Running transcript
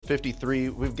53.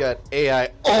 We've got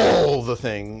AI, all the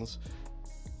things,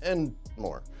 and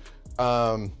more.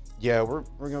 Yeah, we're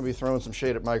going to be throwing some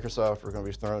shade at Microsoft. We're going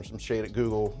to be throwing some shade at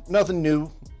Google. Nothing new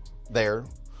there.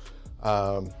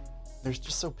 They're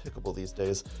just so pickable these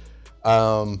days.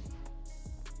 And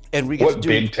we get what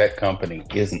big tech company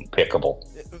isn't pickable?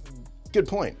 Good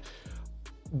point.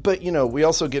 But we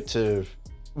also get to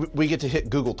hit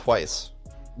Google twice.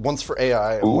 Once for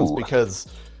AI, and once because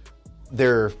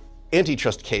their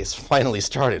antitrust case finally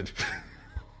started.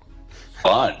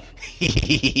 Fun.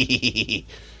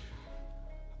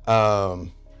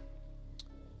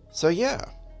 So yeah,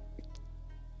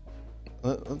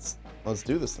 let's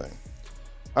do this thing.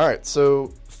 All right.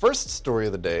 So first story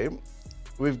of the day,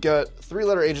 we've got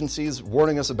 3-letter agencies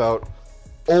warning us about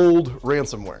old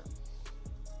ransomware.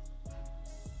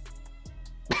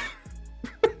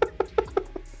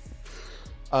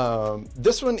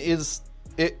 This one is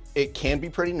it can be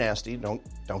pretty nasty. Don't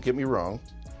get me wrong,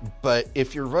 but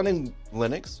if you're running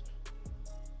Linux,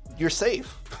 you're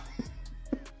safe.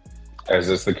 As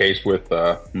is the case with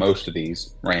most of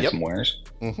these ransomwares.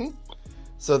 Yep. Mm-hmm.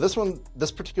 So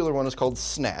this particular one is called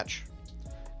Snatch.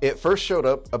 It first showed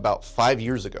up about 5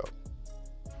 years ago.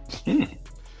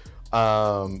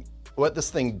 What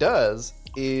this thing does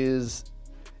is,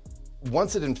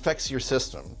 once it infects your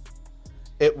system,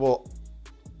 it will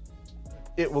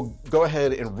go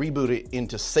ahead and reboot it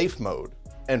into safe mode.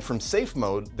 And from safe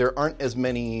mode, there aren't as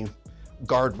many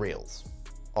guardrails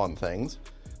on things,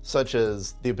 such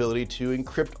as the ability to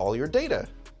encrypt all your data.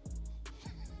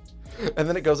 And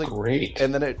then it goes Great.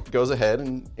 And then it goes ahead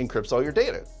and encrypts all your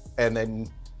data, and then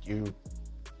you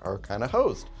are kind of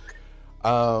hosed.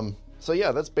 So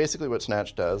yeah, that's basically what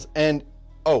Snatch does. And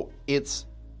it's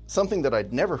something that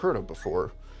I'd never heard of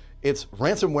before. It's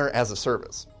ransomware as a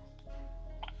service.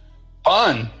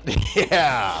 Fun.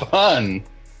 Yeah. Fun.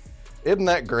 Isn't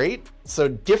that great? So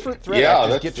different threat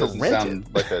actors get to rent sound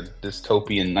like a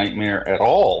dystopian nightmare at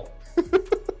all.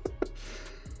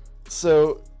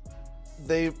 So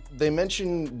they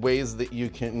mention ways that you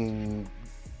can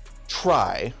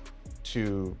try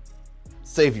to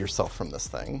save yourself from this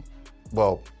thing.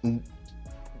 Well,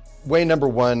 way number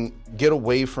one, get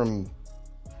away from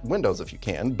Windows if you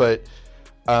can, but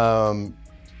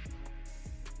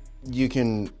you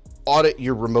can audit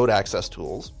your remote access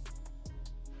tools.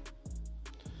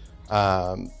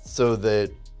 So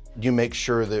that you make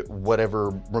sure that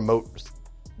whatever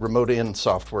remote in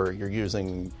software you're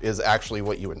using is actually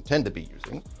what you intend to be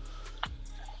using.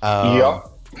 Yeah.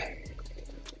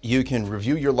 You can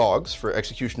review your logs for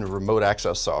execution of remote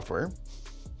access software.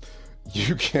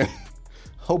 You can,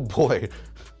 oh boy,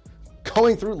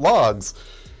 going through logs.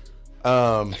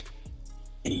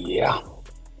 Yeah.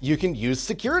 You can use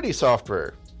security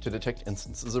software to detect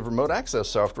instances of remote access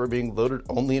software being loaded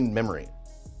only in memory.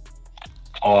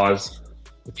 Pause.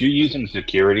 If you're using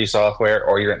security software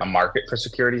or you're in the market for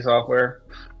security software,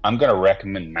 I'm going to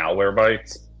recommend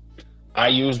Malwarebytes. I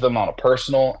use them on a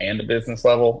personal and a business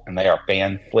level, and they are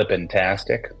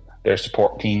fan-flippin-tastic. Their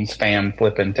support team's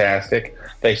fan-flippin-tastic.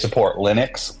 They support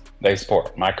Linux. They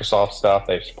support Microsoft stuff.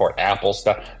 They support Apple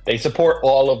stuff. They support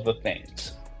all of the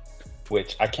things,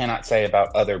 which I cannot say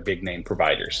about other big-name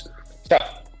providers. So,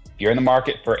 if you're in the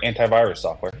market for antivirus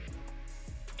software,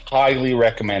 highly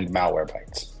recommend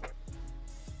Malwarebytes.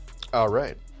 All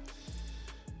right.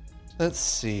 Let's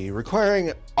see.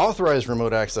 Requiring authorized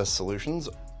remote access solutions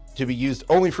to be used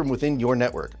only from within your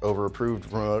network over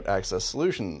approved remote access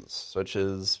solutions, such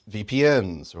as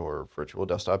VPNs or virtual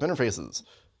desktop interfaces.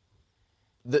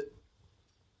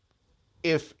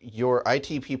 If your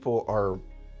IT people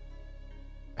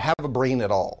have a brain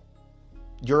at all,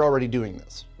 you're already doing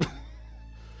this.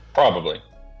 Probably.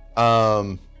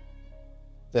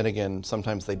 Then again,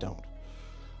 sometimes they don't.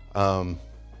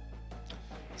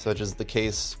 Such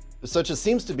as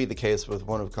seems to be the case with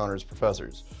one of Connor's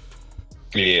professors.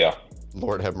 Yeah.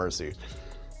 Lord have mercy.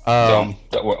 We're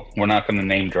not going to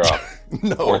name drop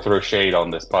No. or throw shade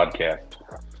on this podcast.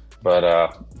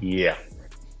 But, yeah.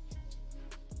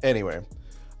 Anyway,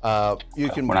 you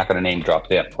can. We're not going to name drop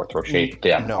them or throw shade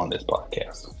at them on this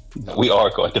podcast. No. We are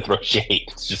going to throw shade.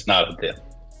 It's just not at them.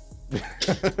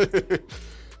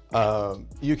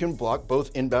 You can block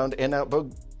both inbound and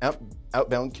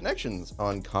outbound connections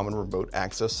on common remote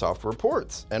access software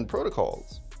ports and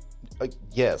protocols.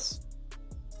 Yes.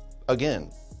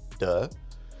 Again, duh.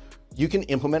 You can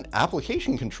implement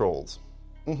application controls.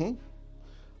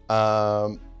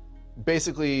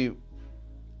 Basically,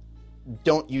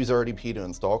 don't use RDP to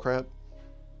install crap,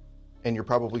 and you're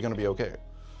probably going to be okay.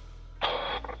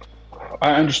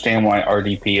 I understand why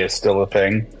RDP is still a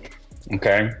thing.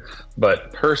 Okay.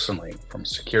 But personally, from a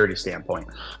security standpoint,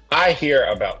 I hear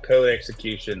about code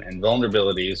execution and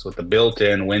vulnerabilities with the built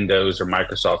in Windows or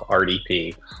Microsoft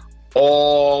RDP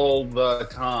all the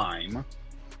time.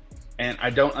 And I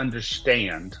don't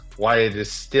understand why it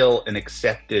is still an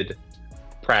accepted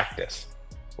practice.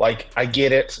 Like, I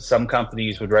get it. Some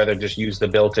companies would rather just use the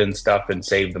built in stuff and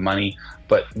save the money.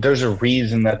 But there's a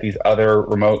reason that these other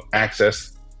remote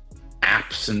access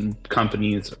apps and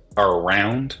companies are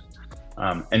around.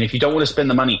 And if you don't want to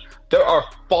spend the money, there are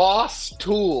FOSS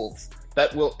tools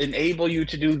that will enable you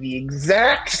to do the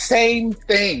exact same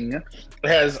thing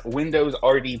as Windows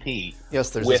RDP. Yes,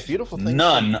 there's with this beautiful thing.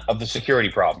 None of the security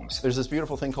problems. There's this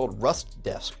beautiful thing called Rust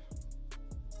Desk.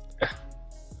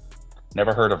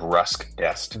 Never heard of Rust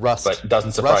Desk. Rust, but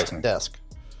doesn't surprise Rust me. Desk.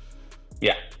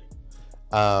 Yeah.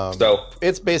 So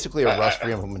it's basically a Rust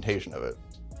reimplementation of it.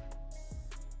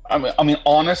 I mean,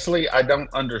 honestly, I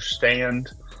don't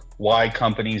understand why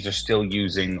companies are still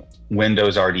using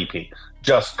Windows RDP.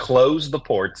 Just close the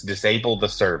ports, disable the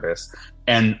service,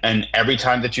 and every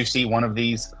time that you see one of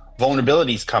these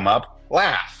vulnerabilities come up,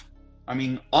 laugh. I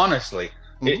mean, honestly,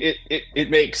 it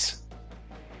makes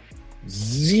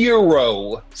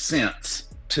zero sense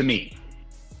to me.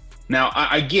 Now,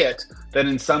 I get that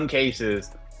in some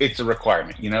cases it's a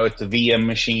requirement. You know, it's a VM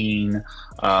machine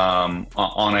on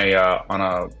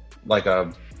a like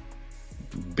a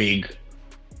big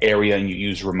area, and you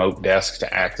use remote desks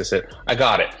to access it. I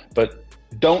got it, but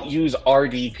don't use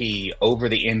RDP over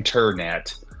the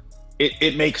internet.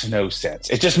 It makes no sense.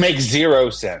 It just makes zero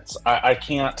sense. I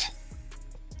can't.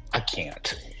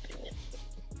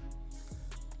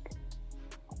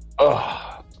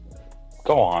 Ugh.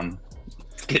 Go on.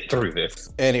 Let's get through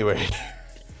this. Anyway,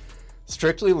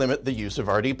 strictly limit the use of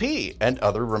RDP and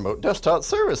other remote desktop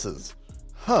services.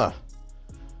 Huh.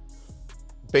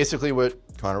 Basically what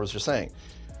Connor was just saying.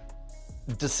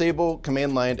 Disable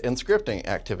command line and scripting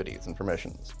activities and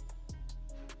permissions.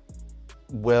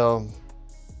 Well,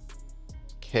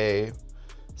 okay.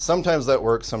 Sometimes that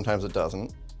works, sometimes it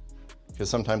doesn't. Because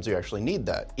sometimes you actually need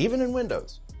that, even in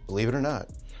Windows, believe it or not.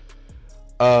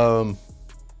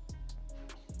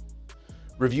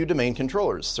 Review domain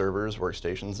controllers, servers,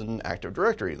 workstations, and Active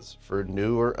Directories for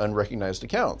new or unrecognized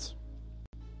accounts.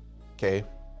 Okay.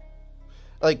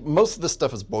 Like, most of this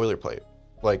stuff is boilerplate.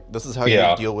 Like, this is how you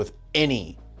deal with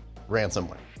any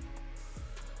ransomware.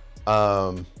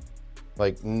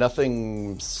 Like,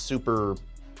 nothing super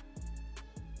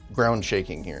ground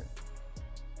shaking here.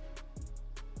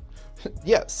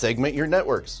 Yeah, segment your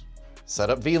networks. Set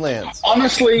up VLANs.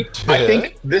 Honestly, I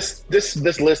think this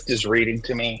list is reading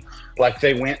to me like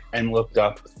they went and looked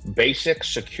up basic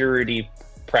security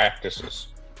practices.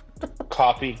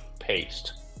 Copy,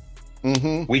 paste.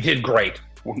 Mm-hmm. We did great.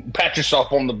 Pat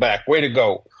yourself on the back. Way to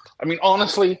go. I mean,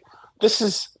 honestly, this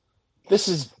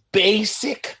is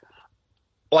basic,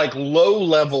 like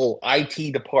low-level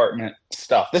IT department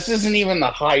stuff. This isn't even the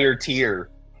higher tier.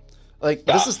 Like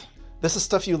stuff. This is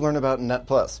stuff you learn about in Net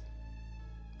Plus.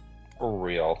 For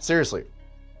real. Seriously.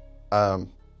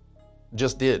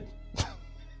 Just did.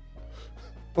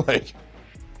 Like,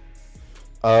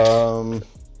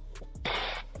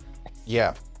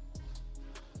 yeah.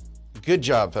 Good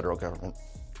job, federal government.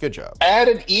 Good job. Add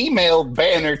an email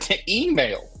banner to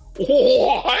email.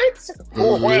 What?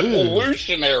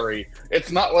 Revolutionary.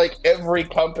 It's not like every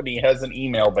company has an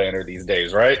email banner these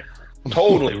days, right?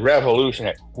 Totally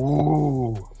revolutionary.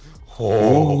 Ooh.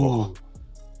 Oh.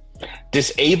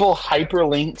 Disable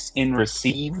hyperlinks in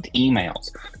received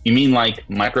emails. You mean like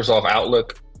Microsoft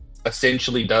Outlook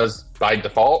essentially does by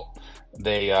default?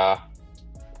 They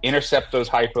intercept those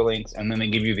hyperlinks, and then they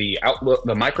give you the Outlook,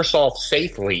 the Microsoft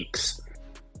Safe Links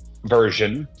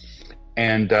version,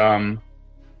 and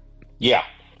yeah.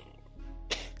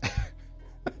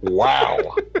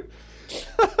 Wow.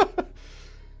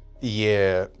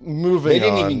 Yeah, moving on. They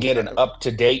didn't even get an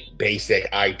up-to-date basic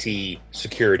IT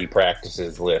security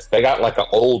practices list. They got like an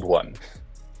old one.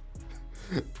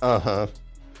 Uh-huh.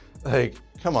 Like,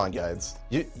 come on, guys.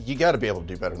 You got to be able to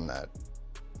do better than that.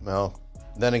 Well,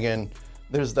 then again,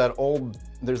 there's that old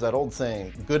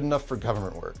saying, good enough for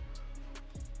government work.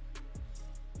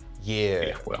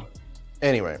 Yeah. Well.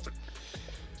 Anyway.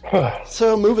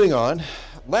 So moving on.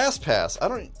 LastPass. I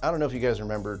don't know if you guys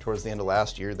remember, towards the end of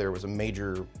last year, there was a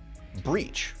major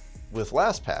breach with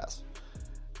LastPass.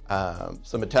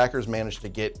 Some attackers managed to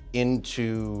get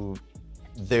into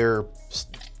their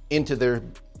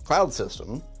cloud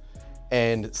system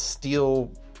and steal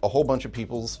a whole bunch of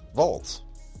people's vaults.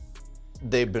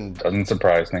 Doesn't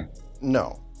surprise me.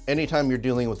 No. Anytime you're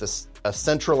dealing with a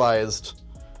centralized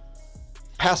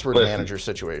password manager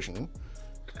situation.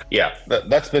 Yeah,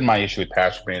 that's been my issue with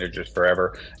password managers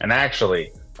forever. And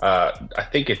actually, I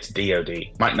think it's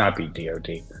DoD. Might not be DoD.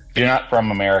 If you're not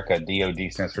from America,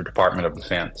 DoD stands for Department of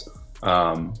Defense.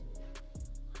 Um,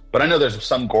 but I know there's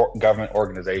some government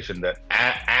organization that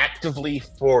actively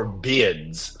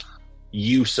forbids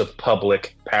use of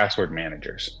public password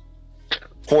managers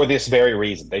for this very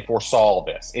reason. They foresaw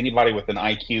this. Anybody with an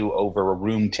IQ over a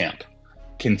room temp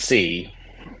can see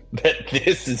that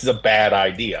this is a bad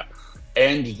idea.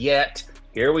 And yet,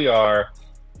 here we are,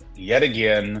 yet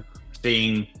again,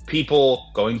 seeing people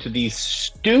going to these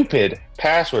stupid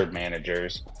password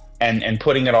managers and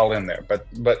putting it all in there. But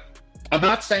I'm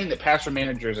not saying that password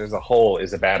managers as a whole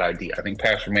is a bad idea. I think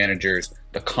password managers,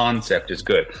 the concept is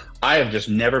good. I have just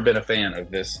never been a fan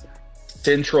of this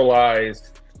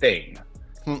centralized thing.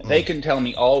 Mm-mm. They can tell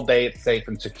me all day it's safe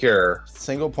and secure.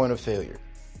 Single point of failure.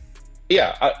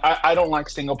 Yeah, I don't like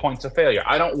single points of failure.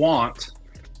 I don't want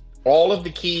all of the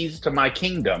keys to my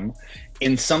kingdom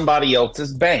in somebody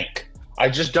else's bank. I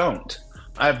just don't.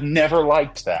 I've never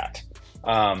liked that.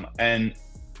 And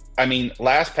I mean,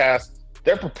 LastPass,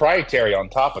 they're proprietary on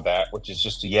top of that, which is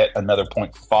just yet another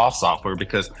point for FOSS software,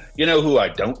 because you know who I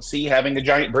don't see having a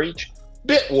giant breach?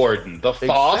 Bitwarden, the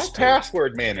FOSS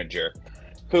password manager,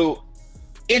 who,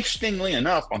 interestingly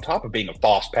enough, on top of being a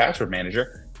FOSS password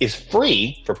manager, is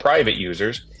free for private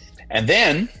users. And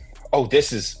then,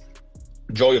 this is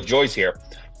joy of joys here,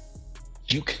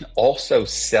 you can also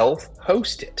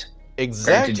self-host it.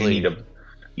 Exactly. Granted,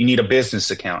 you need a business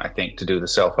account, I think, to do the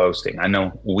self-hosting. I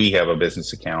know we have a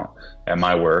business account at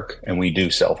my work, and we do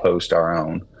self-host our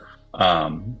own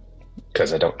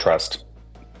because I don't trust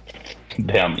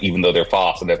them, even though they're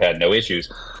FOSS and they've had no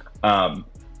issues. I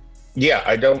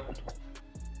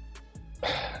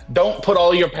don't put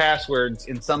all your passwords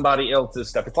in somebody else's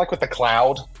stuff. It's like with the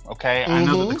cloud, okay? Mm-hmm. I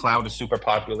know that the cloud is super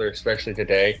popular, especially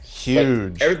today.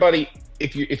 Huge. But everybody,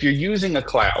 if you're using a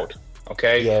cloud,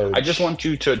 okay, huge. I just want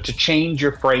you to change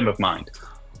your frame of mind.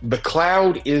 The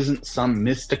cloud isn't some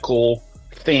mystical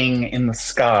thing in the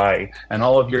sky and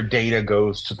all of your data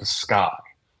goes to the sky.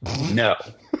 No.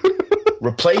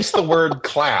 Replace the word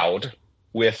cloud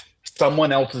with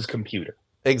someone else's computer.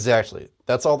 Exactly.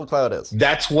 That's all the cloud is.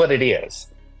 That's what it is.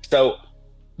 So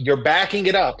you're backing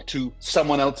it up to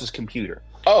someone else's computer.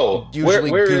 Oh,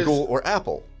 usually where Google or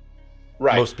Apple.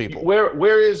 Right. Most people.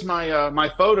 Where is my my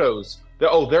photos? They're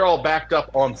all backed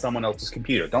up on someone else's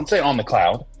computer. Don't say on the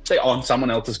cloud. Say on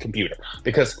someone else's computer,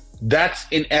 because that's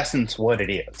in essence what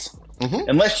it is. Mm-hmm.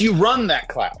 Unless you run that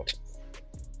cloud,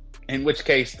 in which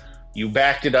case you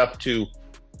backed it up to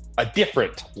a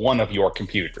different one of your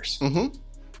computers. Mm-hmm.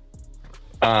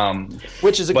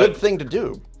 Which is a good thing to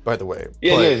do, by the way.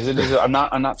 Yeah, it is. I'm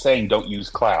not saying don't use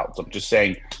clouds. I'm just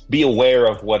saying be aware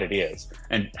of what it is.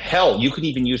 And hell, you can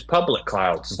even use public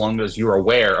clouds as long as you're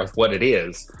aware of what it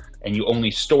is and you only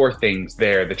store things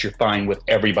there that you're fine with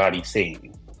everybody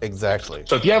seeing. Exactly.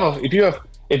 So if you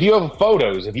have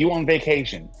photos, if you on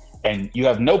vacation and you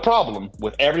have no problem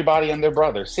with everybody and their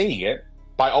brother seeing it,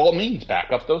 by all means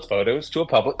back up those photos to a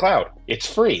public cloud.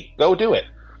 It's free. Go do it.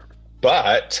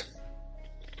 But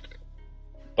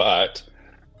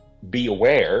be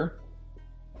aware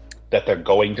that they're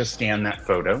going to scan that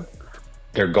photo,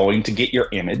 they're going to get your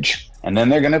image, and then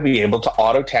they're going to be able to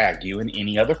auto tag you in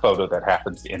any other photo that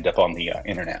happens to end up on the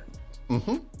internet.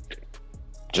 Mm-hmm.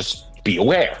 Just be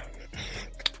aware.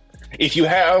 If you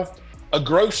have a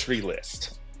grocery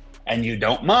list and you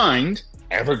don't mind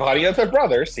everybody and their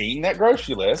brother seeing that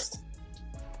grocery list,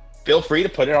 feel free to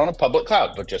put it on a public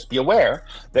cloud, but just be aware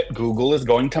that Google is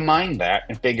going to mine that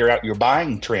and figure out your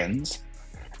buying trends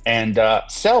and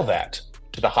sell that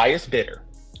to the highest bidder.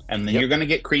 And then you're going to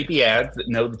get creepy ads that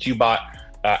know that you bought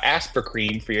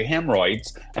Aspercreme for your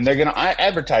hemorrhoids, and they're going to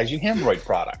advertise you hemorrhoid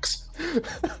products.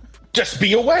 Just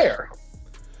be aware.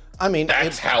 I mean,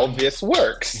 that's how this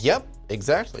works. Yep,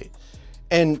 exactly.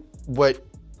 And what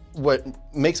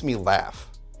makes me laugh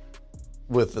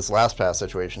with this LastPass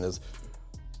situation is,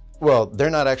 well, they're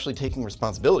not actually taking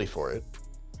responsibility for it.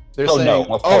 They're saying, no,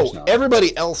 of course not.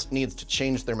 Everybody else needs to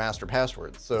change their master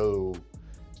password. So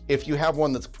if you have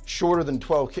one that's shorter than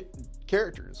 12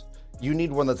 characters, you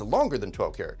need one that's longer than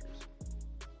 12 characters.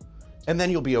 And then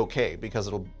you'll be okay, because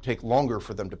it'll take longer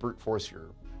for them to brute force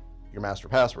your master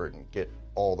password and get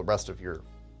all the rest of your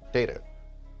data.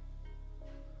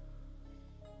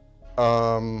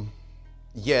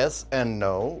 Yes and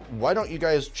no. Why don't you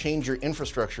guys change your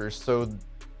infrastructure so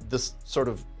this sort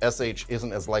of SH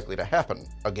isn't as likely to happen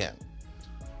again?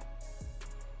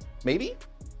 Maybe?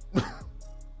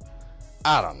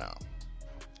 I don't know.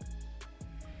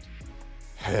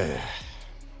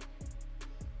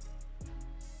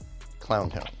 Clown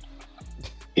Town.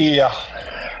 Yeah.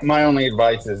 My only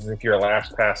advice is if you're a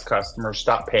LastPass customer,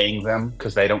 stop paying them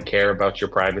because they don't care about your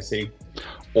privacy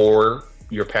or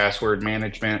your password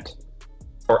management,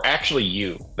 or actually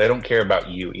you. They don't care about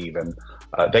you even.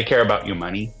 They care about your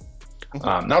money.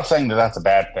 Not saying that that's a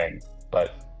bad thing,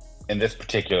 but in this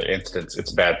particular instance,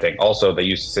 it's a bad thing. Also, they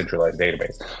use a centralized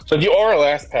database. So if you are a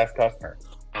LastPass customer,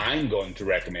 I'm going to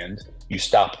recommend you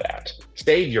stop that.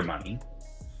 Save your money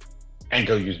and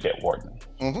go use Bitwarden.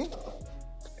 Mm-hmm.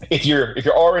 If you're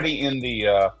already in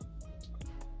the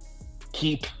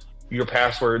keep your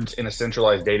passwords in a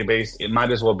centralized database, it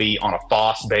might as well be on a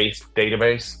FOSS-based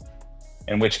database,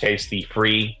 in which case the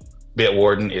free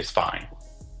Bitwarden is fine.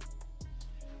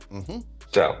 Mm-hmm.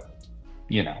 So,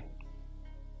 you know.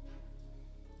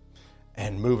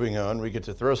 And moving on, we get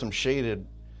to throw some shade at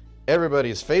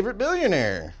everybody's favorite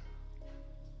billionaire.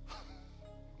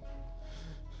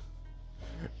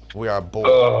 We are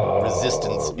bored.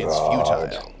 Resistance is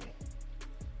futile.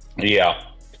 Yeah.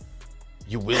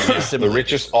 You will be The assimilated.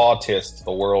 richest autist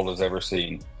the world has ever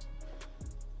seen.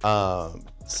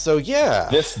 So yeah.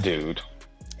 This dude.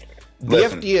 The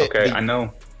Listen, FDA, okay, the I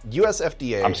know. US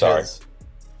FDA I'm sorry. has,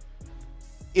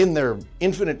 in their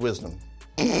infinite wisdom,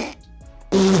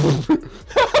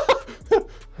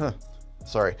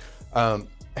 sorry,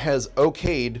 has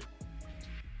okayed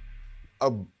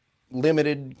a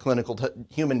limited clinical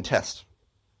human test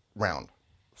round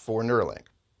for Neuralink.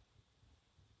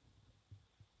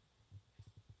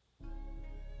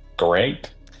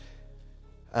 Great.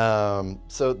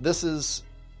 So this is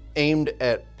aimed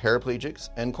at paraplegics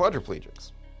and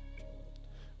quadriplegics,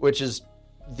 which is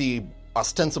the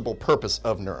ostensible purpose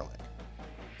of Neuralink,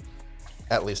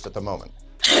 at least at the moment.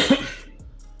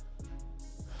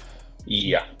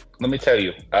 Yeah. Let me tell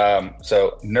you.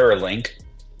 So Neuralink,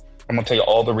 I'm going to tell you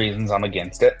all the reasons I'm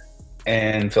against it,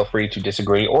 and feel free to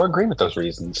disagree or agree with those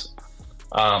reasons.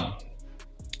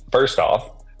 First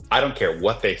off, I don't care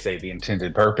what they say the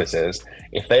intended purpose is.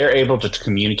 If they are able to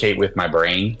communicate with my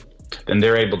brain, then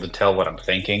they're able to tell what I'm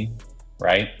thinking,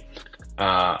 right?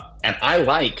 And I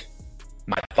like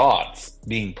my thoughts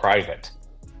being private.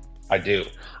 I do.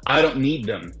 I don't need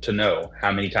them to know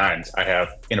how many times I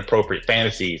have inappropriate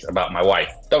fantasies about my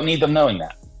wife. Don't need them knowing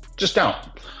that. Just don't.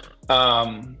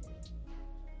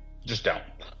 Just don't.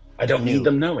 I don't need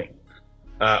them knowing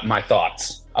my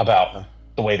thoughts about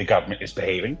the way the government is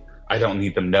behaving. I don't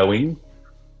need them knowing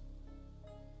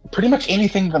pretty much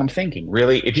anything that I'm thinking,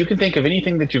 really. If you can think of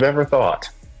anything that you've ever thought,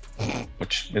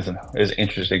 which is an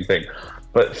interesting thing,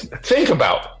 but think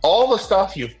about all the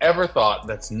stuff you've ever thought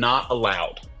that's not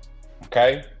allowed,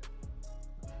 okay?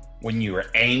 When you're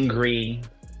angry,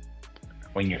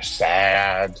 when you're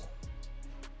sad,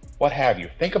 what have you.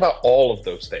 Think about all of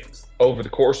those things over the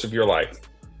course of your life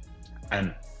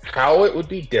and how it would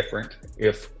be different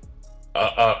if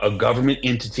a government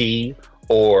entity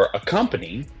or a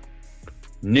company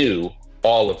knew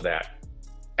all of that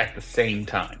at the same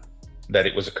time that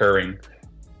it was occurring.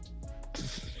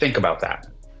 Think about that.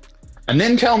 And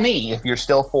then tell me if you're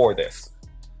still for this.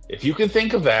 If you can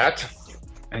think of that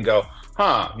and go,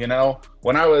 you know,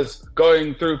 when I was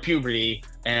going through puberty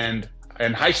and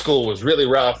high school was really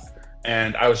rough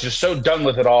and I was just so done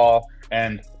with it all,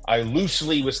 and I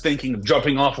loosely was thinking of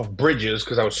jumping off of bridges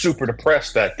because I was super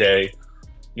depressed that day,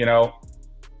 you know,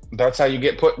 that's how you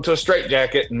get put into a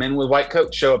straitjacket, and men with white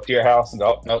coats show up to your house and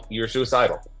go, oh, no, you're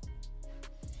suicidal.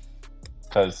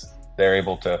 Because they're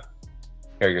able to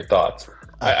hear your thoughts.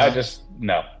 I just,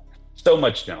 no. So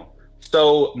much no.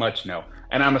 So much no.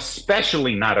 And I'm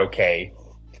especially not okay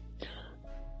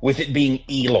with it being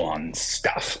Elon's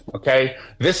stuff, okay?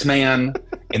 This man,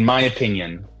 in my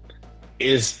opinion,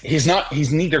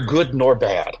 he's neither good nor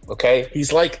bad, okay?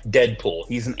 He's like Deadpool.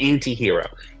 He's an anti-hero.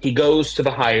 He goes to the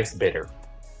highest bidder.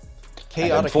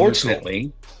 Chaotic. And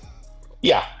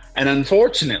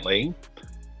unfortunately,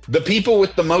 the people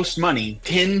with the most money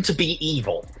tend to be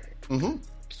evil. Mm-hmm.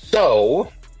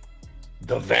 So,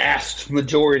 the vast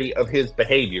majority of his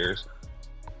behaviors,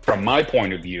 from my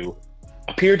point of view,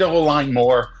 appear to align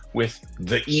more with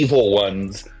the evil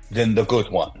ones than the good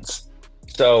ones.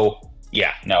 So,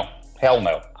 yeah, no. Hell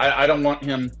no. I don't want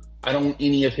him. I don't want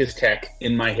any of his tech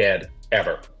in my head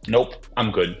ever. Nope.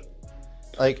 I'm good.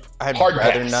 Like, I'd Hard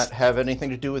rather pass. not have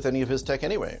anything to do with any of his tech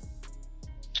anyway.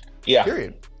 Yeah.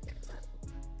 Period.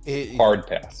 Hard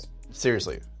pass.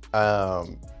 Seriously.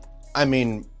 I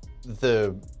mean,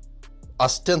 the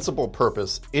ostensible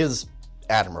purpose is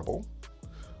admirable,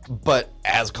 but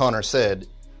as Connor said,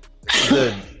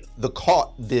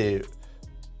 the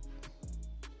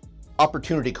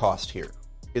opportunity cost here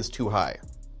is too high.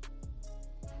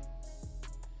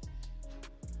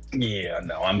 Yeah,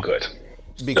 no, I'm good.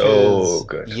 because So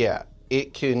good. yeah,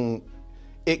 it can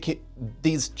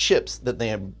these chips that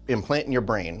they implant in your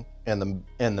brain and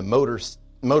the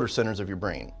motor centers of your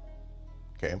brain.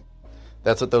 Okay,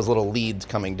 that's what those little leads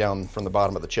coming down from the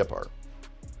bottom of the chip are.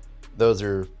 Those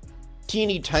are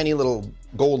teeny tiny little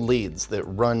gold leads that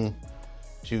run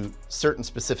to certain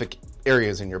specific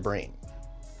areas in your brain,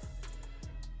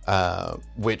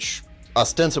 which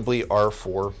ostensibly are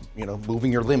for,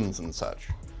 moving your limbs and such.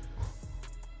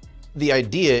 The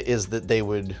idea is that they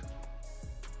would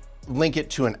link it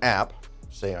to an app,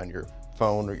 say on your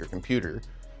phone or your computer,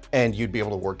 and you'd be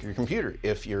able to work your computer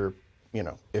if your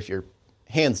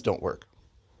hands don't work,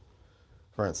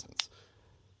 for instance.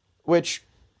 Which,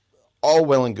 all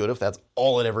well and good if that's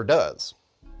all it ever does.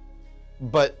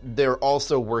 But they're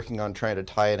also working on trying to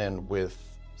tie it in with,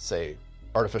 say,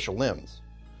 artificial limbs.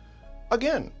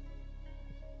 Again,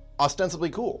 ostensibly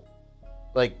cool.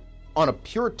 Like, on a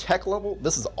pure tech level,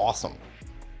 this is awesome.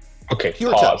 Okay,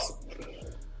 Pure pause.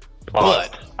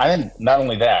 But I think not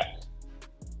only that.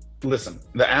 Listen,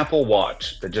 the Apple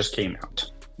Watch that just came out,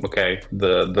 okay,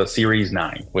 the Series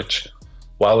 9, which,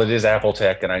 while it is Apple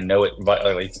tech and I know it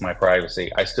violates my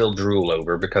privacy, I still drool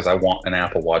over because I want an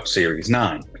Apple Watch Series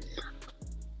 9.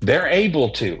 They're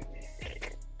able to,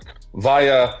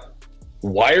 via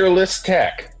wireless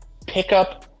tech, pick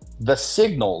up the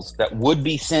signals that would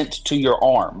be sent to your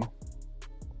arm,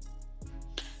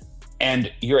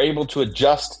 and you're able to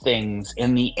adjust things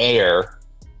in the air,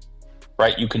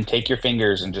 right? You can take your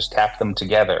fingers and just tap them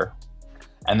together,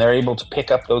 and they're able to pick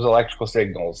up those electrical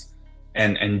signals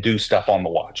and do stuff on the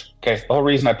watch. Okay, the whole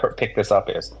reason I picked this up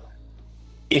is,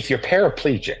 if you're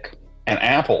paraplegic, and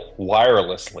Apple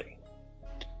wirelessly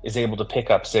is able to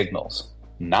pick up signals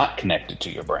not connected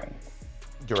to your brain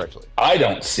directly, I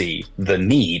don't see the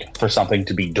need for something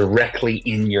to be directly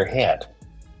in your head.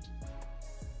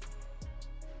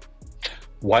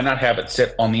 Why not have it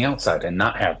sit on the outside and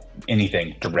not have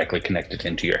anything directly connected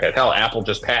into your head? Hell, Apple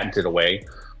just patented a way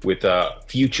with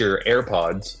future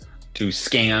AirPods to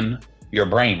scan your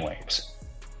brainwaves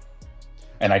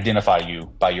and identify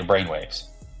you by your brainwaves.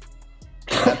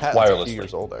 that patent's a few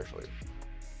years old, actually.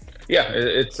 Yeah,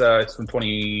 it's from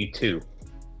 22.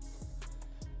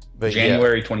 But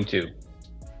January 22.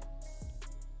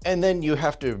 And then you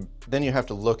have to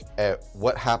look at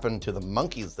what happened to the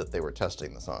monkeys that they were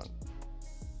testing this on.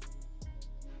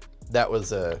 That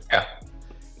was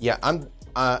I'm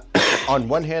on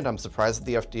one hand, I'm surprised that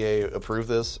the FDA approved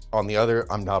this. On the other,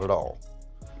 I'm not at all.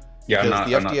 Yeah,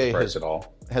 because I'm not surprised at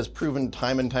all. Has proven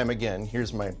time and time again.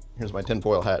 Here's my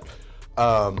tinfoil hat.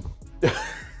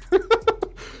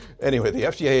 Anyway, the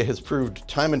FDA has proved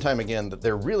time and time again that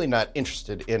they're really not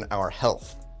interested in our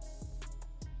health.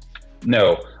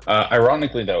 No,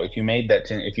 ironically though, if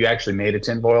you actually made a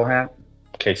tinfoil hat,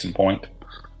 case in point,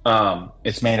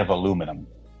 it's made of aluminum,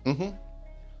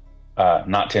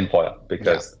 not tinfoil,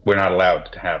 because we're not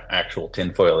allowed to have actual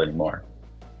tinfoil anymore.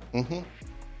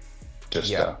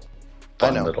 Just a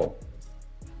fun little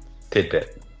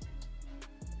tidbit.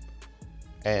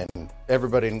 And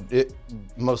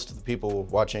most of the people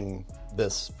watching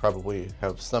this probably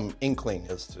have some inkling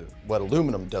as to what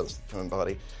aluminum does to the human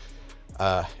body.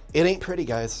 It ain't pretty,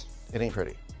 guys. It ain't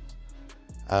pretty.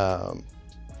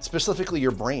 Specifically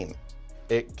your brain.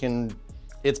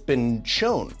 It's been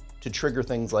shown to trigger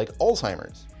things like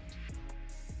Alzheimer's.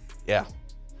 Yeah.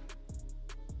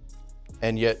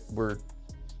 And yet we're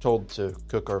told to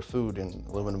cook our food in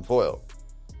aluminum foil.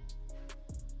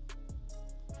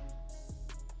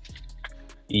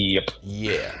 Yep.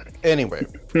 Yeah. Anyway,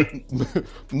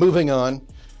 moving on.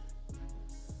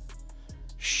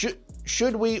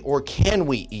 Should we or can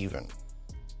we even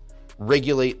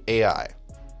regulate AI?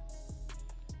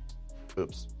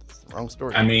 Oops, that's the wrong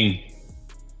story. I mean,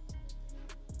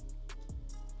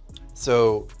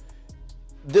 so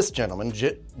this gentleman,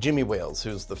 Jimmy Wales,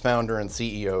 who's the founder and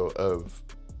CEO of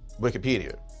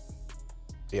Wikipedia.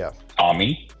 Yeah.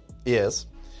 Tommy? Yes.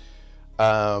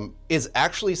 Is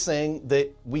actually saying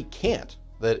that we can't,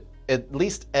 that at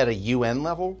least at a UN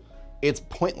level, it's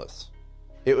pointless.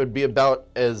 It would be about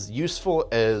as useful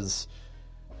as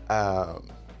trying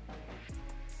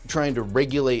to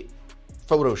regulate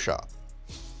Photoshop.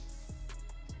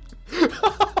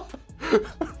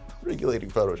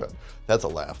 Regulating Photoshop. That's a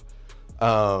laugh.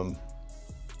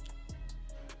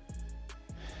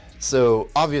 So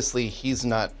obviously he's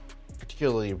not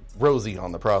particularly rosy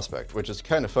on the prospect, which is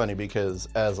kind of funny because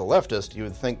as a leftist, you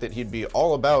would think that he'd be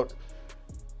all about,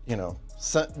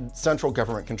 central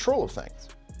government control of things.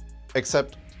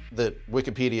 Except that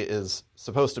Wikipedia is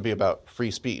supposed to be about free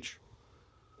speech.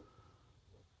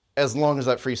 As long as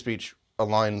that free speech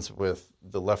aligns with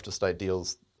the leftist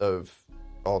ideals of,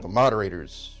 all the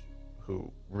moderators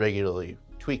who regularly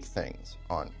tweak things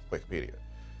on Wikipedia.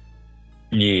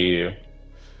 Yeah.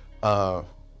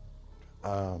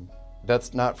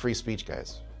 That's not free speech,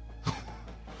 guys.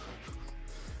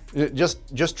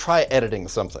 Just try editing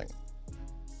something.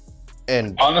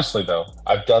 And honestly, though,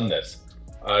 I've done this.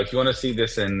 If you want to see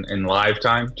this in live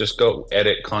time, just go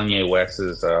edit Kanye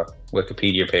West's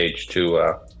Wikipedia page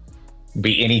to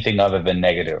be anything other than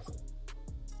negative.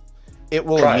 It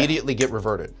will immediately get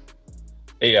reverted.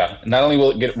 Yeah, not only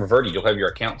will it get reverted, you'll have your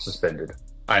account suspended.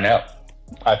 I know.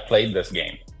 I've played this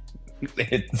game.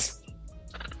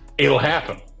 It'll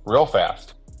happen real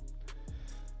fast.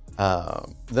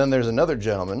 Then there's another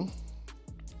gentleman,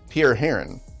 Pierre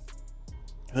Heron,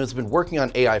 who has been working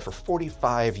on AI for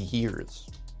 45 years.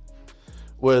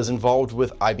 Was involved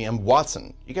with IBM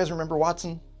Watson. You guys remember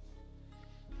Watson?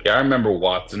 Yeah, I remember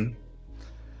Watson.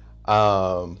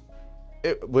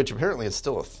 Which apparently is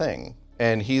still a thing.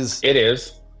 And It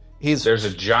is. There's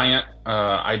a giant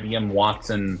IBM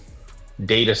Watson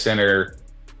data center,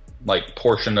 like,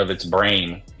 portion of its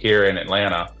brain here in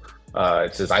Atlanta.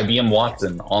 It says IBM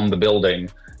Watson on the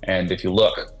building, and if you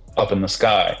look up in the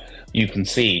sky, you can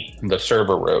see the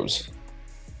server rows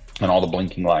and all the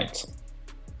blinking lights.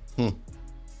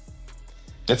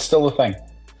 It's still a thing.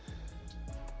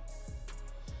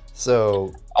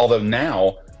 So, although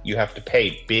now you have to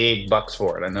pay big bucks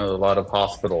for it. I know a lot of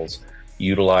hospitals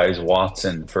utilize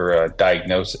Watson for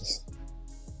diagnosis.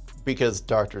 Because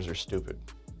doctors are stupid.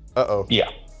 Uh-oh. Yeah.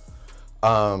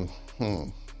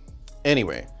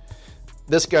 Anyway,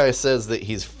 this guy says that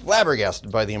he's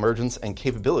flabbergasted by the emergence and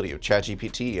capability of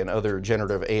ChatGPT and other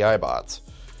generative AI bots.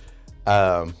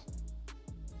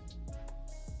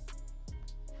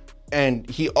 And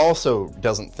he also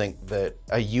doesn't think that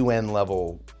a UN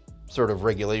level sort of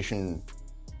regulation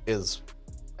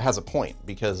has a point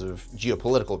because of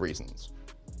geopolitical reasons.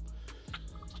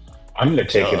 I'm going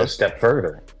to take it a step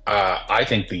further. I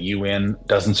think the UN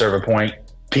doesn't serve a point,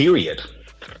 period.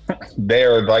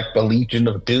 They're like the Legion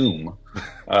of Doom.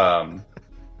 I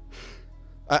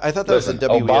thought that was the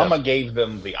WEF. Obama gave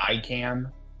them the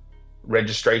ICANN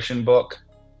registration book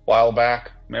a while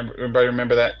back. Everybody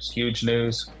remember that? It's huge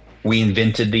news. We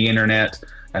invented the internet,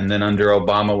 and then under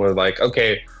Obama, we're like,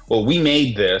 okay, well, we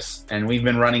made this, and we've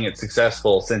been running it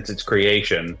successful since its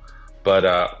creation, but,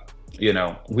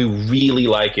 we really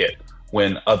like it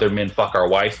when other men fuck our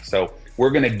wife, so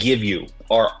we're going to give you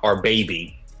our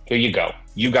baby. Here you go.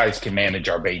 You guys can manage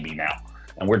our baby now,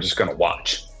 and we're just going to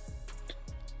watch.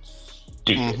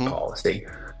 Stupid policy.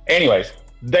 Anyways,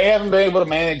 they haven't been able to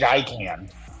manage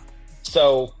ICANN.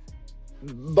 So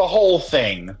the whole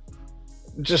thing,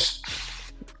 just,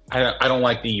 I don't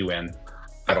like the UN.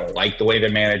 I don't like the way they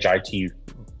manage IT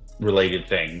related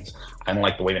things. I don't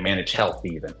like the way they manage health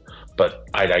even, but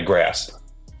I digress.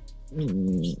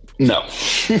 No.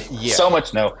 Yeah. So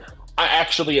much no. I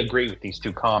actually agree with these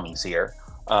two commies here.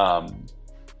 I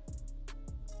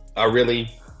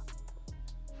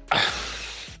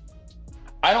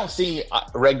don't see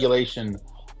regulation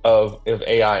of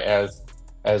AI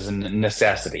as a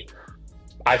necessity.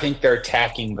 I think they're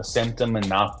attacking the symptom and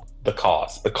not the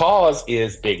cause. The cause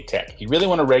is big tech. If you really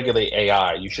want to regulate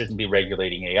AI, you shouldn't be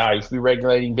regulating AI. You should be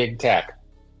regulating big tech.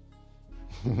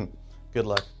 Good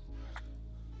luck.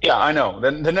 Yeah, I know.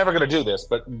 They're never going to do this,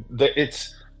 but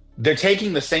they're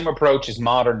taking the same approach as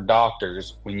modern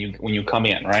doctors when you come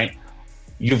in, right?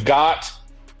 You've got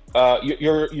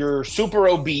you're super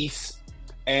obese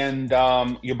and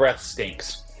your breath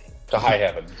stinks to high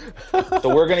heaven.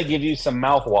 So we're going to give you some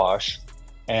mouthwash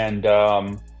and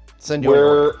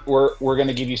we're going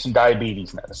to give you some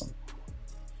diabetes medicine.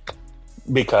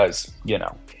 Because,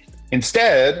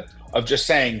 instead of just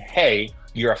saying, hey,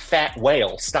 you're a fat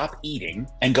whale, stop eating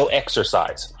and go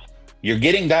exercise. You're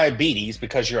getting diabetes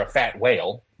because you're a fat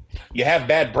whale. You have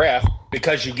bad breath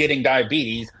because you're getting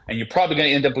diabetes, and you're probably going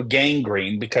to end up with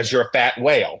gangrene because you're a fat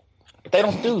whale. But they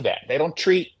don't do that. They don't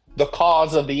treat the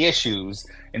cause of the issues.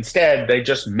 Instead, they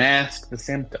just mask the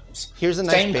symptoms. Here's a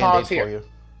nice Band-Aid for you.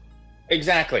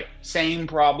 Exactly. Same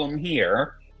problem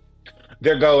here.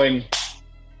 They're going,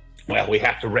 well, we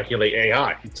have to regulate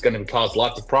AI. It's going to cause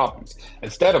lots of problems.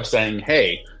 Instead of saying,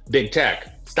 hey, big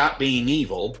tech, stop being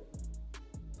evil.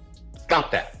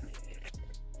 Stop that.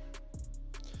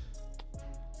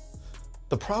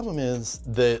 The problem is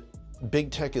that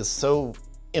big tech is so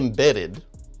embedded,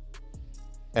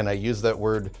 and I use that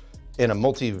word in a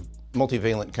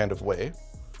multivalent kind of way.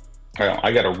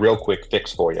 I got a real quick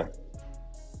fix for you.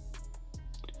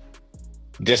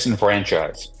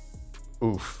 Disenfranchise.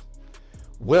 Oof.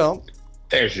 Well,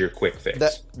 there's your quick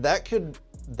fix. That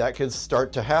could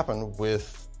start to happen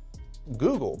with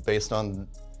Google based on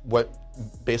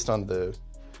the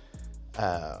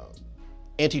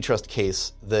antitrust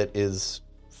case that is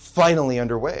finally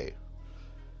underway.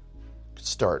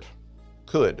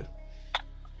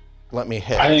 Let me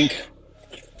hedge. I think,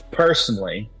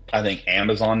 personally,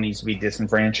 Amazon needs to be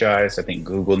disenfranchised. I think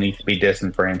Google needs to be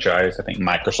disenfranchised. I think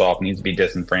Microsoft needs to be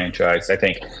disenfranchised. I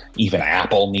think even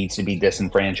Apple needs to be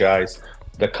disenfranchised.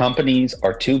 The companies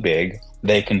are too big.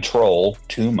 They control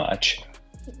too much.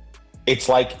 It's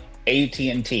like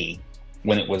AT&T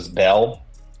when it was Bell.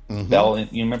 Mm-hmm. Bell,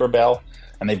 you remember Bell?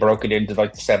 And they broke it into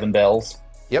like 7 bells.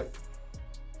 Yep.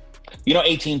 You know,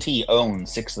 AT&T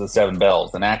owns 6 of the 7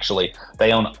 bells, and actually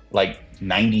they own like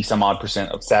 90 some odd %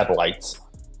 of satellites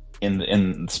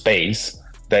in space.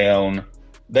 They own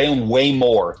way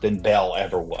more than Bell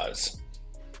ever was.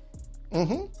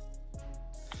 Mm-hmm.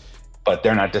 But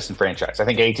they're not disenfranchised. I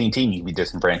think AT&T needs to be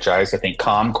disenfranchised. I think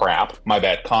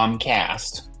Comcast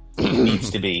needs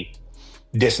to be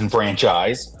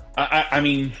disenfranchised. I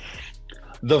mean,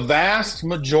 the vast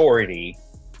majority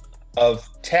of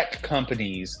tech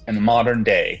companies in the modern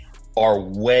day are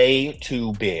way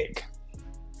too big.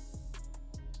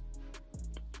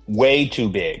 Way too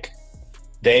big.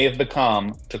 They have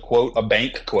become, to quote a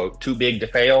bank quote, too big to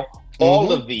fail. Mm-hmm.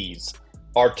 All of these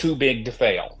are too big to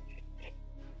fail.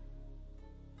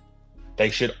 They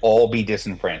should all be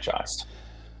disenfranchised.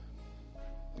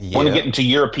 Yeah. Want to get into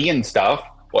European stuff?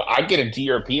 Well, I get into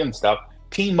European stuff.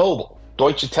 T-Mobile,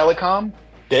 Deutsche Telekom,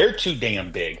 they're too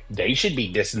damn big. They should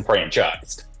be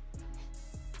disenfranchised.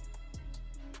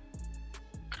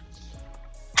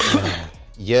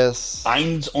 Yes.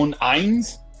 Eins und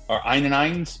Eins, or Ein and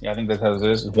Eins. Yeah, I think that's how it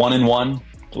is. 1 and 1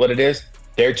 is what it is.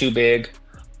 They're too big.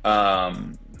 I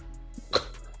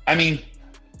mean,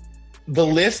 the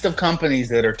list of companies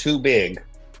that are too big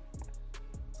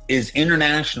is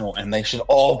international, and they should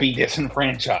all be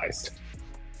disenfranchised.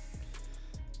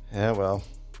 Yeah, well.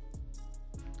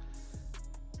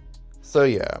 So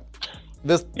yeah,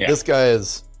 this guy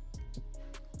is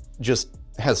just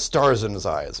has stars in his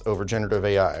eyes over generative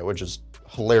AI, which is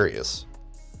hilarious.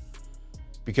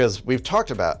 Because we've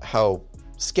talked about how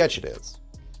sketch it is,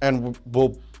 and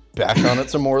we'll bash on it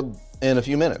some more in a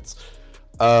few minutes.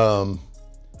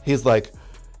 He's like,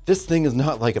 this thing is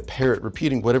not like a parrot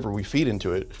repeating whatever we feed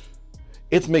into it.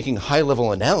 It's making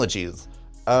high-level analogies.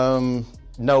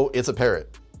 No, it's a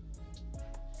parrot.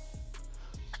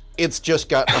 It's just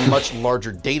got a much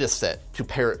larger data set to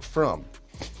parrot from.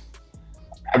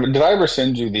 Did I ever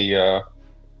send you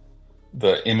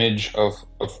the image of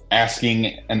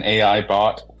asking an AI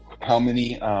bot how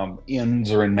many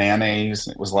N's are in mayonnaise?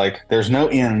 It was like, there's no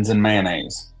N's in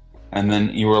mayonnaise. And then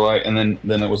you were like, and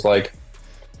then it was like,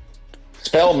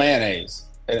 spell mayonnaise.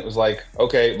 And it was like,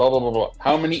 okay, blah, blah, blah, blah.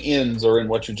 How many N's are in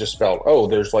what you just spelled? Oh,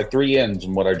 there's like 3 N's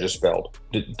in what I just spelled.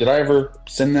 Did I ever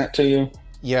send that to you?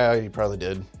 Yeah, you probably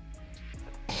did.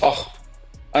 Oh,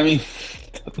 I mean,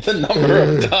 the number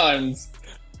of times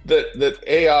that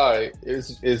AI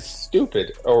is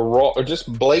stupid or wrong or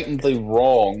just blatantly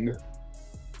wrong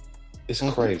is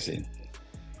crazy.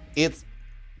 It's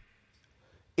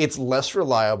less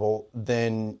reliable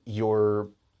than your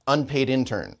unpaid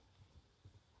intern.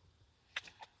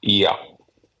 Yeah.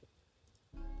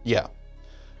 Yeah.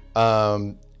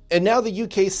 And now the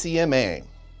UK CMA,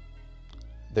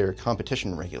 their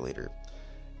competition regulator,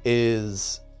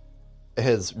 has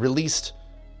released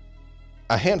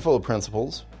a handful of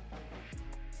principles.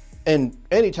 And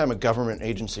anytime a government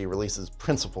agency releases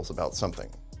principles about something,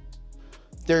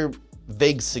 they're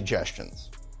vague suggestions.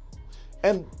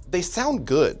 And they sound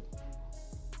good.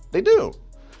 They do.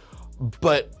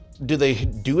 But do they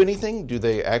do anything? Do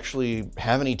they actually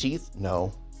have any teeth?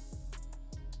 No.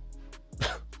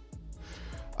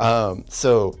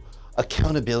 So,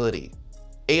 accountability.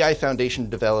 AI foundation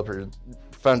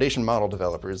model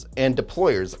developers, and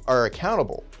deployers are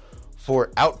accountable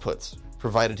for outputs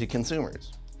provided to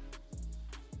consumers.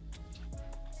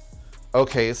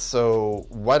 Okay, so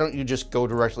why don't you just go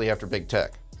directly after big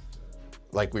tech?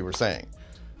 Like we were saying.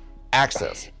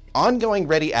 Access. Ongoing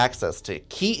ready access to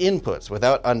key inputs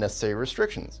without unnecessary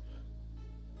restrictions.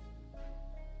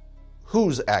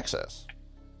 Whose access?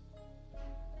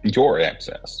 Your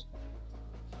access.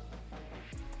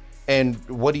 And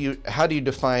how do you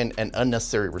define an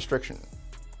unnecessary restriction?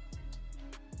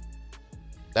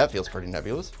 That feels pretty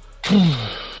nebulous.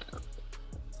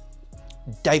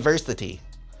 Diversity.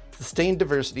 Sustained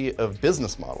diversity of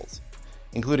business models,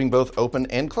 including both open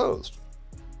and closed.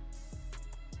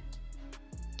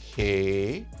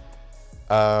 Okay.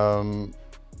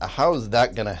 How is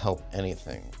that going to help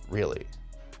anything, really?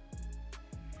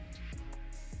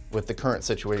 With the current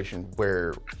situation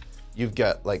where you've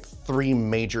got like 3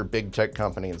 major big tech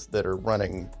companies that are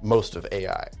running most of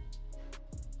AI.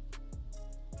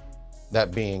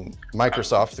 That being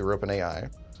Microsoft through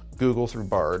OpenAI, Google through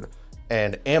Bard,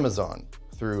 and Amazon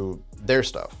through their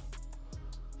stuff.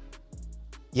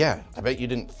 Yeah, I bet you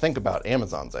didn't think about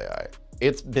Amazon's AI.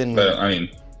 It's been... But,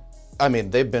 I mean,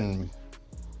 they've been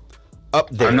up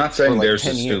there. I'm not saying for like theirs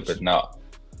 10 is years. stupid. No.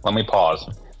 Let me pause.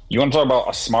 You want to talk about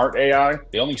a smart AI?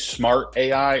 The only smart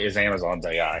AI is Amazon's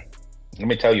AI. Let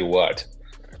me tell you what.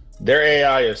 Their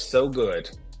AI is so good,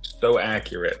 so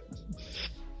accurate.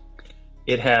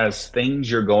 It has things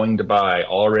you're going to buy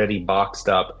already boxed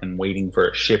up and waiting for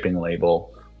a shipping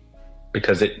label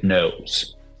because it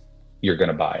knows you're going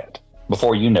to buy it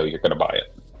before you know you're going to buy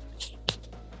it.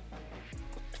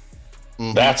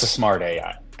 Mhm. That's a smart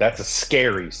AI. That's a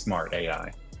scary smart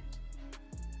AI.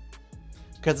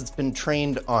 Because it's been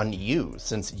trained on you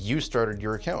since you started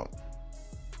your account.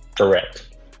 Correct.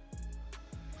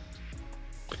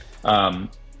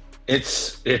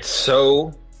 It's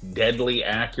so deadly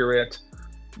accurate,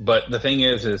 but the thing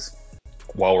is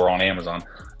while we're on Amazon,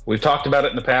 we've talked about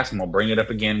it in the past, and we'll bring it up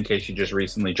again in case you just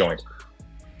recently joined.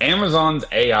 Amazon's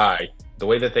AI, the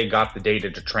way that they got the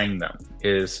data to train them,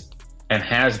 is and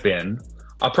has been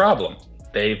a problem.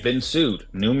 They've been sued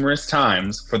numerous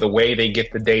times for the way they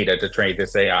get the data to train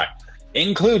this AI,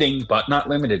 including, but not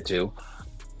limited to,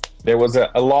 there was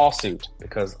a lawsuit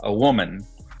because a woman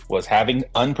was having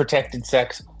unprotected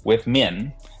sex with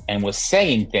men and was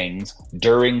saying things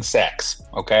during sex,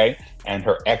 okay? And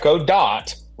her Echo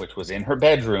Dot, which was in her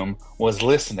bedroom, was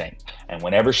listening. And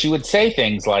whenever she would say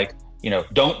things like,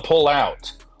 don't pull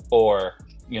out, or,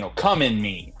 come in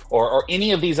me, or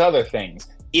any of these other things,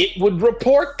 it would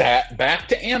report that back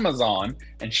to Amazon,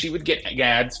 and she would get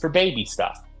ads for baby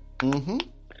stuff. Mm-hmm.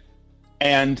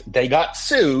 And they got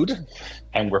sued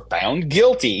and were found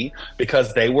guilty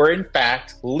because they were in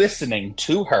fact listening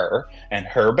to her and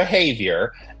her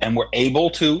behavior, and were able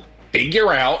to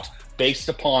figure out, based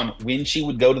upon when she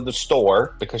would go to the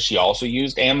store, because she also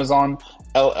used Amazon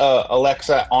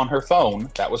Alexa on her phone.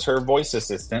 That was her voice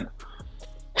assistant.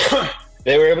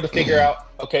 They were able to figure out,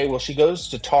 okay, well, she goes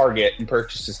to Target and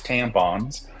purchases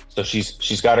tampons. So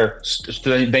she's got her.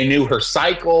 They knew her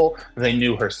cycle. They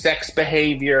knew her sex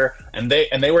behavior, and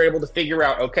they were able to figure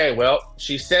out. Okay, well,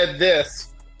 she said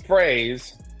this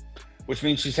phrase, which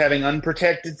means she's having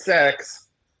unprotected sex.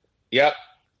 Yep,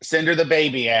 send her the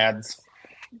baby ads.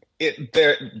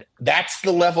 That's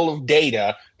the level of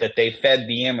data that they fed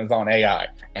the Amazon AI,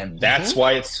 and that's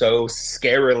why it's so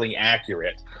scarily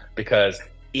accurate, because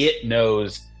it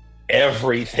knows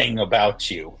everything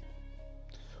about you.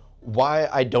 Why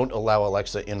I don't allow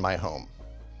Alexa in my home.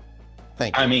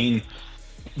 Thank you. I mean,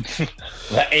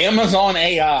 the Amazon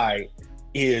AI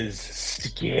is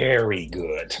scary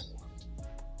good.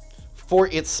 For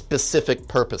its specific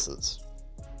purposes.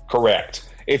 Correct.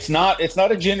 It's not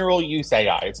a general use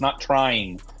AI. It's not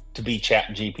trying to be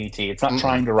ChatGPT. It's not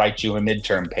trying to write you a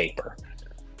midterm paper.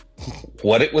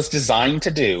 What it was designed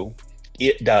to do,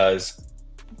 it does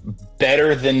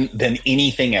better than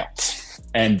anything else.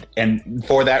 And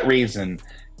for that reason,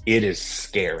 it is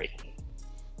scary.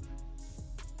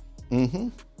 Mm-hmm.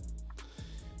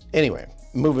 Anyway,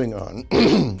 moving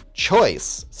on.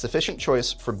 Choice. Sufficient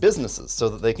choice for businesses so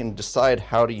that they can decide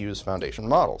how to use foundation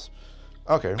models.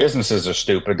 Okay. Businesses are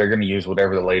stupid. They're going to use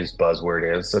whatever the latest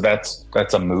buzzword is. So that's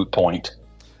a moot point.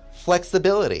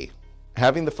 Flexibility.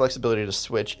 Having the flexibility to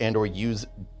switch and or use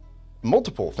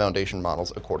multiple foundation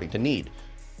models according to need.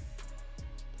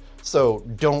 So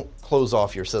don't close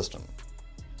off your system.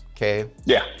 Okay?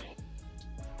 Yeah.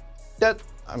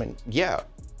 Yeah.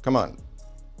 Come on.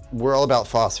 We're all about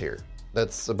FOSS here.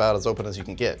 That's about as open as you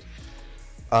can get.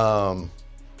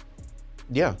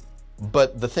 Yeah.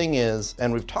 But the thing is,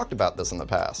 and we've talked about this in the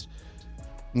past,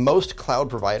 most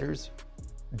cloud providers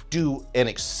do an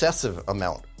excessive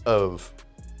amount of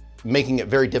making it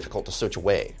very difficult to switch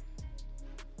away,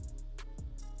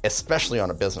 especially on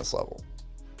a business level.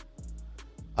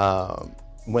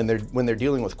 When they're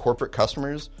dealing with corporate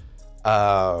customers,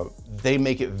 they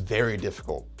make it very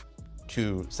difficult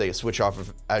to, say, switch off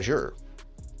of Azure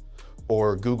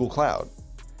or Google Cloud.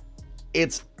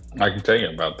 It's I can tell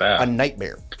you about that. a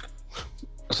nightmare.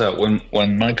 So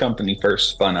when my company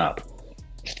first spun up,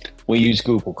 we used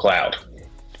Google Cloud.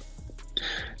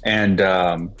 And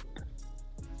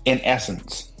in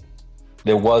essence,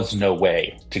 there was no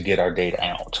way to get our data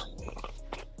out.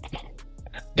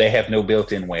 They have no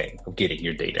built-in way of getting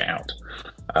your data out.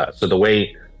 So the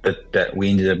way that we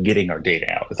ended up getting our data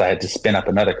out is I had to spin up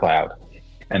another cloud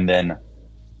and then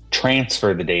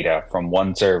transfer the data from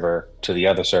one server to the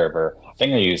other server. I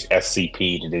think I used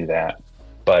SCP to do that.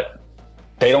 But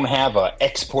They don't have a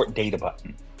export data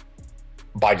button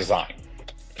by design.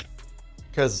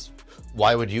 Because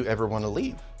why would you ever want to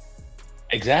leave?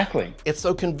 Exactly. It's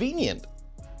so convenient.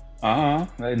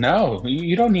 No,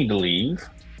 you don't need to leave.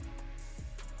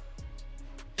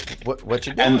 What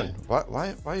you doing?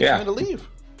 Why are you trying to leave?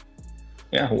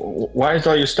 Yeah. Why is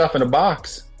all your stuff in a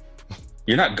box?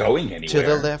 You're not going anywhere. To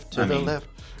the left. To the left.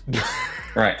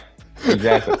 Right.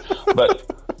 Exactly. But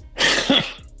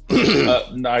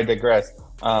no, I digress.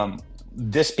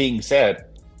 This being said,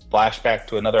 flashback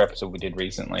to another episode we did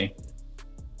recently.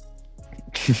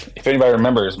 If anybody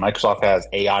remembers, Microsoft has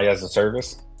AI as a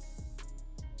service.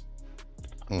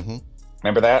 Mm-hmm.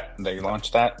 Remember that? They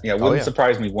launched that? Yeah, it wouldn't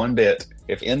surprise me one bit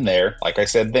if in there, like I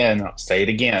said then, I'll say it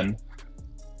again,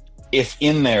 if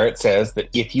in there it says that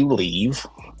if you leave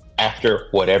after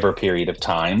whatever period of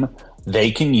time,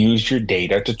 they can use your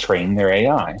data to train their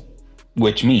AI.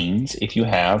 Which means if you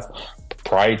have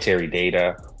proprietary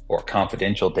data or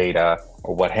confidential data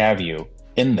or what have you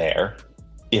in there,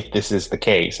 if this is the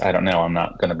case, I don't know, I'm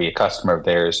not going to be a customer of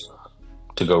theirs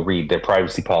to go read their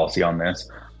privacy policy on this,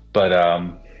 but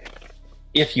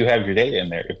if you have your data in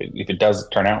there, if it does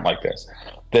turn out like this,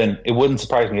 then it wouldn't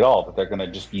surprise me at all that they're going to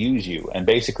just use you, and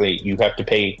basically you have to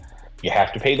pay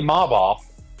the mob off,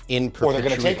 or they're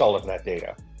going to take all of that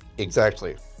data.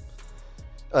 Exactly.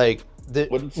 Like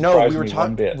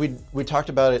we talked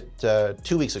about it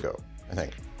 2 weeks ago, I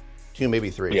think, 2 maybe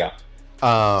 3. Yeah.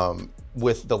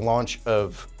 With the launch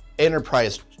of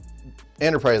enterprise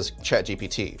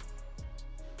ChatGPT,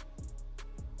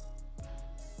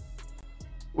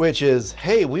 which is,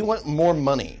 hey, we want more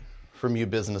money from you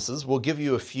businesses. We'll give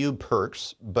you a few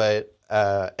perks, but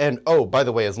and oh, by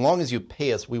the way, as long as you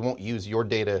pay us, we won't use your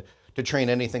data to train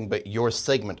anything but your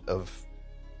segment of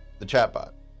the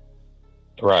chatbot.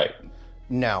 Right.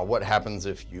 Now, what happens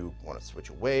if you want to switch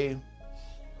away?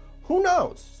 Who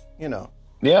knows? You know.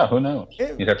 Yeah, who knows?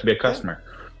 You'd have to be a customer.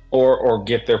 Or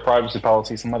get their privacy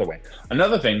policy some other way.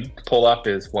 Another thing to pull up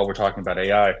is, while we're talking about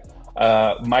AI,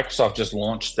 Microsoft just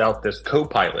launched out this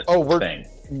Copilot thing.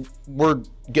 We're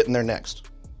getting there next.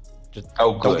 Just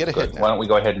don't get ahead now. Why don't we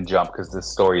go ahead and jump, because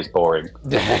this story is boring.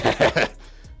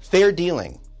 Fair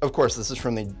dealing. Of course, this is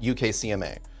from the UK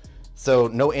CMA. So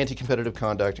no anti-competitive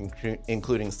conduct,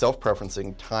 including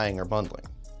self-preferencing, tying, or bundling.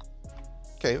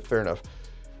 Okay, fair enough.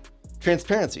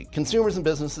 Transparency. Consumers and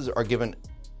businesses are given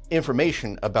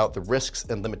information about the risks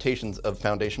and limitations of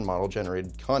foundation model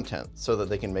generated content so that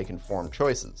they can make informed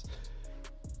choices.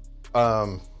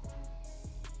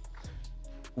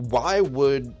 Why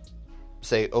would,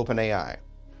 say, OpenAI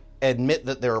admit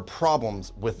that there are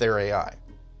problems with their AI?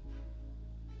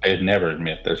 They'd never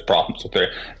admit there's problems with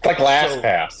their... It's like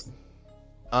LastPass.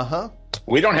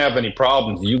 We don't have any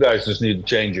problems. You guys just need to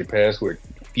change your password.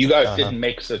 If you guys didn't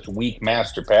make such weak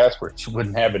master passwords, you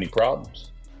wouldn't have any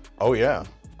problems. Oh, yeah.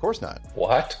 Of course not.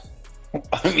 What?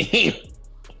 I mean,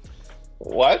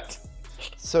 what?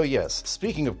 So, yes,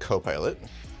 speaking of Copilot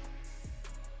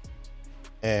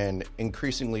and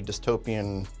increasingly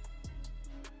dystopian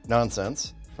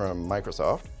nonsense from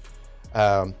Microsoft,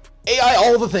 AI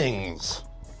all the things.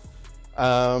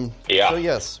 So,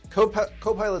 yes,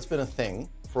 Copilot's been a thing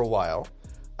for a while.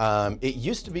 It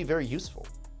used to be very useful.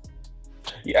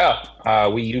 Yeah,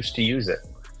 we used to use it.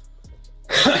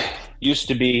 Used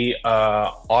to be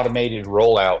automated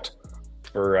rollout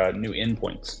for new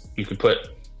endpoints. You could put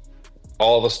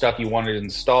all the stuff you wanted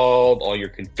installed, all your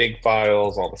config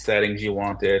files, all the settings you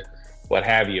wanted, what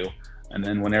have you. And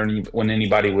then when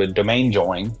anybody would domain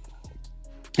join,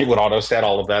 it would auto set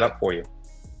all of that up for you.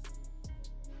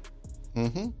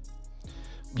 Mm-hmm.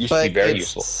 Used to be very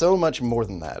useful. So much more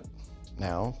than that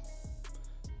now.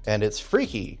 And it's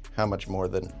freaky how much more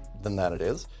than that it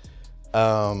is.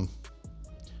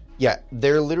 Yeah,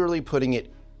 they're literally putting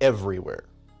it everywhere,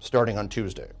 starting on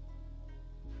Tuesday.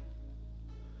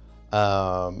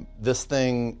 This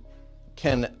thing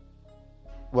can...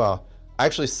 Well, I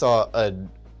actually saw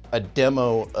a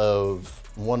demo of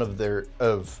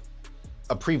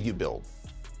a preview build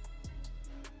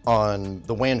on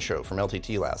the WAN show from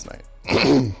LTT last night.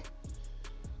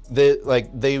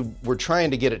 They were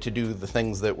trying to get it to do the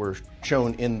things that were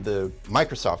shown in the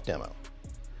Microsoft demo.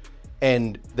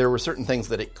 And there were certain things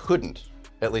that it couldn't,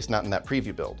 at least not in that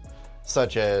preview build,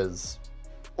 such as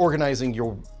organizing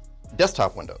your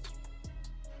desktop windows.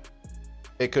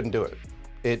 It couldn't do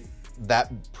it.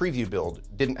 That preview build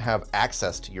didn't have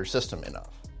access to your system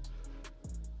enough.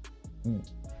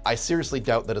 I seriously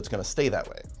doubt that it's going to stay that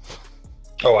way.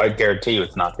 Oh, I guarantee you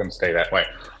it's not going to stay that way.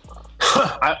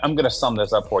 I'm going to sum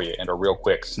this up for you in a real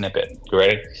quick snippet. You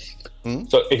ready?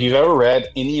 So if you've ever read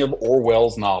any of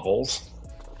Orwell's novels,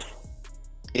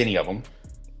 any of them,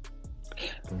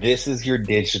 This is your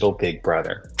digital big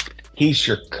brother. He's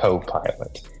your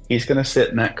co-pilot. He's going to sit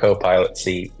in that co-pilot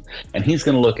seat, and he's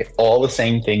going to look at all the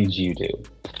same things you do.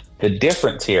 The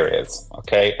difference here is,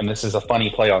 okay, and this is a funny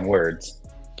play on words.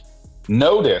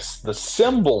 Notice the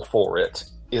symbol for it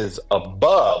is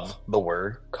above the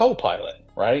word co-pilot,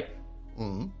 right?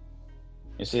 Mm-hmm.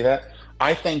 You see that?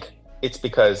 I think it's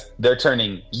because they're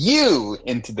turning you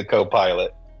into the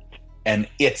co-pilot, and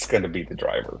it's going to be the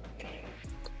driver.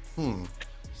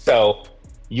 So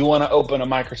you want to open a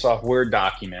Microsoft Word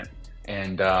document,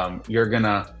 and you're going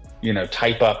to,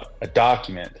 type up a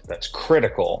document that's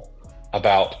critical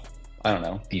about, I don't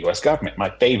know, the U.S. government,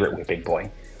 my favorite whipping boy.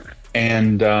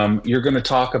 And you're going to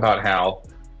talk about how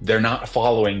they're not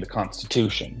following the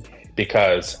Constitution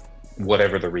because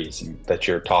whatever the reason that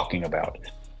you're talking about.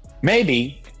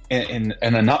 Maybe in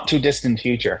a not too distant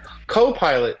future,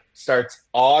 Copilot starts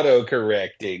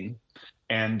auto-correcting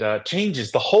and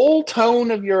changes the whole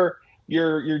tone of your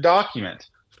document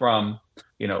from,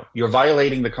 you're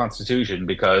violating the Constitution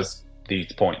because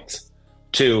these points,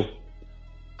 to,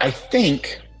 I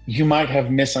think you might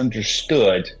have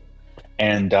misunderstood,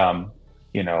 and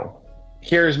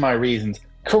here's my reasons.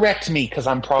 Correct me because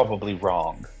I'm probably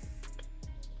wrong.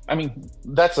 I mean,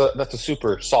 that's a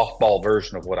super softball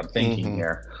version of what I'm thinking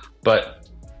here, but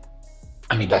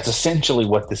I mean, that's essentially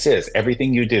what this is.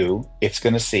 Everything you do, it's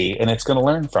going to see and it's going to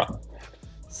learn from.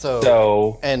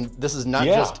 So, and this is not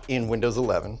just in Windows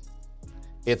 11.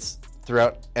 It's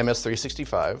throughout MS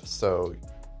 365. So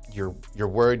your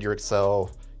Word, your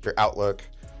Excel, your Outlook.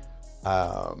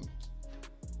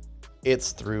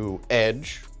 It's through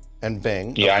Edge and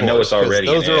Bing. Yeah, I know it's already.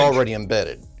 Those are already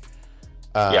embedded.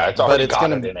 It's already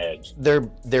got it in Edge.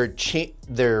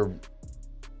 They're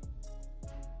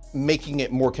making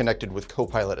it more connected with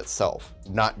Copilot itself,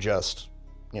 not just,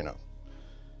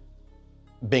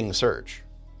 Bing search.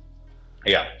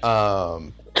 Yeah.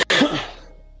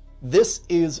 This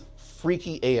is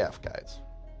freaky AF, guys.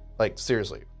 Like,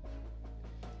 seriously.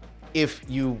 If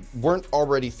you weren't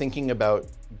already thinking about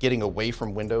getting away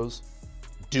from Windows,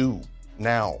 do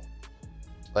now.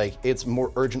 Like, it's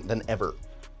more urgent than ever.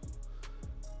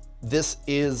 This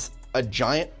is a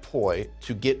giant ploy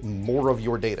to get more of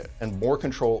your data and more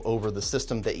control over the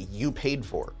system that you paid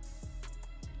for.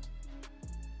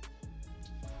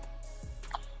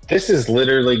 This is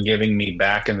literally giving me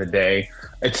back in the day.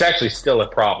 It's actually still a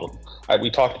problem. We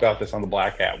talked about this on the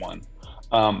Black Hat one.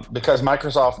 Because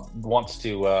Microsoft wants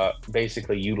to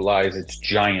basically utilize its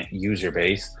giant user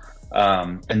base,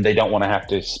 and they don't want to have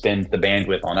to spend the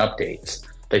bandwidth on updates.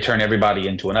 They turn everybody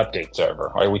into an update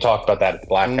server. Right? We talked about that at the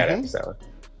Black Hat episode.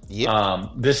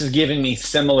 Yep. This is giving me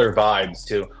similar vibes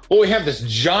to, we have this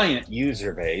giant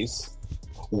user base.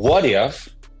 What if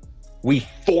we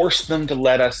force them to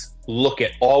let us look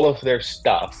at all of their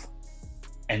stuff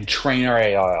and train our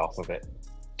AI off of it?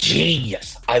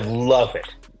 Genius. I love it.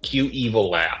 Cue evil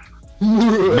laugh.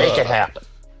 Make it happen.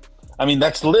 I mean,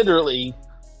 that's literally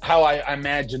how I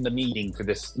imagine the meeting for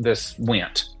this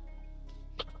went.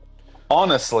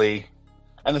 Honestly,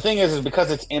 and the thing is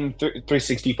because it's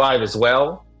M365 as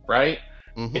well, right?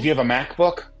 Mm-hmm. If you have a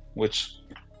MacBook, which,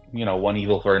 one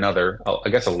evil for another, I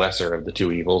guess a lesser of the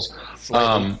two evils.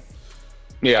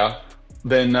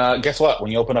 Then guess what?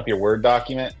 When you open up your Word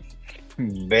document,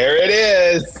 there it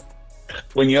is.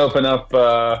 When you open up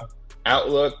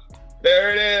Outlook,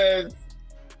 there it is.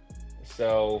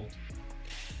 So,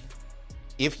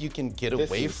 if you can get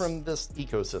away from this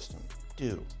ecosystem,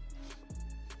 do.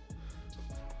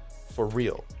 For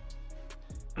real.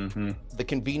 Mm-hmm. The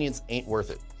convenience ain't worth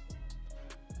it.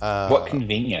 What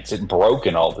convenience? It's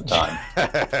broken all the time.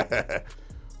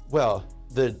 Well,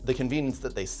 the convenience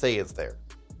that they say is there.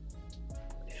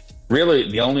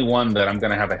 Really, the only one that I'm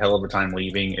going to have a hell of a time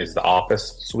leaving is the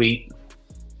Office suite.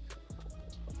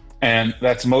 And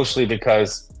that's mostly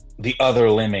because the other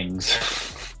lemmings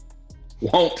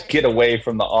won't get away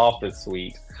from the Office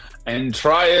suite. And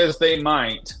try as they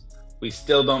might, we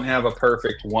still don't have a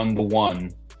perfect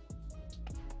one-to-one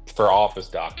for Office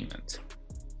documents.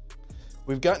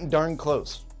 We've gotten darn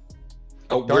close.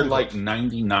 We're like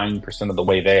 99% of the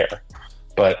way there.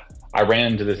 But I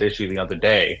ran into this issue the other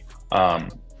day.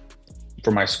 For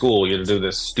my school, you had to do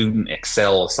this student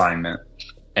Excel assignment.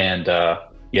 And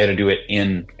you had to do it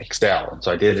in Excel. And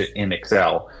so I did it in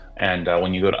Excel. And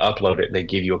when you go to upload it, they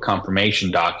give you a confirmation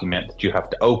document that you have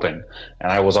to open.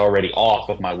 And I was already off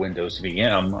of my Windows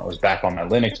VM. I was back on my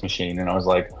Linux machine. And I was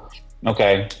like,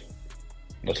 okay,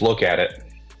 let's look at it.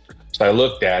 So I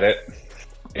looked at it.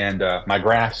 And my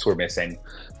graphs were missing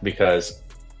because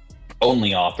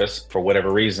OnlyOffice, for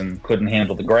whatever reason, couldn't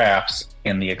handle the graphs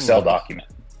in the Excel document.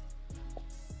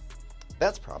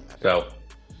 That's problematic. So,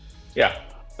 yeah,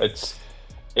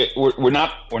 we're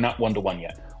not 1-to-1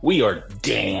 yet. We are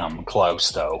damn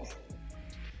close, though.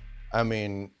 I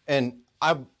mean, and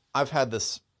I've had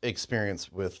this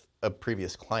experience with a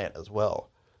previous client as well,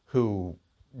 who's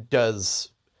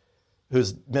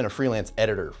been a freelance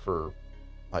editor for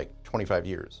like 25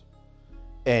 years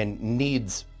and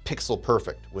needs pixel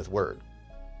perfect with Word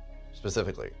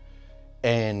specifically.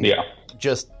 And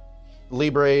just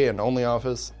Libre and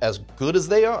OnlyOffice, as good as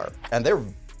they are, and they're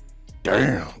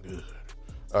damn good,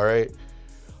 all right,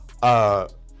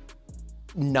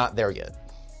 not there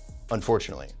yet,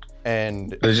 unfortunately.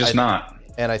 And they're just not.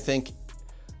 And I think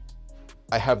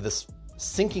I have this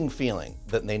sinking feeling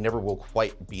that they never will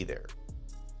quite be there.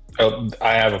 Oh,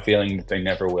 I have a feeling that they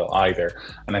never will either.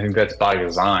 And I think that's by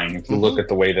design. If you look at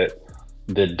the way that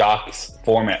the docs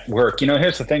format work,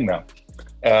 here's the thing though.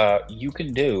 You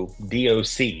can do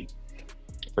DOC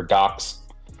for docs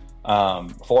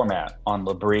format on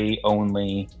Libre,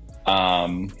 Only,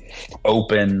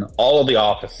 Open, all of the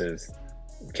offices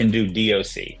can do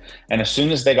DOC. And as soon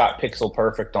as they got pixel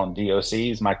perfect on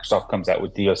DOCs, Microsoft comes out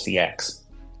with DOCX.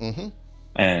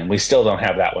 And we still don't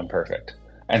have that one perfect.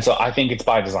 And so I think it's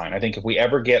by design. I think if we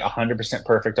ever get 100%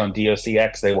 perfect on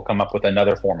DOCX, they will come up with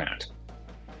another format.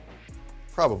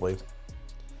 Probably.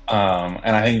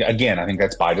 And I think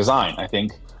that's by design. I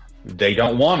think they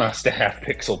don't want us to have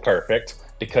pixel perfect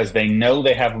because they know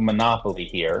they have a monopoly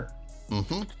here.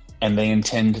 And they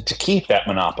intend to keep that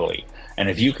monopoly. And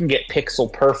if you can get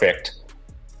pixel perfect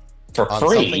for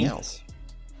free,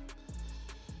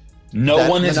 no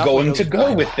one is going to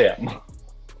go with them.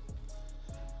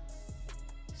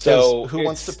 So who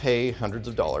wants to pay hundreds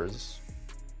of dollars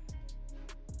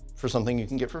for something you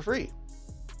can get for free?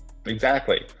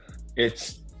 Exactly.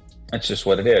 It's just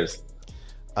what it is.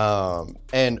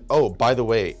 And by the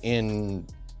way, in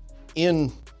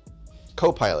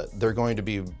Copilot, they're going to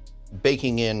be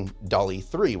baking in DALL-E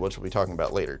 3, which we'll be talking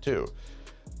about later too.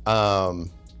 DALL-E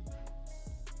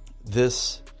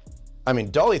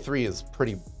 3 is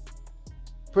pretty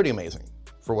amazing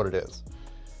for what it is.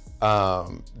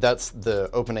 That's the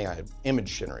OpenAI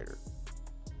image generator.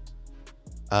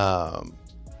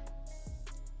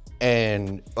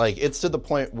 And like, it's to the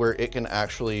point where it can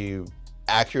actually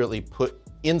accurately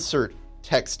insert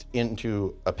text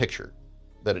into a picture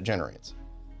that it generates.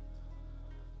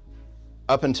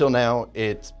 Up until now,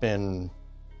 it's been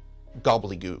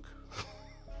gobbledygook.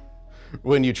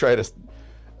 When you try to,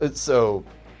 so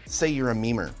say you're a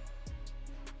memer,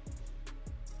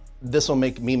 this will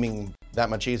make meming that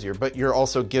much easier, but you're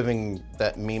also giving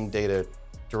that meme data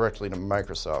directly to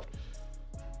Microsoft.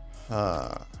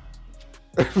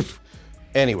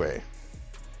 Anyway,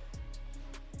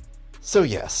 so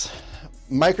yes,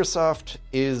 Microsoft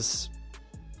is,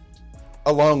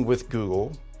 along with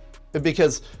Google,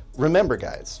 because remember,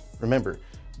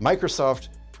 Microsoft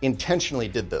intentionally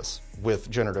did this with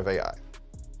generative AI.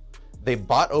 They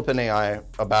bought OpenAI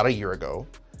about a year ago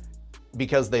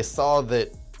because they saw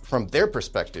that from their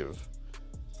perspective,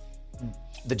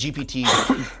 the GPT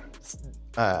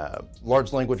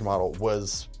large language model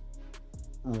was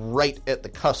right at the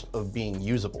cusp of being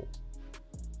usable.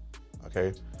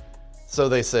 Okay, so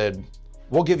they said,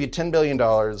 we'll give you $10 billion,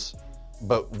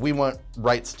 but we want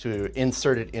rights to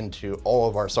insert it into all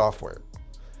of our software.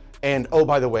 And oh,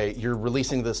 by the way, you're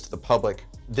releasing this to the public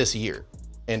this year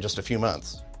in just a few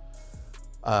months.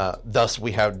 Thus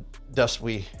we had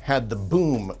the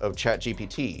boom of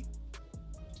ChatGPT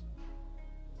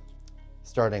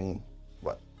starting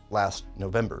last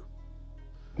November.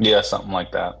 Yeah, something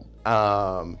like that.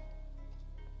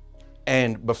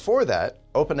 And before that,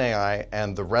 OpenAI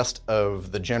and the rest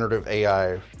of the generative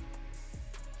AI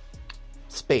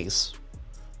space,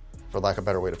 for lack of a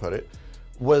better way to put it,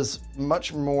 was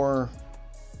much more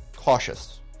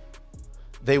cautious.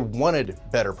 They wanted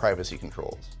better privacy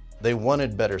controls. They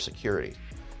wanted better security.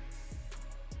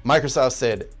 Microsoft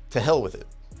said, to hell with it.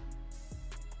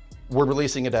 We're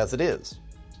releasing it as it is.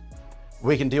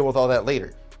 We can deal with all that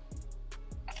later.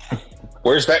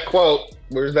 Where's that quote?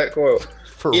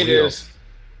 For it real. Is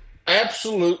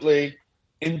absolutely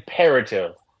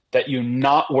imperative that you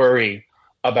not worry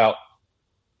about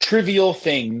trivial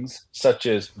things such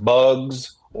as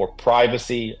bugs or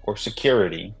privacy or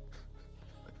security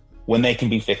when they can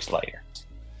be fixed later.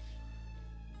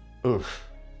 Oof.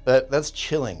 That's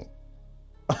chilling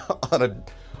on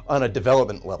a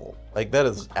development level. Like, that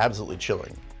is absolutely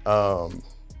chilling.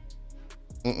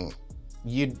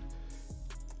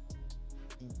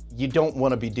 You don't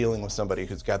want to be dealing with somebody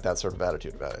who's got that sort of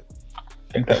attitude about it. I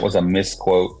think that was a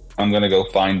misquote. I'm going to go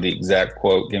find the exact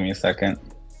quote. Give me a second.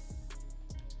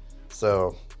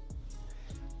 So,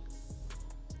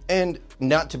 And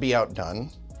not to be outdone,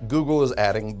 Google is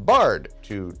adding Bard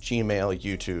to Gmail,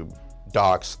 YouTube,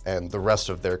 Docs, and the rest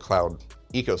of their cloud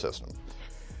ecosystem.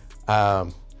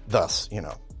 Thus,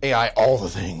 AI, all the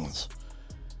things.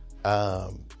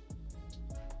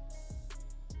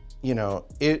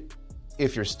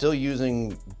 If you're still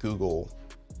using Google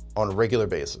on a regular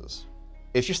basis,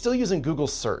 if you're still using Google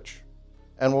search,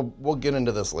 and we'll get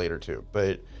into this later too,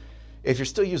 but if you're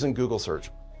still using Google search,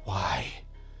 why?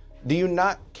 Do you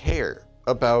not care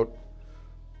about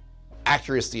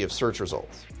accuracy of search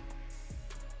results?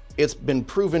 It's been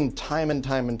proven time and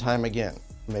time and time again.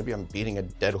 Maybe I'm beating a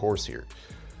dead horse here,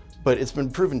 but it's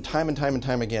been proven time and time and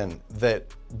time again that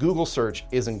Google search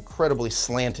is incredibly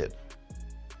slanted.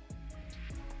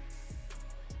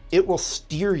 It will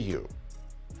steer you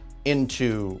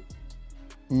into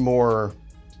more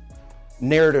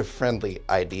narrative-friendly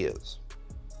ideas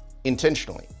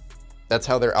intentionally. That's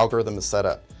how their algorithm is set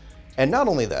up. And not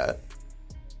only that,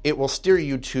 it will steer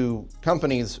you to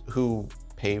companies who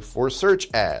pay for search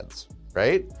ads,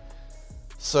 right?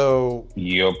 So,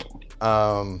 yep.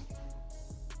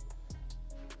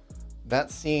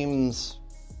 That seems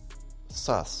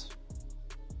sus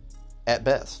at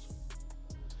best.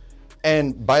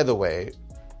 And by the way,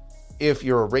 if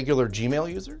you're a regular Gmail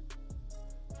user,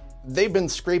 they've been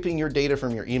scraping your data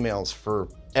from your emails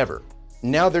forever.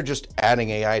 Now they're just adding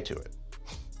AI to it.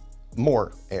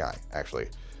 More AI, actually.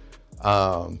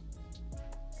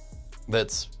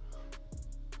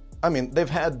 They've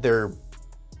had their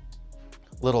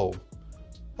little,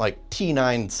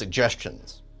 T9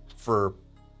 suggestions for,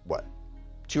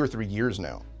 2 or 3 years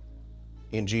now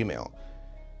in Gmail.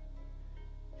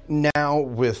 Now,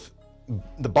 with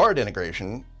the Bard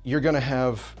integration, you're going to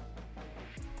have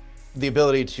the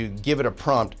ability to give it a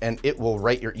prompt and it will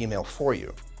write your email for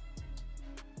you.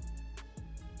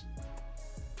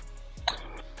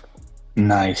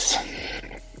 Nice.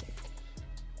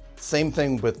 Same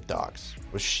thing with Docs,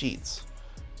 with Sheets.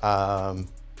 They're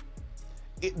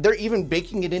even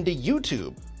baking it into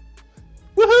YouTube.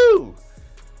 Woohoo!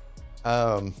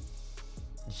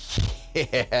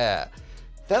 Yeah,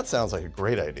 that sounds like a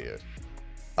great idea.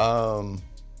 I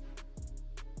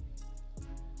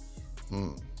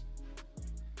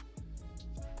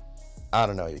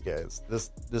don't know, you guys.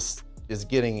 This is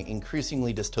getting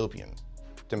increasingly dystopian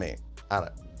to me. I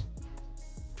don't.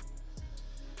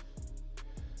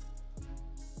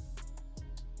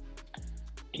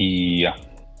 Yeah.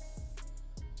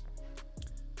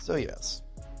 So yes.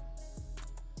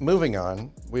 Moving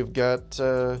on, we've got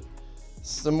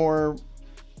some more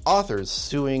authors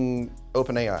suing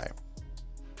OpenAI.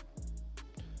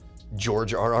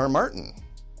 George R.R. Martin,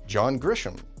 John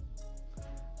Grisham,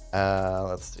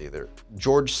 let's see there,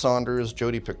 George Saunders,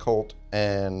 Jodi Picoult,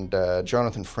 and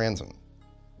Jonathan Franzen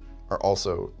are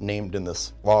also named in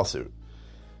this lawsuit.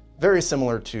 Very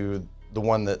similar to the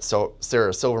one that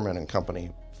Sarah Silverman and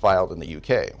company filed in the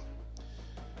UK.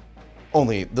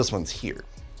 Only this one's here.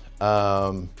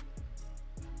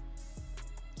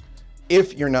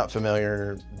 If you're not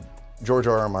familiar, George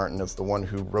R.R. Martin is the one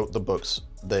who wrote the books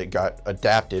that got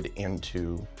adapted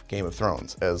into Game of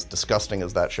Thrones, as disgusting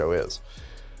as that show is.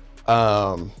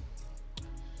 I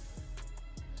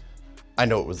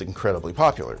know it was incredibly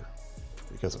popular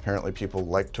because apparently people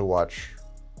like to watch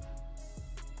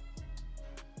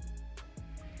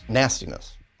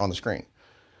nastiness on the screen.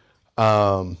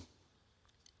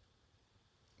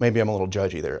 Maybe I'm a little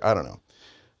judgy there. I don't know.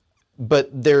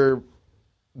 But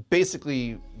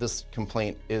basically, this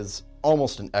complaint is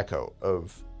almost an echo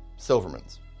of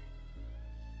Silverman's.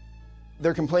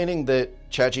 They're complaining that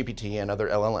ChatGPT and other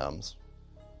LLMs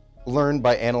learned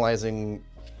by analyzing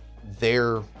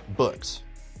their books.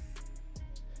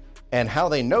 And how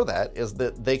they know that is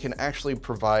that they can actually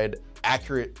provide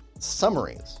accurate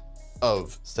summaries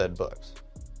of said books.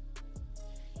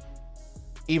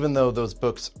 Even though those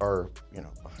books are,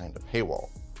 behind a paywall.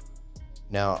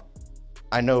 Now,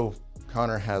 I know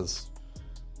Connor has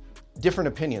different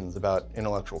opinions about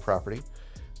intellectual property.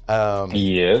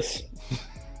 Yes.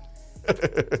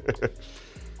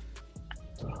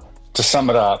 To sum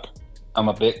it up, I'm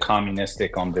a bit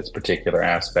communistic on this particular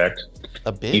aspect.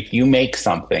 A bit? If you make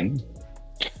something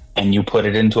and you put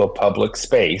it into a public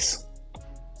space,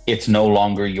 it's no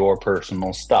longer your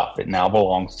personal stuff. It now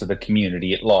belongs to the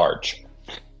community at large.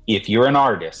 If you're an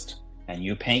artist and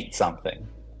you paint something,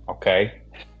 okay,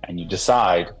 and you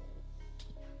decide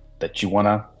that you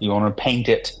wanna paint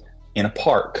it in a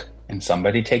park, and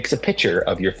somebody takes a picture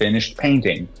of your finished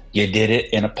painting, you did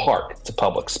it in a park. It's a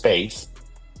public space.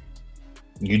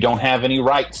 You don't have any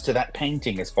rights to that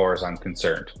painting as far as I'm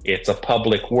concerned. It's a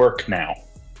public work now.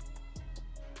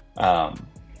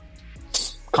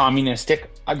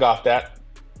 communistic. I got that.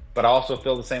 But I also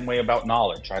feel the same way about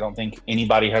knowledge. I don't think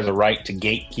anybody has a right to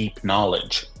gatekeep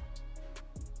knowledge.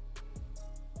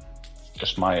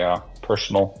 Just my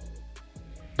personal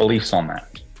beliefs on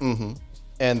that. Mm-hmm.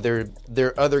 And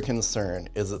their other concern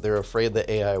is that they're afraid that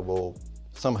AI will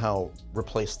somehow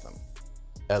replace them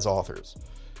as authors.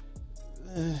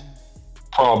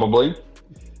 Probably.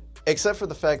 Except for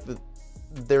the fact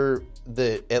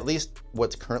that at least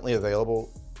what's currently available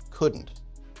couldn't.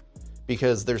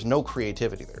 Because there's no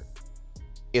creativity there.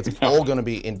 It's all going to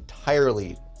be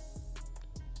entirely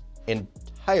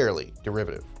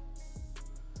derivative.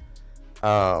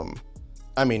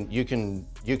 I mean, you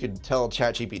could tell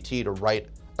ChatGPT to write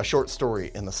a short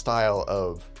story in the style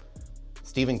of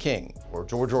Stephen King or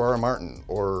George R.R. Martin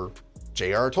or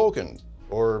J.R. Tolkien,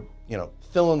 or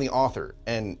fill in the author,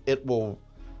 and it will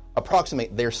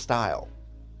approximate their style.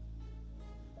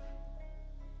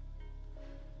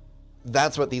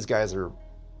 That's what these guys are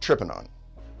tripping on.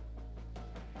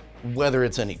 Whether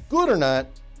it's any good or not,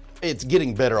 it's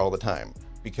getting better all the time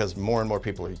because more and more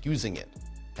people are using it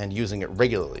and using it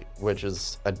regularly, which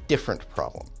is a different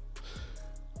problem.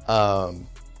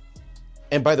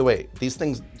 And by the way, these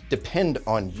things depend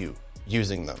on you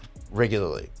using them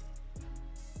regularly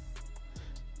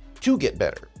to get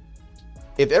better.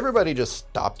 If everybody just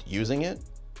stopped using it,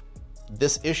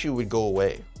 this issue would go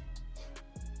away.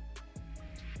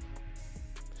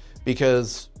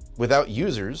 Because without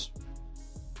users,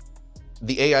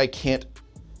 the AI can't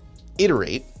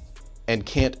iterate and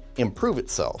can't improve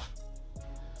itself.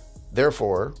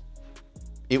 Therefore,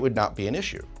 it would not be an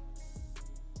issue.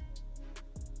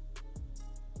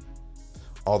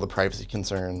 All the privacy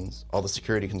concerns, all the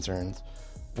security concerns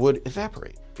would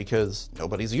evaporate because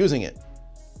nobody's using it.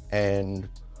 And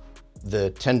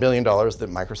the $10 billion that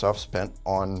Microsoft spent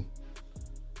on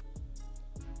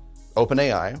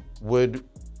OpenAI would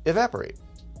evaporate.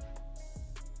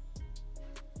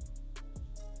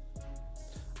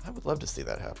 I would love to see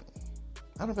that happen.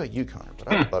 I don't know about you, Connor, but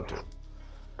I would love to.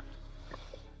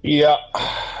 Yeah,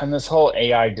 and this whole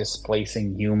AI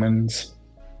displacing humans.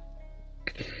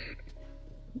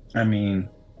 I mean,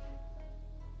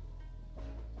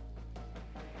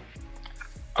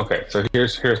 okay, so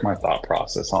here's my thought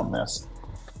process on this.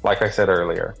 Like I said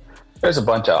earlier, there's a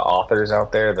bunch of authors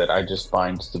out there that I just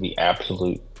find to be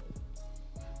absolute,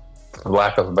 for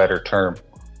lack of a better term,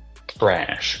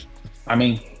 trash. I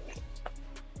mean,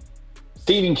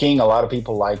 Stephen King, a lot of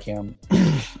people like him.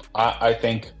 I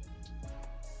think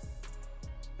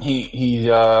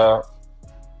he I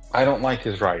don't like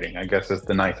his writing, I guess is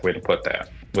the nice way to put that,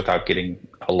 without getting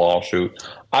a lawsuit.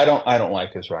 I don't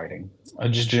like his writing. I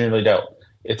just generally don't.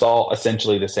 It's all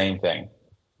essentially the same thing.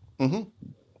 Mm-hmm.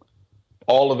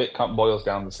 All of it boils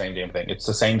down to the same damn thing. It's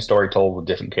the same story told with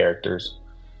different characters,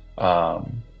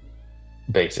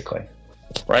 basically,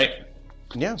 right?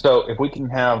 Yeah. So if we can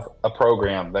have a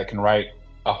program that can write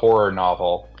a horror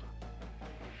novel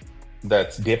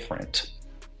that's different,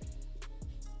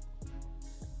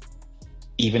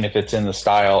 even if it's in the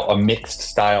style, a mixed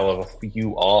style of a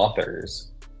few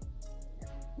authors,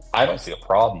 I don't see a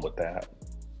problem with that.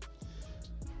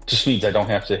 Just means I don't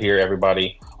have to hear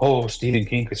everybody, oh, Stephen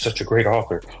King is such a great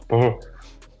author.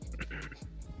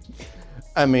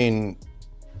 I mean,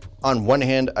 on one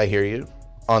hand, I hear you.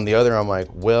 On the other, I'm like,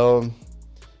 well,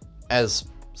 as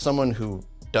someone who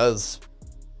does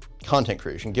content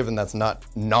creation, given that's not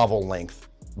novel length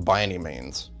by any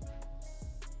means,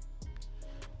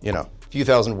 a few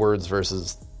thousand words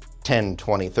versus 10,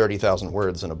 20, 30,000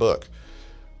 words in a book,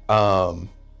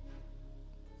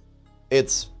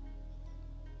 it's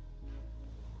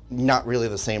not really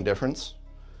the same difference,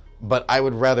 but I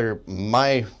would rather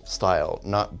my style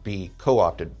not be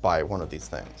co-opted by one of these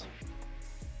things,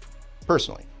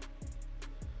 personally,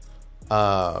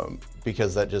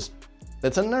 because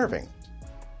that's unnerving.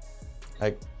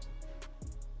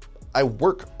 I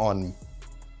work on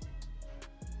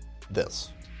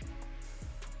this,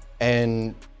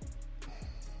 and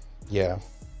yeah,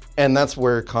 and that's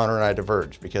where Connor and I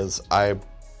diverge, because I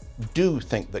do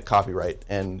think that copyright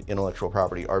and intellectual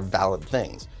property are valid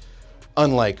things,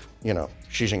 unlike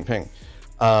Xi Jinping.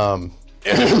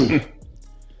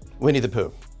 Winnie the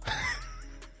Pooh.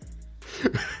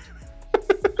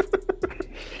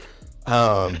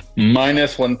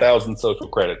 Minus 1,000 social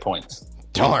credit points.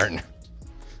 Darn.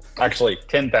 Actually,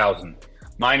 10,000.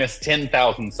 Minus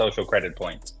 10,000 social credit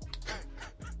points.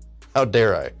 How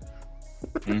dare I?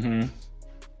 Mm-hmm.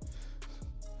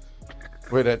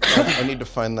 Wait, I need to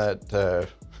find that the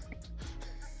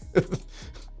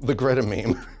Greta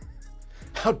meme.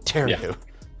 How dare you?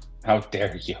 How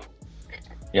dare you?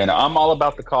 Yeah, no, I'm all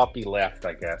about the copy left,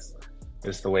 I guess.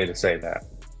 is the way to say that.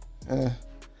 Eh,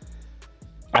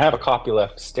 I have a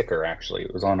copyleft sticker, actually.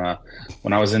 It was on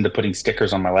when I was into putting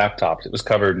stickers on my laptops, it was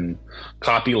covered in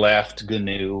copyleft,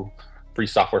 GNU, Free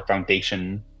Software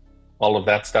Foundation, all of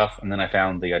that stuff. And then I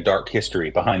found the dark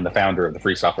history behind the founder of the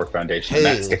Free Software Foundation. And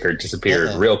that sticker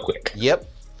disappeared real quick. Yep.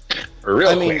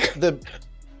 Real quick.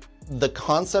 The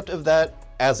concept of that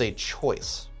as a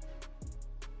choice,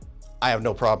 I have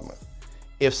no problem with.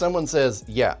 If someone says,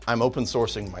 yeah, I'm open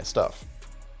sourcing my stuff,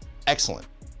 excellent.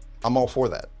 I'm all for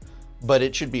that. But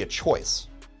it should be a choice.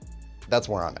 That's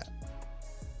where I'm at.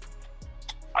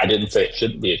 I didn't say it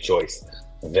shouldn't be a choice.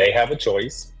 They have a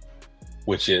choice,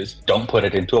 which is don't put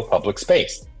it into a public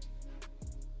space.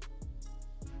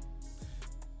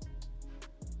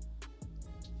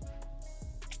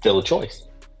 Still a choice.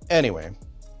 Anyway,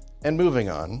 and moving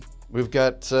on, we've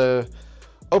got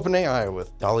OpenAI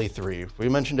with DALL-E 3. We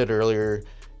mentioned it earlier.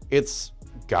 It's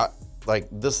got,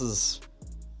 this is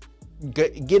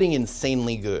getting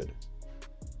insanely good.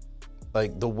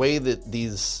 Like, the way that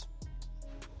this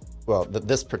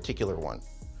particular one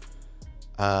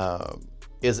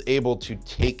is able to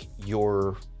take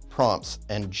your prompts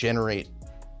and generate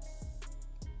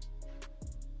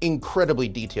incredibly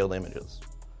detailed images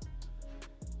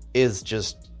is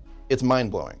just, it's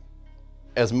mind-blowing.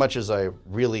 As much as I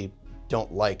really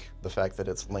don't like the fact that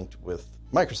it's linked with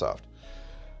Microsoft.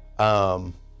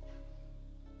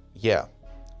 Yeah.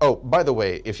 Oh, by the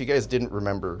way, if you guys didn't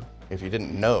remember, if you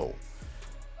didn't know,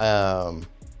 that's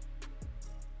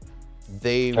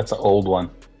an old one.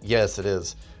 Yes, it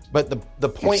is. But the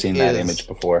point I've seen that image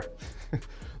before.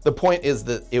 The point is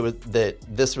that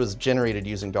this was generated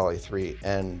using DALL-E 3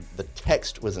 and the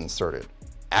text was inserted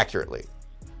accurately.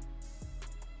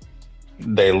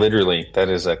 They literally, that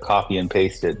is a copy and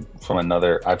pasted from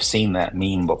another. I've seen that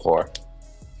meme before.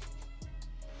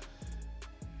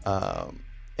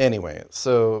 Anyway,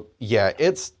 so yeah,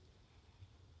 it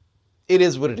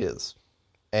is what it is.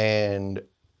 And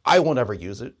I won't ever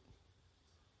use it.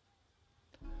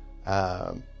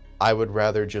 I would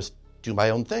rather just do my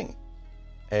own thing.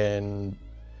 And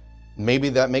maybe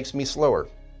that makes me slower.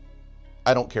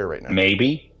 I don't care right now.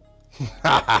 Maybe.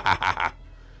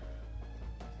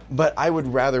 But I would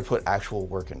rather put actual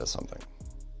work into something.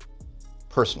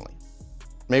 Personally.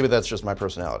 Maybe that's just my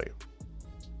personality.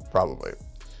 Probably.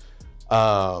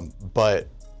 But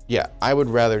yeah, I would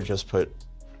rather just put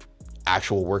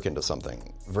actual work into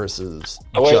something versus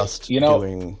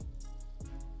doing...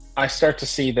 I start to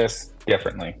see this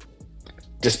differently.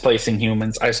 Displacing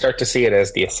humans, I start to see it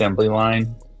as the assembly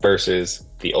line versus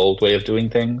the old way of doing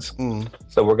things.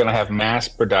 So we're going to have mass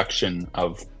production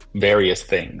of various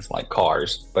things like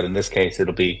cars, but in this case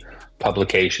it'll be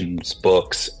publications,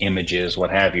 books, images, what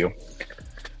have you.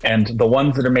 And the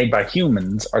ones that are made by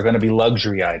humans are going to be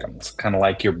luxury items, kind of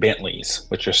like your Bentleys,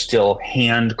 which are still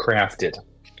handcrafted,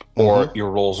 or your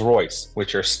Rolls Royce,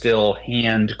 which are still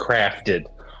handcrafted,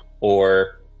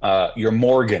 or your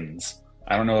Morgans.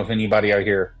 I don't know if anybody out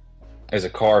here is a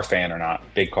car fan or not,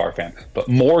 big car fan, but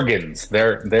Morgans,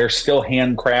 they're still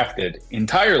handcrafted,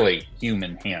 entirely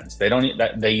human hands. They don't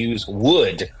they use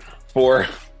wood for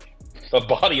the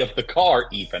body of the car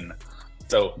even.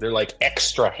 So they're like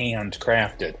extra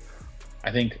handcrafted.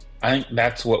 I think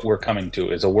that's what we're coming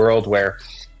to, is a world where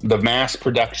the mass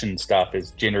production stuff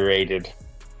is generated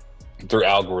through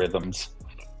algorithms,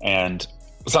 and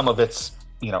some of it's,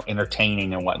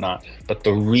 entertaining and whatnot, but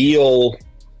the real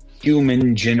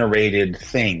human generated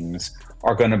things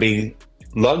are going to be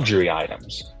luxury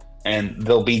items, and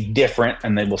they'll be different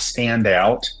and they will stand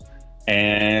out.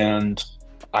 And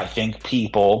I think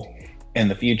people in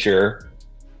the future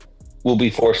will be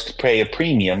forced to pay a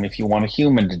premium if you want a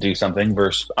human to do something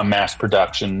versus a mass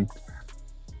production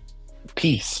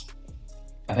piece.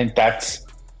 I think that's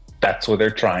where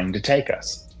they're trying to take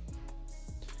us.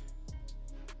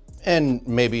 And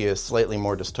maybe a slightly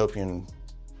more dystopian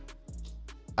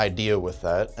idea with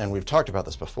that, and we've talked about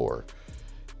this before,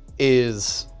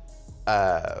 is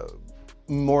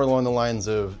more along the lines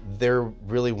of they're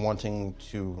really wanting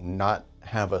to not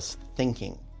have us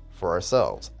thinking for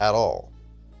ourselves at all.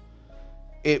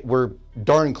 We're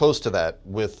darn close to that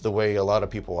with the way a lot of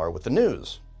people are with the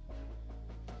news.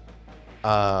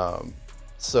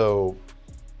 So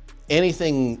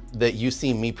anything that you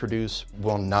see me produce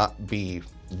will not be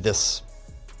this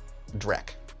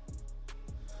dreck.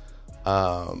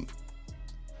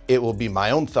 It will be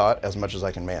my own thought as much as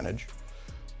I can manage,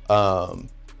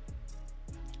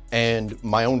 and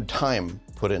my own time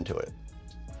put into it.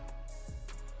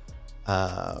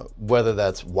 Whether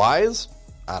that's wise,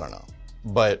 I don't know,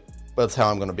 but that's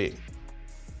how I'm going to be.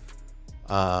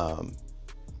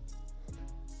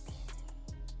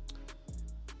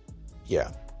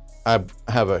 yeah, I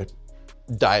have a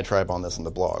diatribe on this in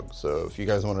the blog. So if you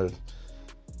guys want to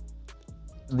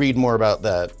read more about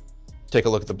that, take a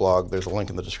look at the blog. There's a link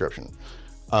in the description.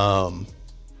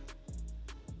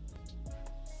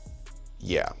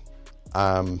 Yeah,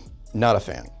 I'm not a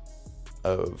fan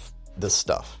of this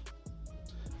stuff.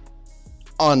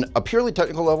 On a purely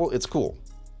technical level, it's cool.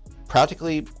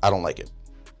 Practically, I don't like it.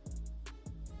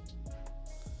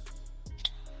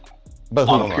 But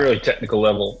on a purely technical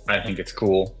level, I think it's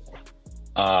cool.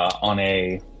 On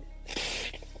a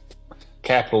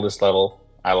capitalist level,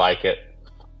 I like it.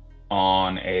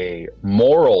 On a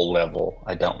moral level,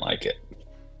 I don't like it.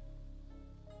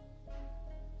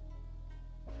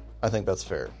 I think that's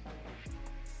fair.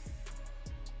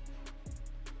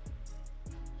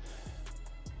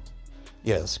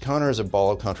 Yes, Connor is a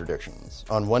ball of contradictions.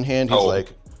 On one hand, he's like,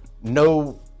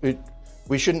 no,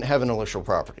 we shouldn't have intellectual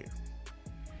property.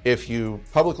 If you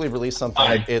publicly release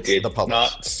something, it's the public. I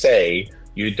did not say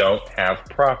you don't have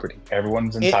property.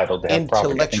 Everyone's entitled to have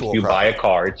property. I think if you buy a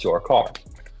car, it's your car.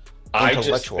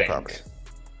 Intellectual property.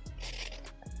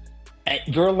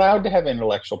 You're allowed to have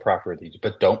intellectual property,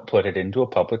 but don't put it into a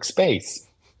public space.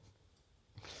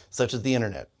 Such as the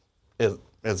internet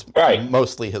is right.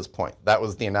 Mostly his point. That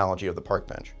was the analogy of the park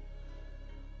bench.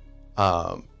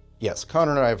 Yes,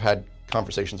 Connor and I have had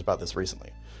conversations about this recently.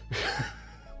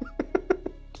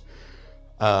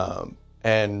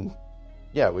 And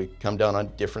yeah, we come down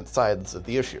on different sides of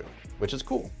the issue, which is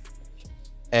cool.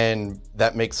 And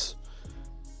that makes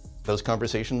those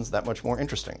conversations that much more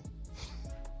interesting.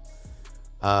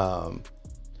 And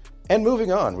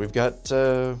moving on, we've got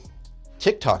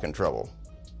TikTok in trouble.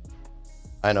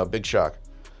 I know, big shock.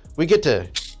 We get to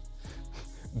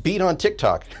beat on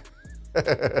TikTok.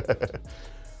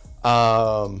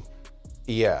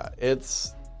 Yeah,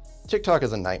 TikTok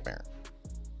is a nightmare.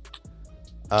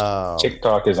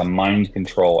 TikTok is a mind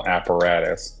control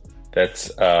apparatus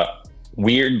that's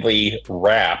weirdly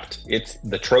wrapped. It's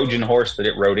the Trojan horse that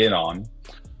it rode in on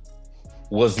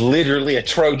was literally a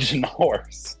Trojan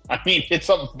horse. I mean, it's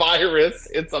a virus.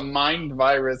 It's a mind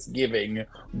virus giving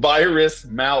virus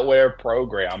malware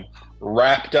program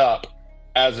wrapped up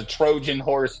as a Trojan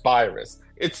horse virus.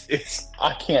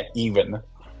 I can't even.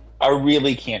 I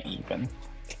really can't even.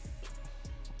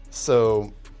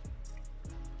 So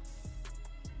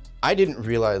I didn't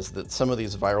realize that some of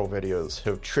these viral videos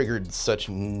have triggered such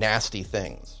nasty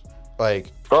things.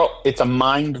 Like, bro, it's a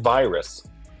mind virus.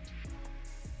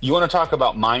 You want to talk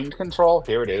about mind control?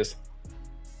 Here it is.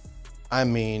 I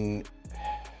mean,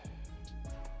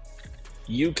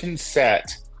 you can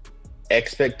set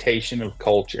expectation of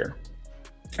culture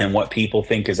and what people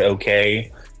think is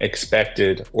okay,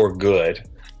 expected, or good.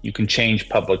 You can change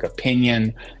public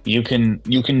opinion. You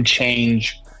can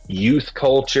change youth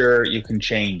culture. You can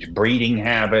change breeding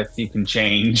habits. You can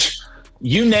change,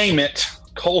 you name it,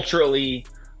 culturally,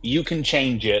 you can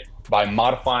change it by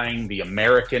modifying the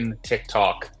American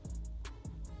TikTok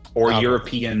or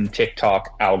European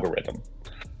TikTok algorithm.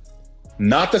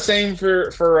 Not the same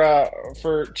for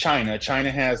China.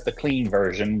 China has the clean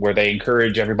version where they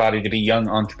encourage everybody to be young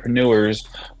entrepreneurs,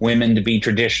 women to be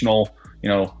traditional,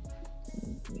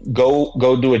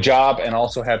 go do a job and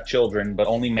also have children, but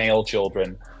only male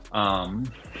children.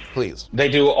 Please. They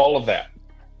do all of that.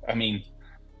 I mean,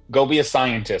 go be a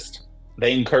scientist.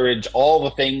 They encourage all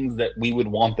the things that we would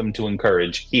want them to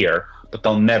encourage here, but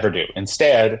they'll never do.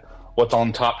 Instead, what's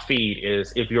on top feed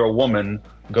is if you're a woman,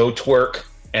 go twerk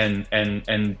and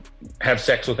have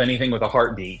sex with anything with a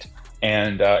heartbeat.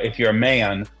 And if you're a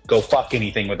man, go fuck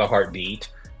anything with a heartbeat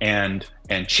and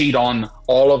cheat on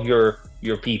all of your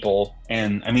people.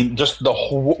 And I mean, just the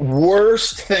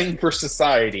worst thing for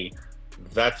society.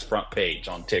 That's front page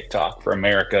on TikTok for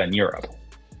America and Europe.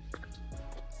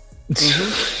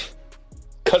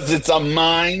 Because it's a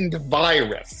mind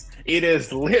virus. It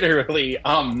is literally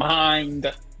a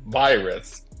mind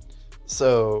virus.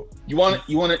 So you want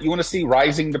to see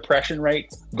rising depression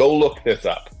rates? Go look this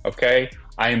up, okay?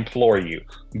 I implore you,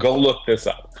 go look this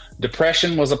up.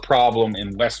 Depression was a problem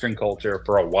in Western culture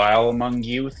for a while among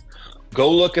youth. Go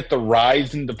look at the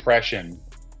rise in depression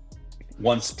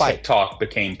once TikTok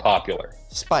became popular.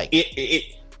 Spike.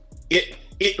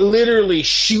 It literally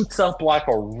shoots up like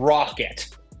a rocket.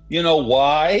 You know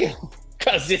why?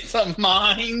 Because it's a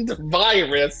mind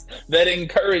virus that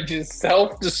encourages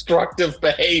self-destructive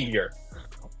behavior.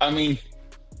 I mean,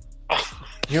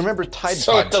 you remember Tide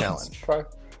Pod Challenge?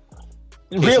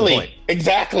 Really?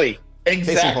 Exactly.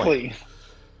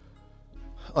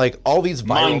 Like, all these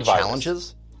viral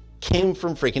challenges came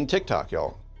from freaking TikTok,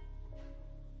 y'all.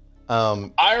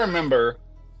 I remember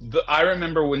I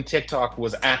remember when TikTok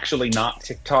was actually not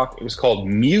TikTok. It was called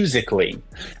Musically,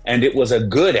 and it was a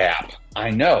good app.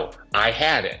 I know. I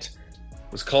had it.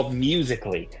 It was called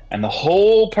Musically, and the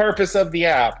whole purpose of the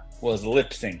app was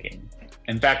lip syncing.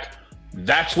 In fact,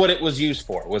 that's what it was used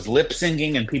for. Was lip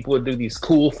syncing, and people would do these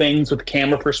cool things with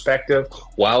camera perspective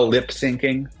while lip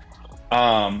syncing.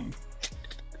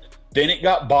 Then it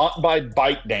got bought by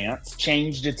ByteDance,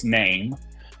 changed its name,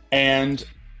 and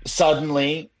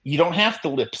suddenly you don't have to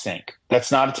lip sync. That's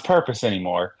not its purpose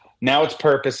anymore. Now its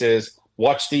purpose is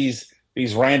watch these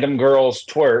random girls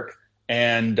twerk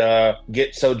and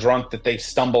get so drunk that they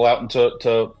stumble out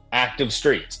into active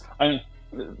streets. I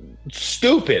mean,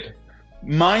 stupid,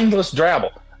 mindless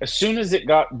drabble. As soon as it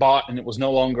got bought and it was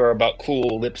no longer about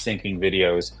cool lip syncing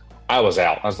videos, I was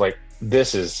out. I was like,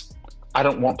 I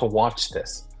don't want to watch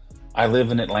this. I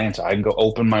live in Atlanta. I can go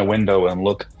open my window and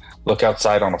look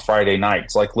outside on a Friday night.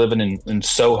 It's like living in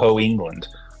Soho, England.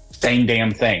 Same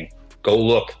damn thing. Go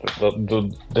look.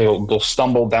 They'll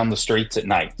stumble down the streets at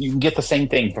night. You can get the same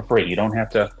thing for free. You don't have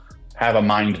to have a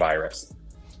mind virus.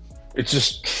 It's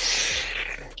just,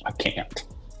 I can't.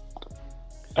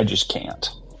 I just can't.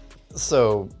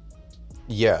 So,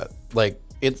 yeah, like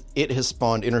it has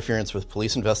spawned interference with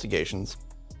police investigations.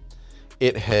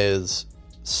 It has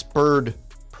spurred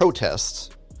protests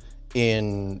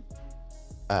in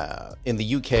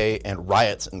the UK and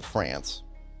riots in France,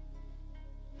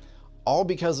 all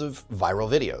because of viral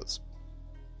videos.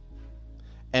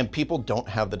 And people don't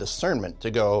have the discernment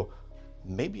to go,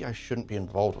 maybe I shouldn't be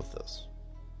involved with this.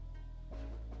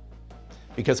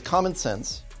 Because common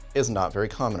sense is not very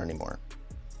common anymore.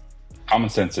 Common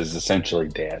sense is essentially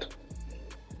dead.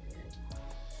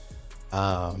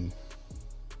 And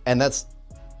that's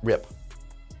RIP.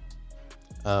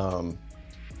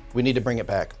 We need to bring it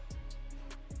back.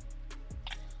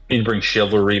 We need to bring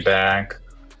chivalry back.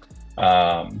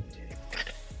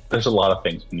 There's a lot of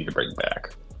things we need to bring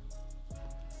back.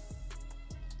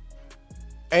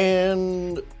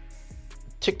 And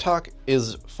TikTok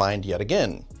is fined yet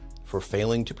again for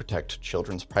failing to protect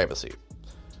children's privacy.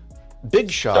 Big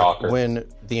shock Stalker. When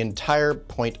the entire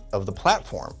point of the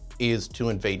platform is to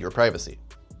invade your privacy.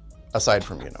 Aside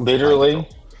from, literally,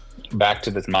 back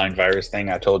to this mind virus thing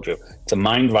I told you. It's a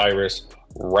mind virus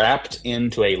wrapped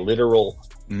into a literal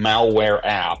malware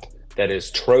app that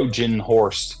is Trojan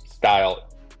horse style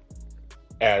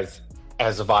as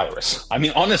a virus. I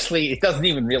mean, honestly, it doesn't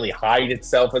even really hide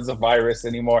itself as a virus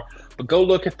anymore. But go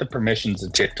look at the permissions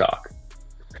of TikTok.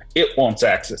 It wants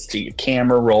access to your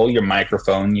camera roll, your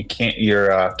microphone,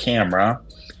 your camera,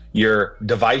 your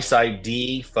device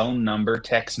ID, phone number,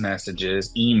 text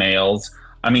messages, emails.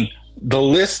 I mean, the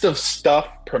list of stuff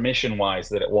permission-wise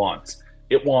that it wants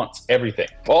everything.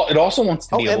 Well, it also wants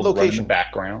to be able to run in the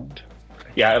background.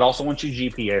 Yeah, it also wants your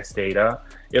GPS data.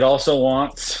 It also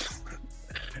wants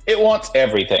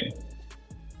everything.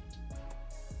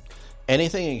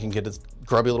 Anything it can get its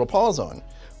grubby little paws on,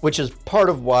 which is part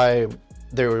of why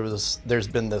there's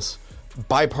been this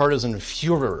bipartisan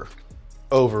furor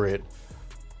over it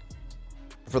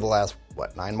for the last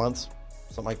 9 months,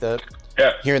 something like that.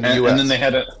 Yeah, here in the U.S. And then they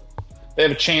have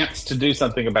a chance to do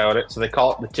something about it, so they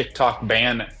call it the TikTok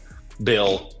ban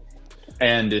bill,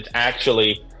 and it's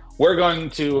actually, we're going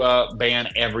to ban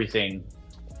everything.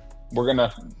 We're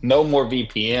gonna no more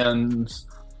VPNs.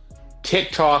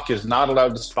 TikTok is not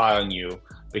allowed to spy on you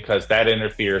because that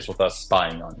interferes with us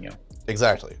spying on you.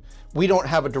 Exactly. We don't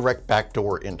have a direct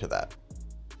backdoor into that,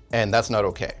 and that's not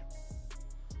okay.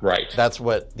 Right. That's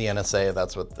what the NSA,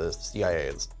 that's what the CIA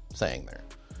is saying there.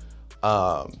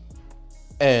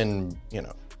 And,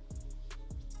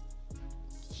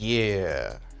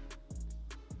 yeah.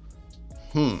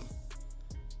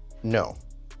 No,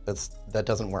 that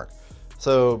doesn't work.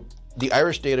 So the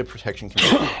Irish Data Protection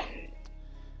Commission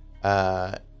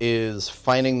is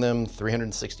fining them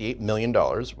 $368 million,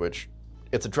 which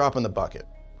it's a drop in the bucket.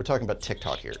 We're talking about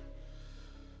TikTok here.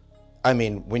 I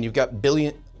mean, when you've got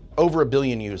over a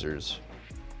billion users,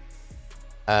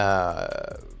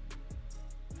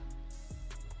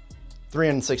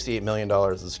 $368 million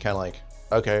is kind of like,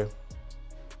 okay,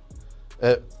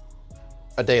 a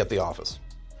day at the office,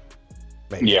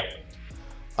 maybe. Yeah.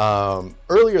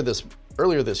 Earlier this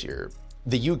year,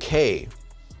 the UK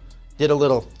did a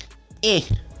little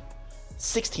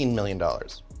 $16 million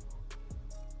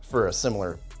for a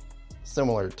similar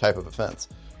type of offense.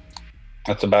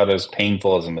 That's about as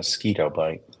painful as a mosquito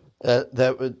bite.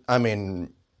 That would, I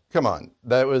mean, come on.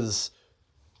 That was,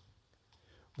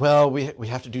 well, we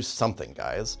have to do something,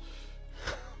 guys.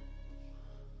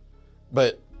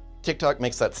 But TikTok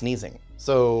makes that sneezing.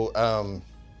 So,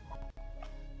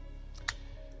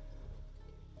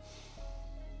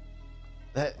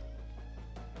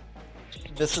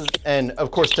 This is, and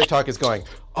of course TikTok is going,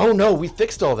 oh no, we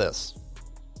fixed all this.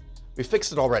 We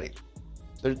fixed it already.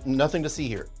 There's nothing to see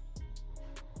here.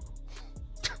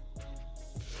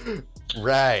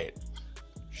 Right.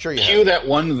 Sure you Cue have. that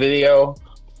one video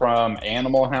from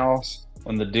Animal House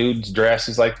when the dude's dressed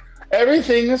is like,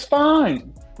 everything is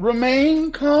fine.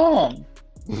 Remain calm.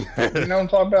 You know what I'm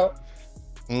talking about?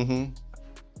 Mm-hmm.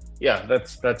 Yeah,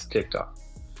 that's TikTok.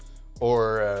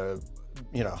 Or,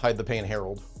 Hide the Pain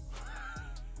Harold.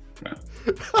 Yeah.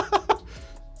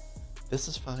 This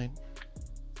is fine.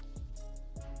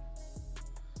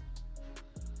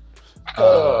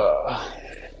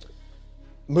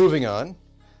 Moving on.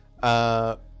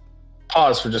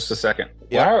 Pause for just a second.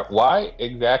 Yeah. Why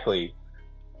exactly?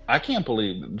 I can't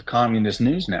believe the Communist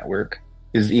News Network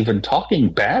is even talking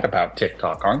bad about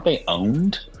TikTok. Aren't they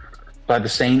owned by the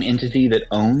same entity that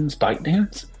owns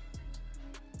ByteDance?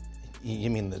 You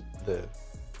mean the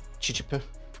Chichipa?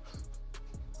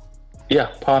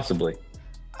 Yeah, possibly.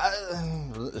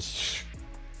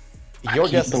 Your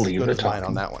guess is believe as good they're as mine talking.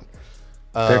 on that one.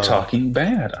 They're talking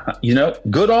bad.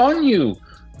 Good on you,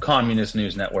 Communist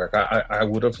News Network. I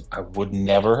would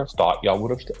never have thought y'all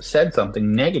would have said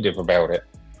something negative about it.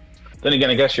 Then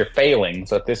again, I guess you're failing.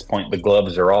 So at this point, the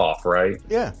gloves are off, right?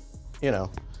 Yeah,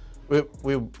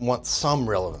 we want some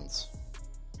relevance.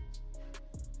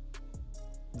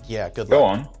 Yeah, good luck. Go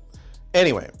on.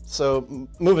 Anyway, so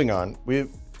moving on,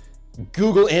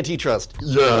 Google antitrust.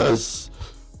 Yes.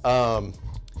 Yeah,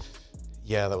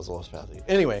 that was a little spazzy.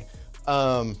 Anyway,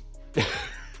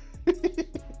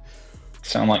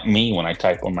 Sound like me when I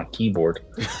type on my keyboard.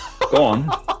 Go on.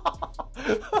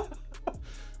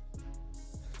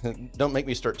 Don't make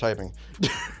me start typing.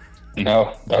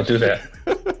 No, don't do that.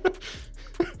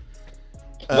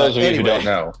 For those of you who don't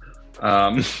know,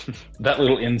 that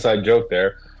little inside joke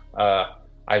there,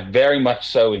 I very much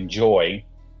so enjoy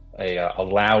a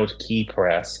loud key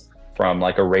press from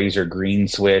like a Razer Green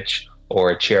Switch or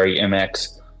a Cherry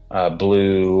MX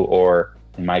Blue, or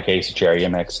in my case, a Cherry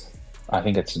MX. I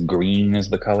think it's green is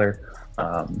the color.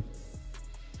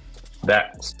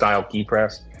 That style key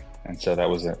press, and so that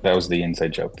was the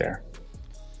inside joke there.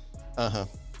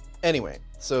 Anyway,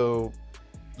 so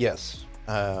yes,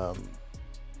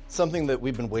 something that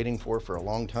we've been waiting for a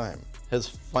long time has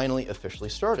finally officially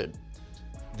started.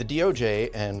 The DOJ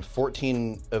and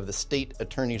 14 of the state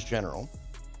attorneys general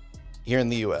here in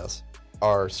the US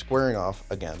are squaring off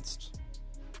against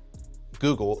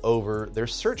Google over their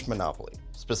search monopoly,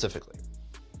 specifically.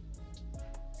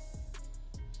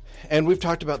 And we've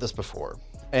talked about this before,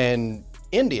 and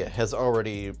India has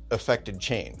already effected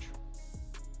change.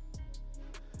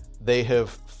 They have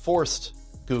forced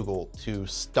Google to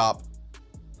stop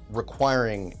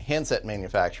requiring handset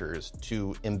manufacturers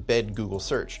to embed Google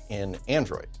search in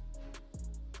Android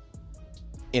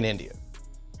in India.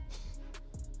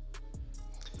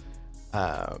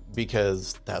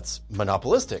 Because that's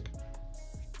monopolistic.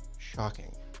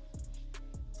 Shocking.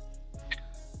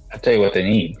 I'll tell you what they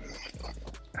need.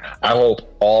 I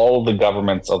hope all the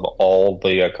governments of all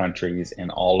the countries in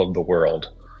all of the world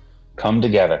come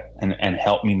together and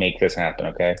help me make this happen,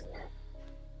 okay?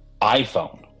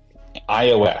 iPhone,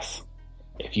 iOS,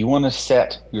 if you want to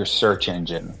set your search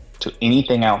engine to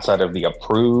anything outside of the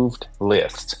approved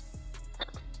list,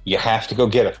 you have to go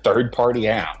get a third-party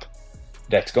app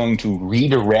that's going to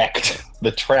redirect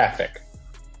the traffic,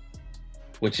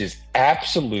 which is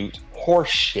absolute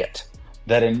horseshit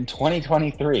that in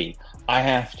 2023, I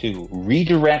have to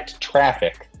redirect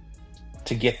traffic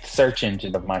to get the search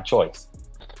engine of my choice.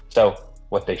 So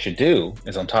what they should do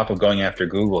is, on top of going after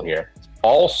Google here,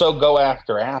 also go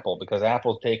after Apple, because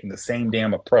Apple's taking the same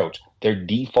damn approach. Their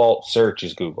default search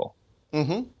is Google.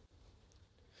 Mm-hmm.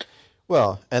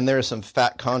 Well, and there are some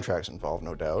fat contracts involved,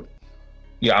 no doubt.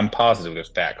 Yeah, I'm positive there's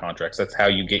fat contracts. That's how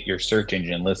you get your search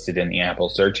engine listed in the Apple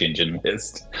search engine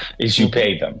list, is you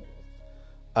pay them.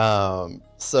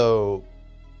 So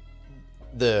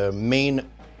the main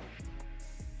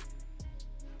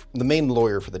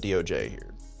lawyer for the DOJ here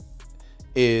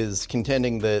is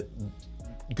contending that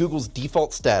Google's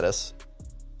default status,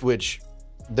 which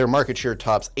their market share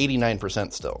tops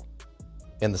 89% still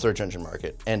in the search engine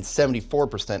market and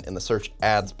 74% in the search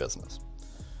ads business.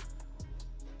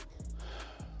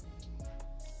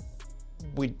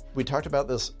 We talked about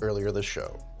this earlier this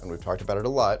show, and we've talked about it a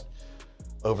lot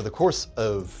over the course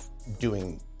of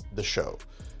doing the show.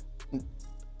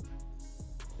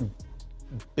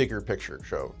 Bigger picture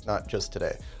show, not just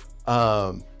today.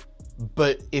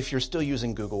 But if you're still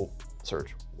using Google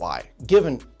search, why?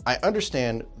 Given I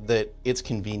understand that it's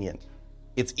convenient,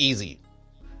 it's easy,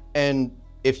 and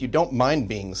if you don't mind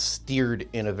being steered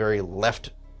in a very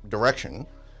left direction,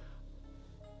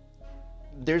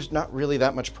 there's not really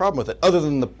that much problem with it, other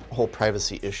than the whole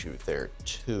privacy issue there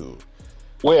too.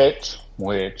 Which,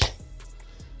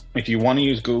 if you want to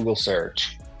use Google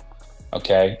search,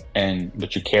 okay,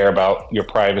 but you care about your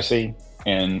privacy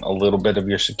and a little bit of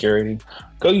your security,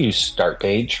 go use Start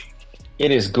Page. It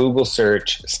is Google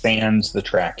search sans the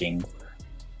tracking.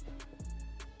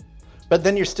 But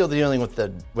then you're still dealing with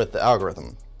the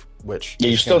algorithm, which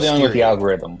you're still dealing with the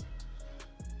algorithm.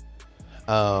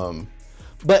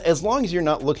 But as long as you're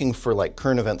not looking for like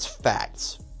current events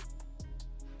facts,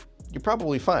 you're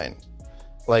probably fine.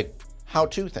 Like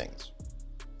how-to things,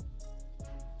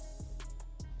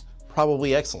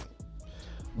 probably excellent.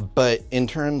 But in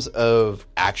terms of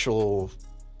actual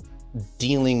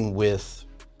dealing with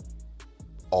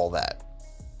all that,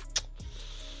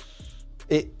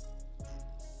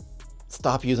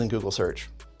 stop using Google search.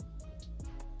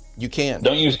 You can.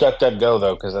 Don't use DuckDuckGo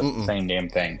though, because that's the same damn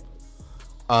thing.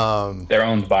 They're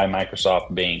owned by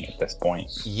Microsoft Bing at this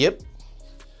point. Yep.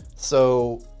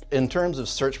 So in terms of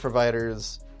search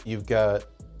providers, you've got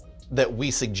that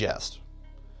we suggest.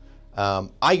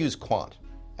 I use Quant,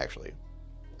 actually.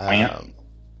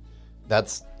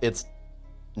 It's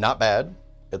not bad.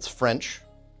 It's French,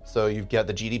 so you've got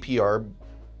the GDPR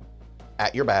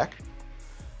at your back.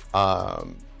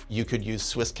 You could use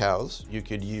Swiss Cows. You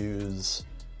could use.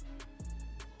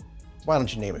 Why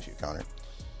don't you name a few, Connor?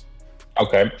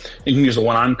 Okay, you can use the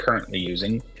one I'm currently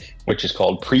using, which is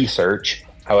called Presearch.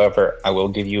 However, I will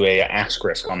give you a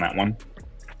asterisk on that one.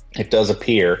 It does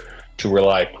appear to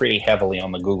rely pretty heavily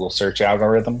on the Google search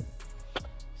algorithm.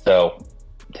 So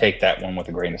take that one with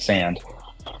a grain of sand.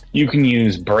 You can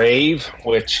use Brave,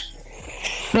 which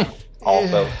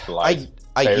also relies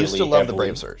I used to love heavily. the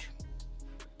Brave search.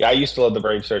 Yeah, I used to love the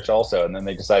Brave search also, and then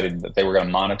they decided that they were going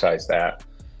to monetize that.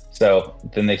 So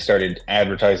then they started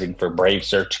advertising for Brave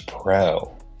Search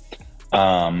Pro,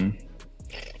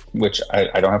 which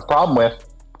I don't have a problem with,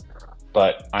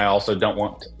 but I also don't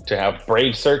want to have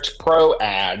Brave Search Pro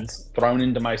ads thrown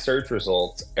into my search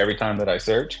results every time that I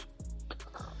search.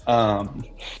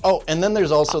 Oh, and then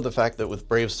there's also the fact that with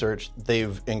Brave Search,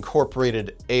 they've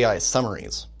incorporated AI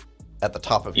summaries at the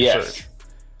top of your search.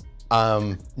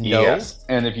 No. Yes,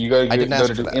 and if you go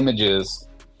to do images,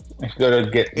 if you go to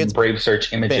get Brave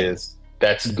Search images, Bing.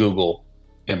 That's Google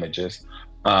images.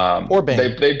 Or Bing.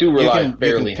 They do rely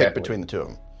fairly you can pick heavily between the two of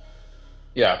them.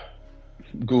 Yeah,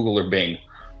 Google or Bing.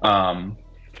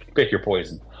 Pick your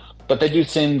poison. But they do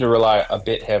seem to rely a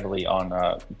bit heavily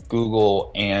on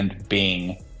Google and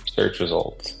Bing search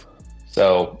results.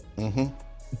 So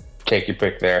take your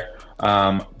pick there.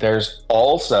 There's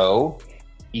also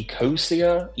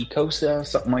Ecosia,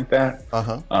 something like that.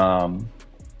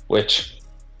 Which,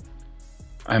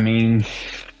 I mean,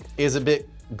 is a bit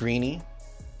greeny.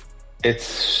 It's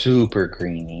super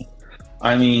greeny.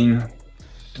 I mean,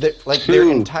 their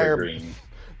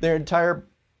entire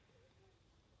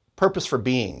purpose for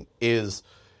being is,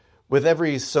 with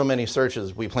every so many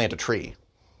searches, we plant a tree.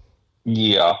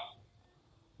 Yeah.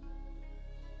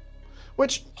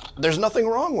 Which there's nothing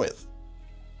wrong with.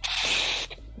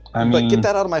 I mean, but get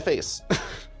that out of my face.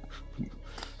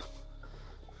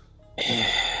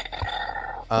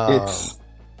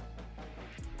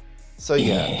 So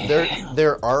yeah,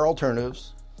 there are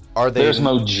alternatives. There's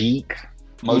Mojeek.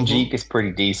 Mojeek is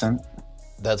pretty decent.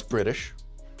 That's British.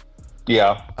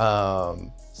 Yeah.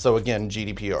 So again,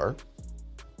 GDPR.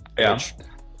 Yeah. Which,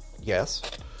 yes.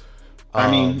 I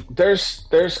mean, there's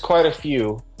quite a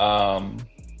few.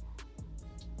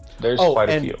 There's quite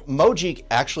a few. Mojeek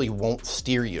actually won't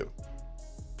steer you.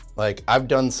 Like, I've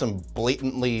done some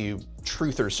blatantly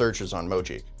truther searches on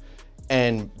Mojeek,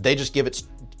 and they just give it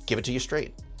to you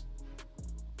straight.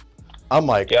 I'm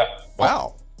like,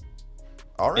 wow.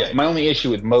 All right. Yeah, my only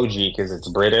issue with Mojeek is it's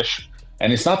British,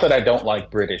 and it's not that I don't like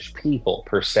British people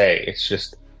per se. It's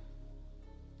just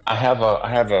I have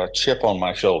a chip on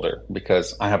my shoulder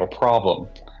because I have a problem,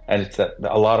 and it's that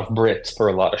a lot of Brits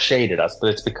throw a lot of shade at us.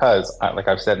 But it's because, like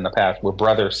I've said in the past, we're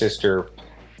brother, sister,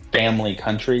 family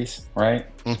countries, right?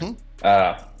 It's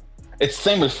the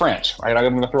same with French, right? I'm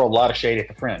going to throw a lot of shade at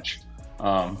the French,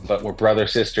 but we're brother,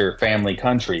 sister, family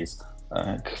countries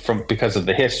because of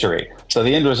the history. So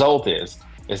the end result is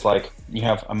like you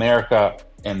have America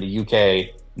and the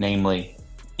UK, namely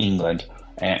England,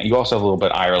 and you also have a little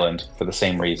bit Ireland for the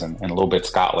same reason, and a little bit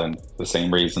Scotland for the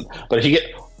same reason. But if you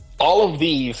get all of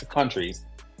these countries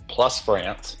plus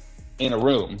France in a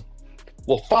room,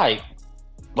 will fight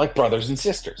like brothers and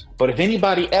sisters. But if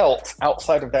anybody else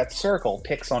outside of that circle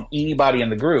picks on anybody in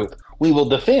the group, we will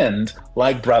defend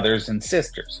like brothers and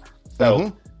sisters.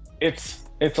 So it's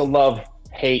it's a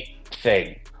love-hate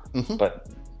thing. Mm-hmm. But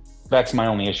that's my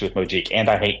only issue with Mojic. And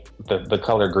I hate the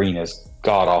color green is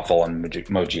god-awful on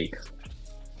Mojic.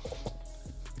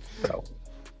 So.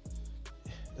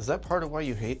 Is that part of why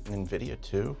you hate NVIDIA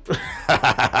too?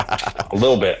 A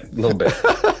little bit.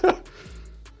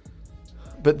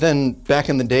 But then back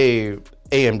in the day,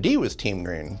 AMD was Team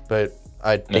Green, but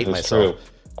I date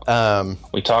myself. True.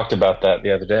 We talked about that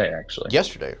the other day, actually.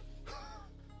 Yesterday.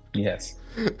 Yes.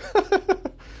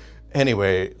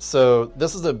 Anyway, so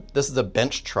this is a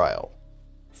bench trial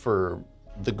for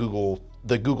the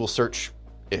Google search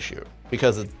issue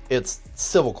because it's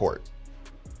civil court,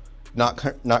 not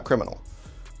criminal.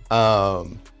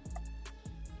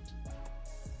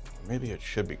 Maybe it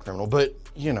should be criminal, but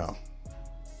you know,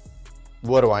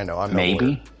 what do I know? I'm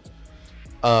maybe.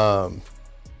 Well,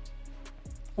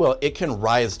 it can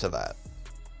rise to that.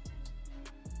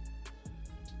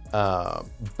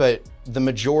 But the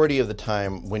majority of the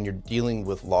time when you're dealing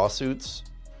with lawsuits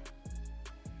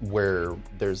where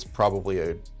there's probably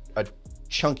a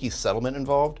chunky settlement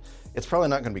involved, it's probably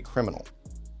not going to be criminal.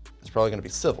 It's probably going to be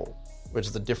civil, which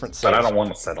is a different set. But I don't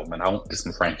want a settlement. I want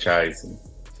disenfranchising.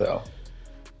 So.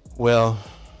 Well,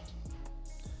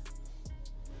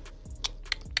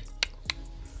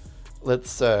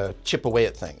 let's chip away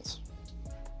at things,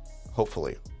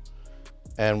 hopefully.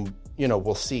 And, you know,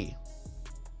 we'll see.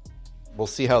 We'll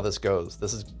see how this goes.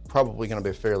 This is probably going to be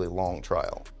a fairly long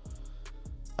trial.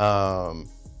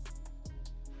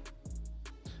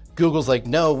 Google's like,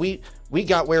 no, we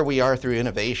got where we are through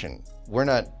innovation. We're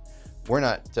not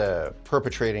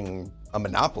perpetrating a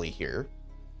monopoly here.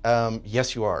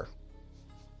 Yes, you are.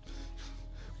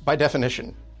 By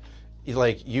definition,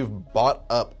 you've bought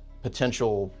up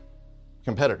potential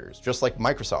competitors, just like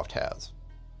Microsoft has.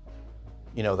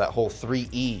 You know, that whole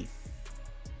 3E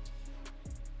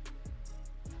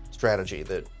strategy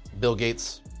that Bill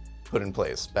Gates put in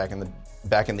place back in the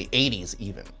 80s,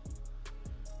 even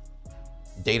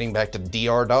dating back to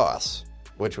DR-DOS,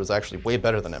 which was actually way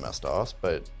better than MS-DOS,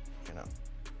 but you know,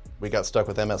 we got stuck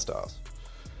with MS-DOS.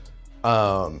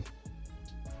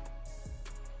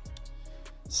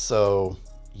 So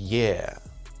yeah,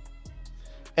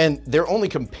 and they're only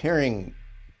comparing.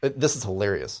 This is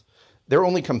hilarious. They're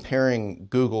only comparing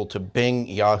Google to Bing,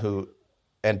 Yahoo,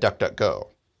 and DuckDuckGo.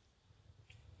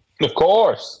 Of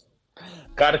course.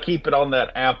 Got to keep it on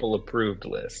that Apple approved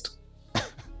list.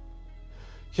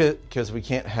 Because we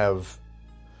can't have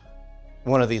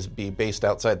one of these be based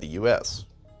outside the U.S.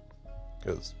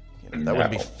 Because that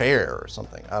wouldn't be fair or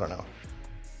something. I don't know.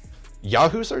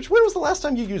 Yahoo search? When was the last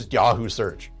time you used Yahoo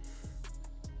search?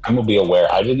 I'm going to be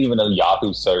aware. I didn't even know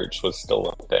Yahoo search was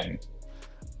still a thing.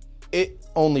 It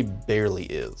only barely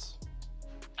is.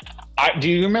 Do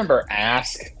you remember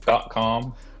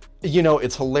ask.com? You know,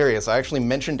 it's hilarious. I actually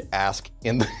mentioned Ask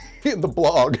in the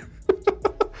blog.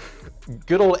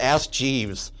 Good old Ask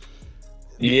Jeeves.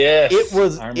 Yes, it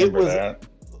was that.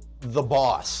 The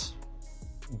boss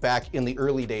back in the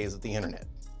early days of the internet.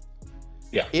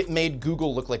 Yeah, it made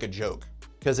Google look like a joke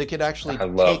because it could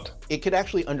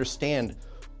actually understand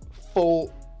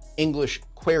full English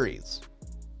queries.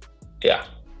 Yeah,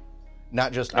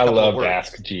 not just. I loved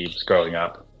Ask Jeeves growing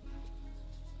up.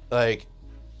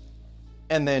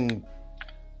 And then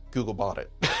Google bought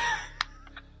it.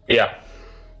 Yeah.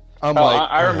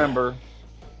 I remember,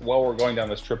 while we're going down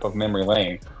this trip of memory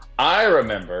lane, I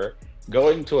remember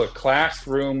going to a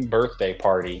classroom birthday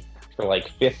party for like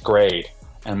 5th grade,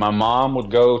 and my mom would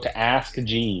go to Ask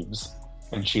Jeeves,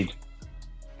 and she'd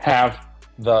have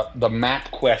the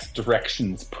MapQuest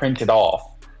directions printed off.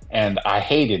 And I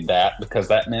hated that because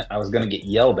that meant I was going to get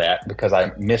yelled at because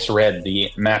I misread the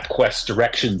MapQuest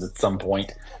directions at some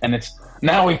point. And it's,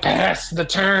 now we passed the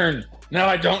turn. Now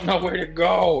I don't know where to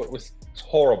go. It's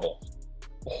horrible.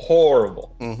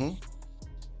 Horrible. Mm-hmm.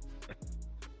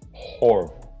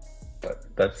 Horrible. But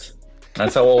that's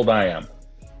how old I am.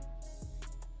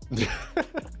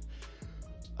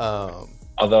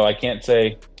 Although I can't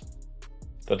say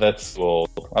that that's too old.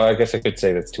 I guess I could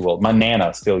say that's too old. My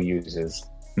Nana still uses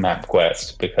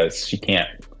MapQuest because she can't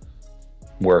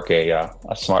work a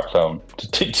smartphone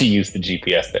to use the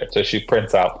GPS there. So she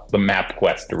prints out the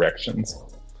MapQuest directions.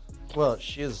 Well,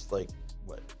 she is like,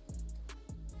 what?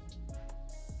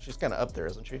 She's kind of up there,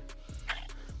 isn't she?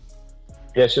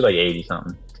 Yeah, she's like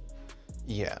 80-something.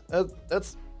 Yeah,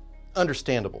 that's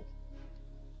understandable.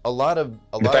 The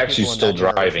fact she's still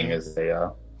driving is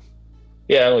the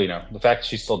fact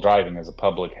she's still driving is a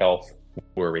public health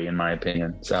worry, in my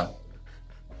opinion. So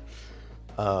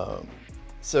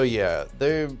yeah,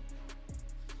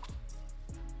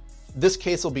 this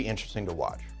case will be interesting to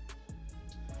watch,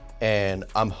 and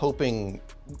I'm hoping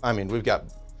I mean, we've got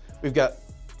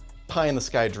pie in the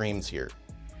sky dreams here.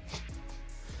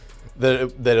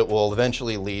 that it will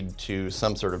eventually lead to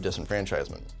some sort of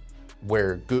disenfranchisement,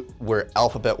 where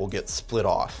Alphabet will get split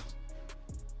off,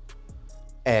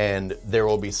 and there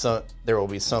will be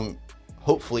some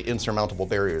hopefully insurmountable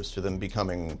barriers to them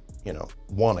becoming,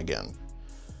 one again.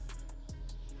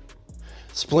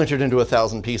 Splintered into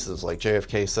 1,000 pieces, like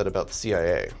JFK said about the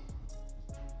CIA.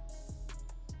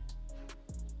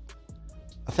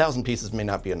 1,000 pieces may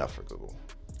not be enough for Google.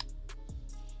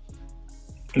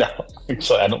 No,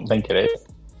 actually, I don't think it is.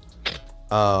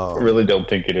 I really don't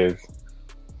think it is.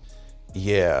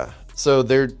 Yeah. So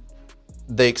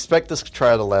they expect this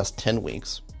trial to last 10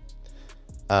 weeks.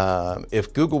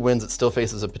 If Google wins, it still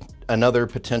faces another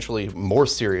potentially more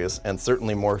serious and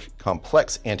certainly more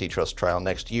complex antitrust trial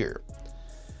next year.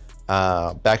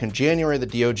 Back in January, the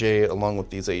DOJ, along with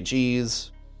these AGs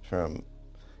from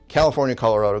California,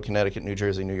 Colorado, Connecticut, New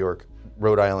Jersey, New York,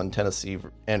 Rhode Island, Tennessee,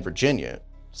 and Virginia,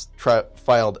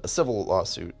 filed a civil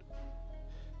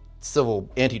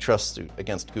antitrust suit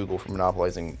against Google for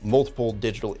monopolizing multiple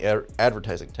digital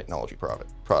advertising technology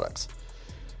products.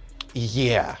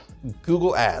 Yeah,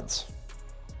 Google ads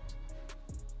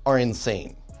are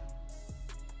insane.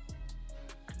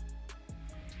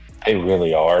 They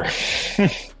really are.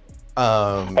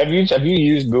 Have you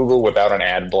used Google without an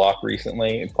ad block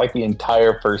recently? It's like the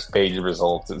entire first page of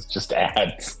results is just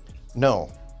ads. No,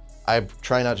 I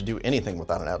try not to do anything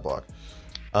without an ad block,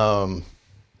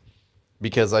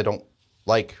 because I don't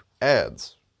like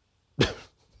ads.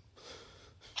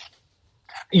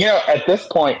 At this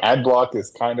point, ad block is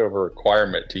kind of a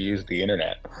requirement to use the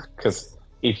internet, because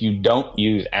if you don't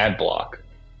use ad block,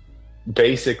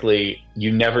 basically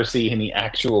you never see any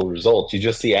actual results. You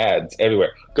just see ads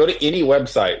everywhere. Go to any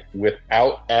website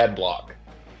without ad block,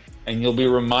 and you'll be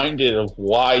reminded of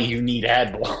why you need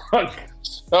ad block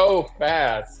so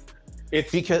fast.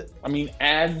 It's because,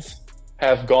 ads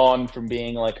have gone from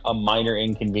being like a minor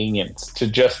inconvenience to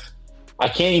just, I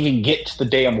can't even get to the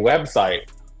damn website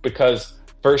because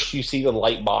first you see the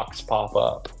light box pop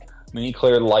up, then you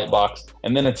clear the light box,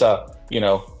 and then it's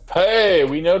hey,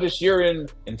 we notice you're in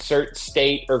insert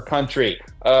state or country.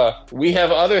 We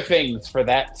have other things for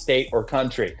that state or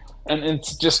country. And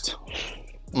it's just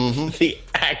the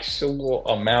actual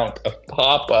amount of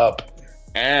pop-up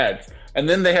ads. And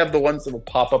then they have the ones that will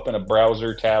pop up in a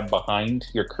browser tab behind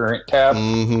your current tab.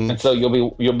 And so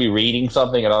you'll be reading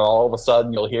something, and all of a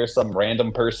sudden you'll hear some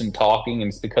random person talking, and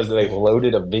it's because they've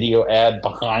loaded a video ad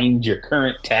behind your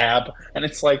current tab. And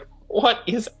it's like, what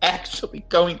is actually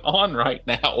going on right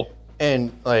now?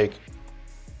 And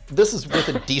this is with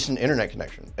a decent internet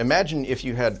connection. Imagine if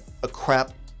you had a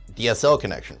crap DSL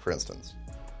connection, for instance.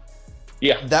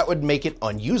 Yeah. That would make it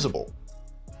unusable.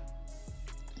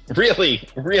 Really,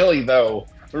 though.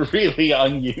 Really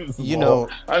unusable.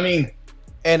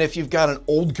 And if you've got an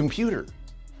old computer.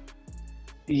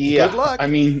 Yeah. Good luck.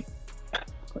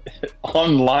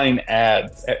 Online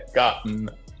ads have gotten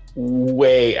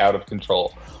way out of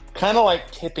control. Kind of like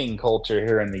tipping culture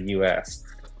here in the U.S.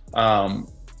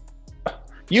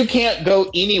 You can't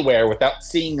go anywhere without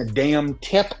seeing a damn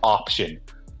tip option.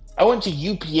 I went to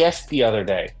UPS the other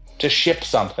day to ship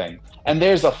something, and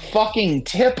there's a fucking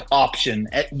tip option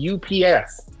at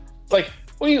UPS. It's like,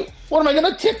 what am I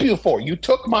going to tip you for? You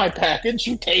took my package,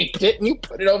 you taped it, and you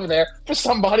put it over there for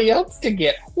somebody else to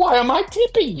get. Why am I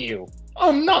tipping you?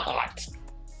 I'm not.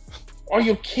 Are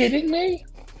you kidding me?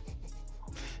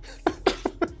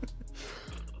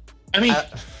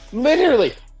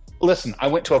 Literally. Listen, I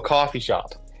went to a coffee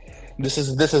shop. This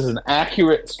is an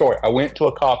accurate story. I went to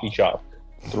a coffee shop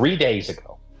 3 days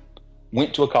ago.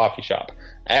 Went to a coffee shop.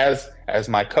 As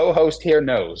my co-host here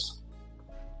knows,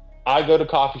 I go to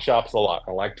coffee shops a lot.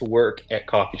 I like to work at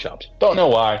coffee shops. Don't know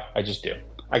why, I just do.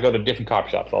 I go to different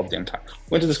coffee shops all the damn time.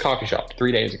 Went to this coffee shop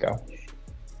 3 days ago.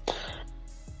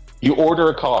 You order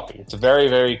a coffee. It's a very,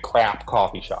 very crap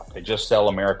coffee shop. They just sell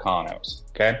Americanos,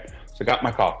 okay? So I got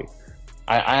my coffee.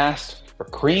 I asked for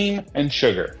cream and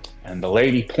sugar, and the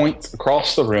lady points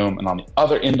across the room, and on the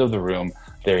other end of the room,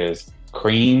 there is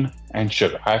cream and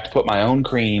sugar. I have to put my own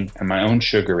cream and my own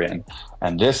sugar in,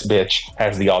 and this bitch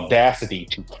has the audacity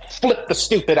to flip the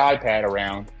stupid iPad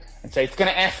around and say, it's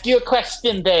going to ask you a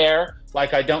question there,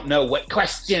 like I don't know what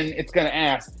question it's going to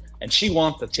ask, and she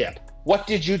wants a tip. What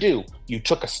did you do? You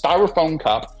took a styrofoam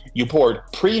cup, you poured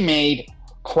pre-made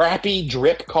crappy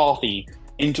drip coffee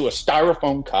into a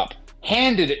styrofoam cup,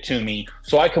 handed it to me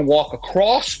so I can walk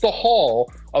across the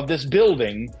hall of this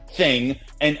building thing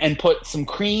and put some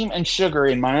cream and sugar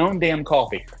in my own damn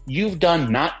coffee. You've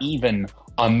done not even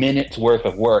a minute's worth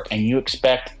of work, and you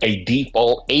expect a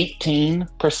default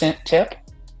 18% tip?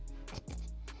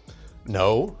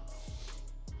 No.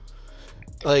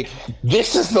 Like,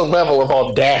 This is the level of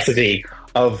audacity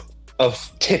of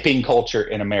tipping culture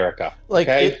in America. like,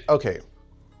 Okay? okay.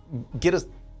 Get us.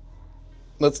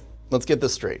 Let's get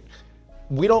this straight.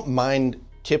 We don't mind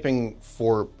tipping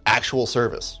for actual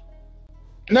service.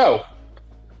 No,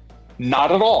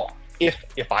 not at all.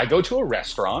 If I go to a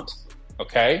restaurant,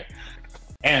 okay,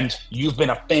 and you've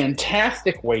been a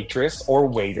fantastic waitress or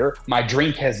waiter, my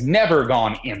drink has never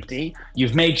gone empty,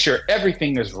 you've made sure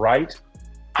everything is right,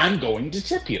 I'm going to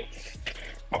tip you.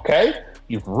 Okay?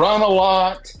 You've run a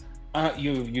lot.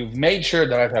 You've made sure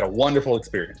that I've had a wonderful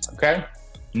experience. Okay?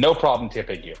 No problem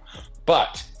tipping you.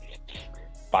 But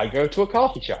if I go to a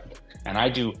coffee shop and I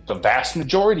do the vast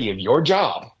majority of your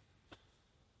job,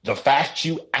 the fact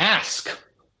you ask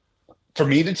for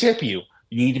me to tip you,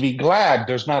 you need to be glad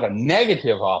there's not a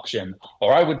negative option,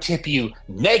 or I would tip you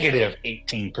negative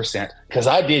 18% because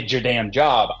I did your damn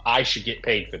job. I should get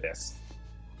paid for this.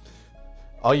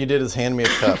 All you did is hand me a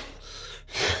cup.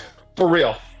 For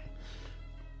real.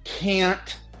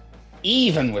 Can't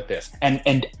even with this.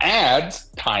 And ads,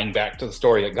 tying back to the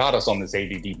story that got us on this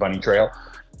ADD bunny trail,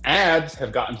 ads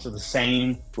have gotten to the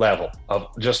same level of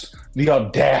just the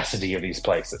audacity of these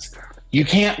places. You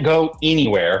can't go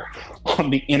anywhere on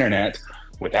the internet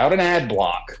without an ad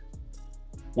block,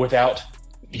 without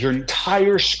your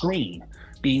entire screen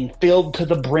being filled to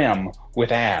the brim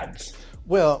with ads.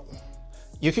 Well,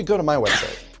 you could go to my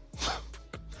website.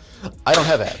 I don't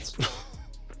have ads.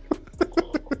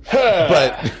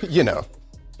 But, you know,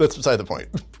 that's beside the point.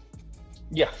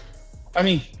 Yeah. I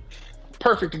mean,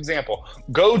 perfect example.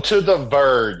 Go to The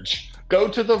Verge. Go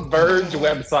to The Verge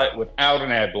website without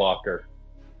an ad blocker.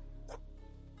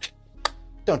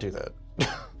 Don't do that.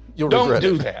 You'll Don't regret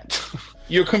do it. that.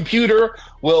 Your computer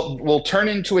will turn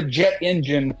into a jet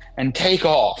engine and take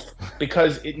off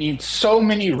because it needs so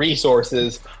many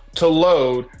resources to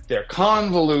load their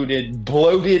convoluted,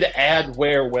 bloated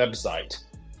adware website.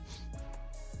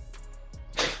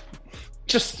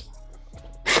 Just,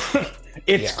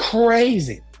 it's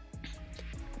crazy.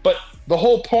 But the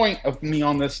whole point of me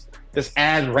on this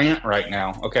ad rant right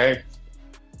now, okay?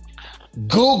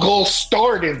 Google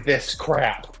started this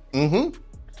crap. Mm-hmm.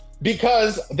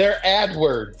 Because their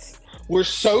AdWords were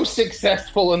so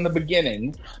successful in the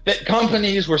beginning that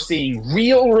companies were seeing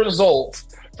real results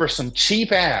for some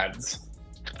cheap ads.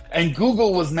 And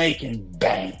Google was making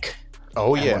bank.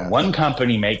 Oh, And yeah. when one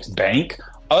company makes bank,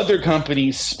 other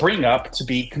companies spring up to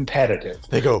be competitive.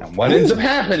 They go, And what ends up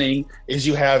happening is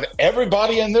you have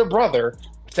everybody and their brother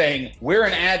saying, we're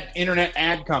an internet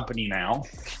ad company now.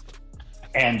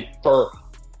 And for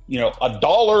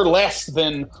 $1 less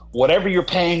than whatever you're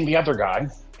paying the other guy,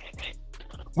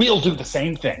 we'll do the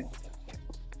same thing.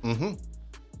 Mm-hmm.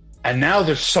 And now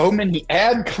there's so many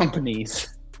ad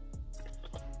companies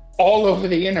all over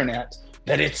the internet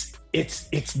that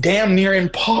it's damn near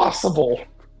impossible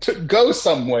to go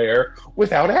somewhere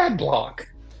without ad block.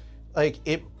 Like,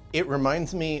 it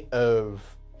reminds me of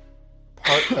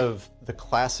part of the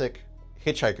classic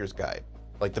Hitchhiker's Guide,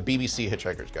 like the BBC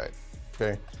Hitchhiker's Guide,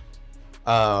 okay?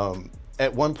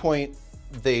 At one point,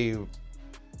 it's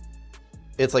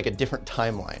like a different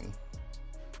timeline.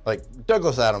 Like,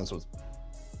 Douglas Adams was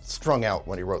strung out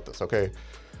when he wrote this, okay?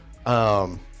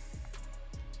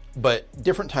 But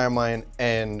different timeline,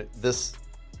 and this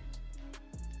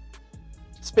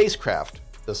spacecraft,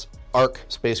 this Ark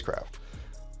spacecraft,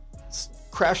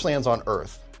 crash lands on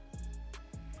Earth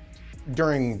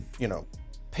during,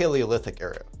 Paleolithic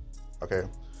era, okay?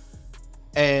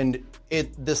 And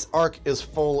this Ark is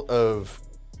full of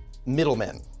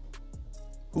middlemen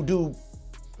who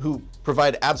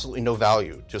provide absolutely no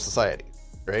value to society,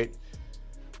 right?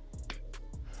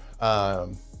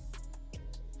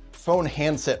 Phone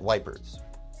handset wipers,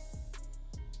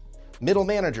 middle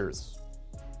managers,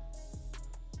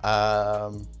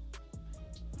 ad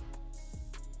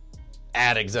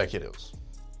executives,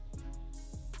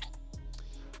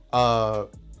 no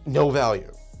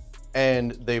value.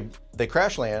 And they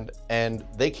crash land and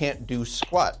they can't do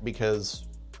squat because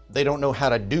they don't know how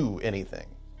to do anything.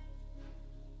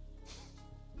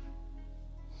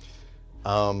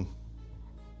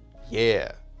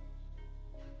 Yeah.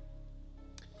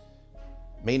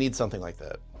 May need something like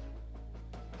that.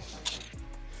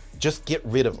 Just get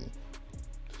rid of them.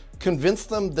 Convince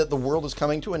them that the world is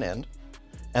coming to an end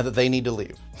and that they need to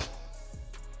leave.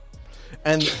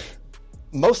 And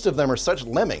most of them are such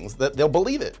lemmings that they'll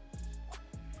believe it.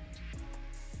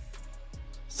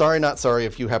 Sorry, not sorry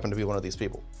if you happen to be one of these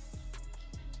people.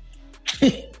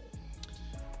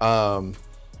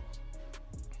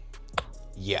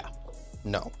 Yeah.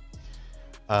 No.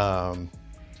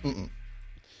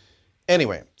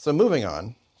 Anyway, so moving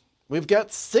on, we've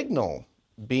got Signal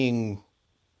being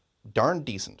darn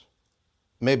decent.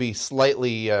 Maybe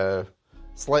slightly ahead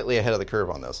of the curve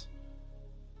on this.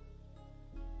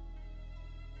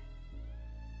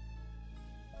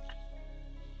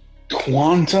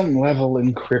 Quantum level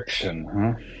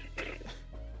encryption,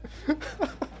 huh?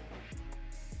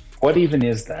 What even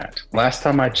is that? Last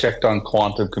time I checked on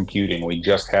quantum computing, we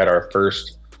just had our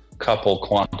first couple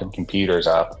quantum computers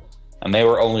up, and they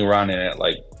were only running at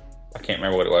like, I can't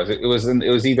remember what it was. It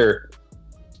was either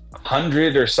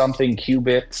 100 or something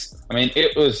qubits. I mean,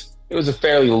 it was a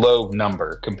fairly low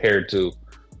number compared to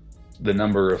the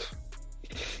number of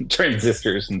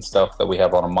transistors and stuff that we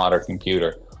have on a modern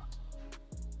computer.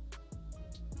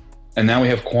 And now we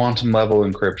have quantum level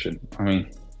encryption. I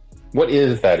mean, what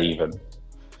is that even?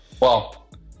 Well,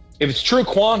 if it's true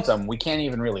quantum, we can't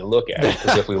even really look at it,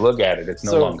 because if we look at it, it's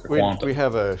no longer quantum. We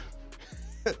have a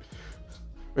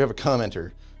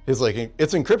commenter. He's like,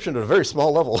 it's encryption at a very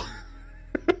small level.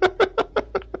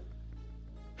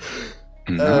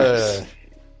 Nice.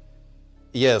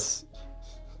 Yes,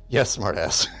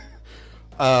 smartass.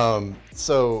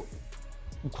 So,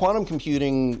 quantum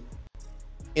computing,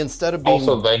 instead of being...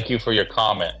 Also, thank you for your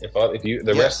comment. If you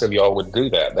rest of y'all would do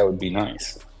that, that would be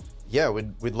nice. Yeah,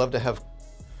 we'd love to have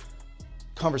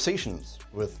conversations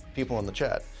with people in the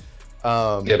chat.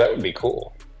 Yeah, that would be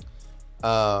cool.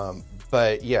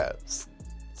 But yeah,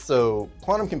 so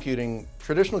quantum computing,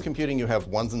 traditional computing, you have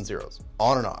ones and zeros,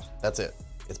 on and off. That's it.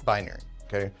 It's binary.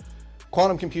 Okay.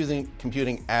 Quantum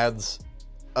computing adds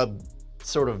a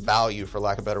sort of value, for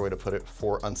lack of a better way to put it,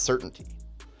 for uncertainty,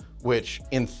 which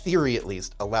in theory at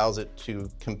least allows it to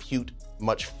compute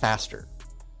much faster.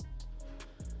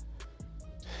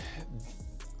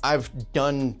 I've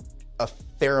done a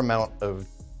fair amount of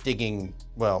digging,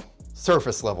 well,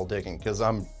 surface level digging, because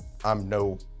I'm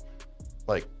no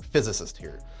like physicist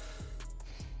here.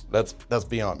 That's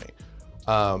beyond me.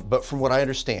 But from what I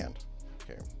understand,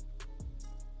 okay,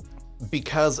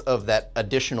 because of that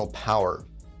additional power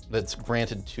that's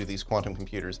granted to these quantum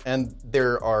computers, and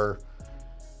there are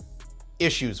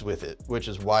issues with it, which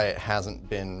is why it hasn't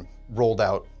been rolled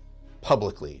out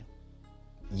publicly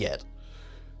yet,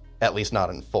 at least not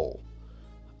in full.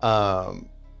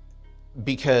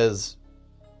 Because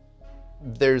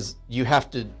you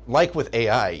have to, like with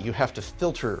AI, you have to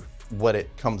filter what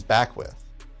it comes back with.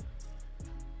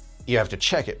 You have to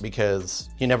check it, because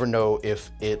you never know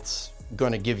if it's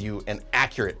going to give you an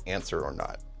accurate answer or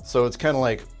not. So it's kind of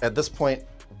like, at this point,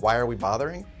 why are we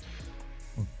bothering?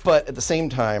 But at the same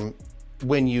time,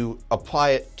 when you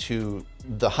apply it to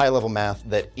the high-level math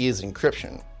that is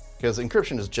encryption, because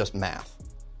encryption is just math,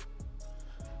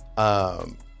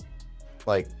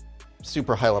 like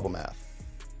super high-level math.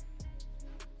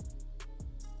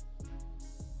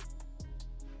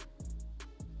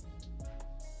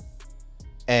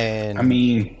 And I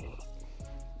mean,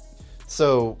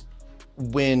 so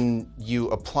when you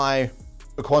apply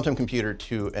a quantum computer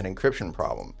to an encryption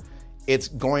problem, it's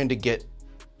going to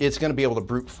be able to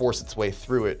brute force its way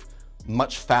through it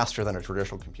much faster than a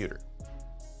traditional computer.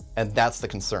 And that's the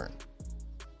concern.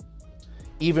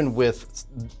 Even with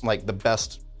like the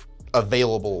best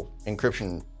available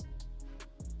encryption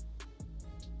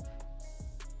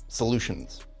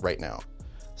solutions right now.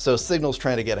 So Signal's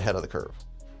trying to get ahead of the curve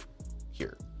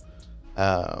here.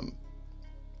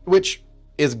 Which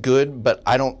is good, but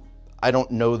I don't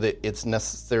know that it's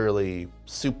necessarily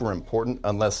super important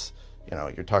unless,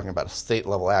 you're talking about a state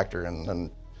level actor, and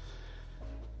then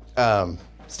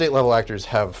state level actors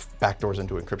have backdoors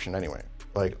into encryption anyway.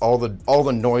 Like all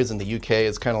the noise in the UK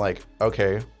is kind of like,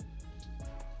 okay,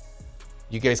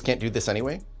 you guys can't do this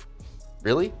anyway?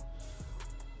 Really?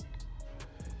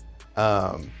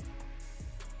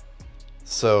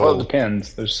 So well, it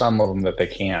depends. There's some of them that they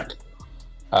can't.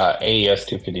 AES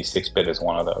 256-bit is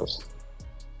one of those.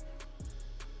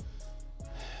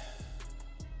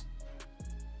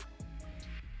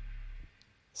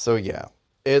 So yeah,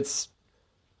 it's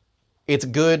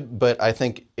good, but I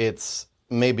think it's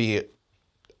maybe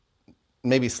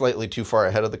slightly too far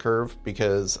ahead of the curve,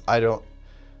 because the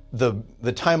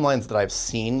timelines that I've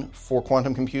seen for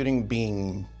quantum computing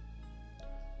being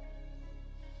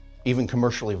even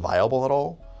commercially viable at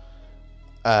all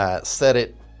set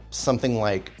it something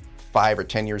like 5 or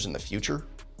 10 years in the future.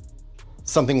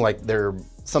 Something like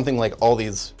all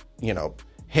these,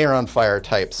 hair on fire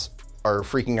types are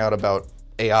freaking out about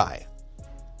AI,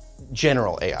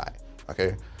 general AI,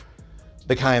 okay?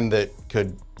 The kind that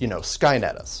could,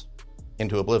 Skynet us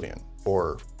into oblivion,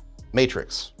 or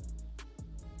Matrix.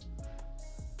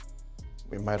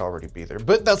 We might already be there,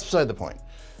 but that's beside the point.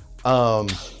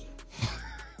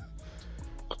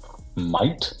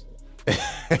 Might.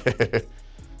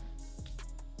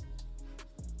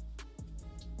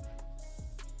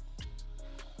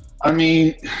 I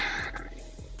mean,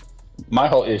 my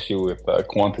whole issue with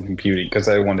quantum computing, because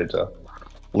I wanted to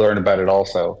learn about it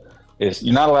also, is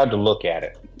you're not allowed to look at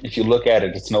it. If you look at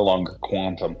it, it's no longer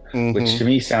quantum, which to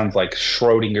me sounds like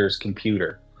Schrodinger's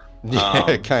computer.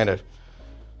 Yeah, kind of.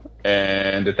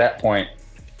 And at that point,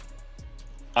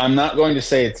 I'm not going to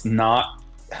say it's not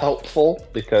helpful,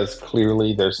 because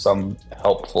clearly there's some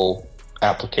helpful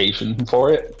application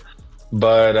for it.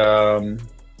 But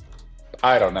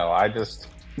I don't know.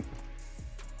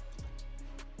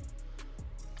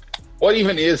 What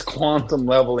even is quantum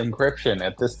level encryption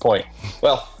at this point?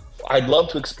 Well, I'd love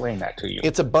to explain that to you.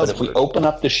 It's a But if we buzzword. open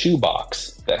up the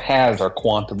shoebox that has our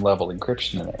quantum level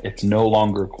encryption in it, it's no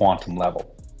longer quantum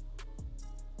level.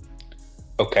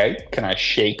 Okay, can I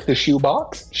shake the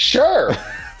shoebox? Sure.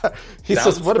 He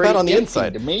Sounds says, "What about pretty on the empty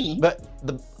inside?" to me. But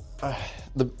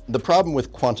the problem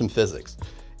with quantum physics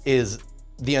is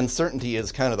the uncertainty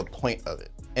is kind of the point of it.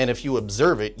 And if you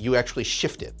observe it, you actually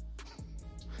shift it.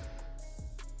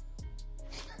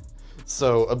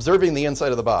 So observing the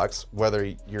inside of the box, whether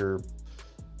you're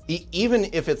even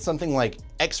if it's something like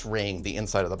X-raying the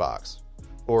inside of the box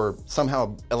or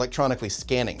somehow electronically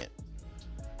scanning it,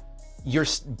 you're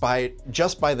by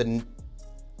the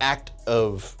act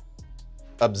of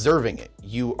observing it,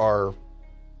 you are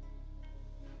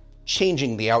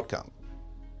changing the outcome.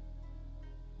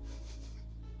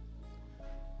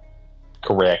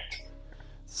 Correct.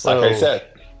 So, Like I said,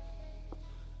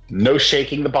 no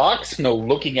shaking the box, no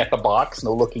looking at the box,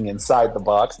 no looking inside the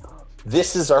box.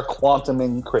 This is our quantum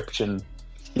encryption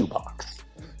shoebox.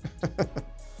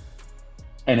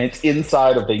 And it's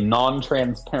inside of a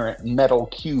non-transparent metal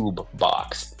cube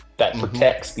box that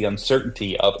protects the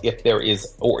uncertainty of if there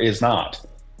is or is not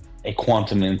a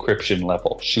quantum encryption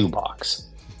level shoebox.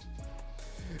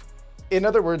 in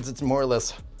other words, it's more or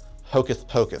less hocus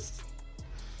pocus.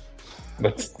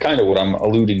 That's kind of what I'm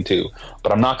alluding to.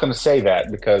 But I'm not going to say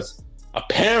that because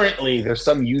apparently there's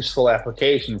some useful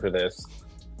application for this.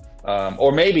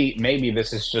 Or maybe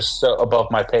this is just so above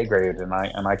my pay grade and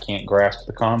I can't grasp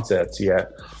the concepts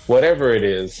yet. Whatever it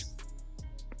is,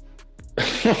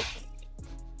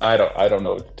 I don't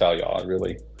know what to tell y'all,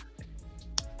 really.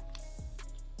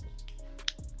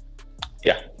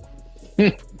 Yeah.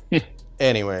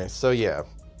 Anyway, so yeah,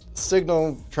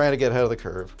 Signal trying to get ahead of the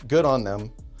curve. Good on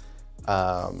them.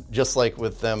 Just like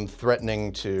with them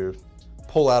threatening to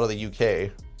pull out of the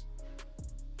UK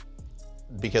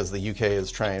because the UK is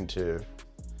trying to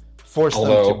force them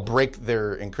to break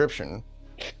their encryption.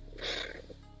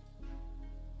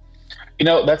 You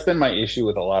know, that's been my issue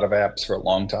with a lot of apps for a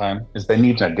long time, is they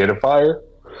need an identifier.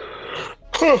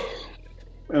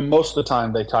 And most of the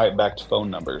time they tie it back to phone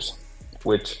numbers,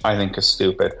 which I think is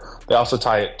stupid. They also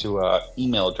tie it to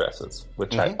email addresses,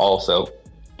 which I also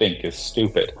think is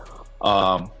stupid.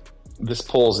 This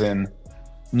pulls in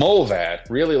Molvad,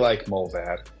 really like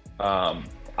Molvad.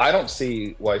 I don't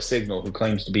see why Signal, who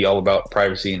claims to be all about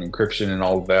privacy and encryption and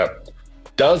all of that,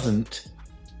 doesn't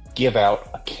give out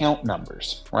account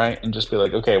numbers, right? And just be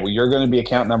like, okay, well, you're going to be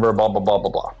account number, blah, blah, blah,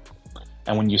 blah, blah.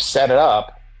 And when you set it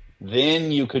up,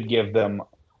 then you could give them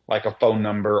like a phone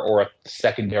number or a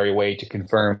secondary way to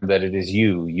confirm that it is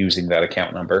you using that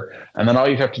account number. And then all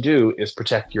you have to do is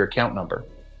protect your account number.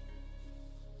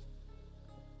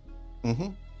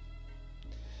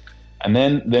 And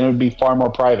then it would be far more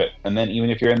private. And then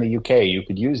even if you're in the UK, you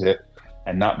could use it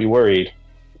and not be worried,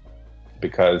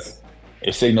 because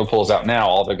if Signal pulls out now,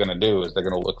 all they're going to do is they're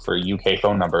going to look for UK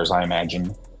phone numbers, I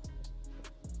imagine.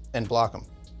 And block them.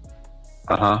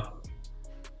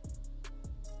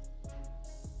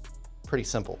 Pretty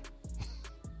simple.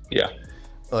 Yeah.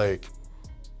 Like,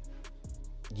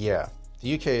 yeah,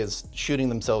 the UK is shooting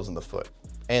themselves in the foot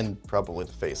and probably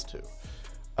the face too.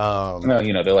 Well,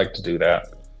 you know, they like to do that.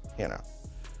 You know,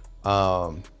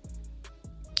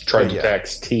 Tried to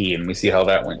tax tea, and we see how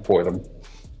that went for them.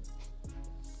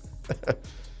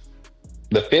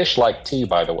 The fish like tea,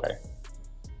 by the way.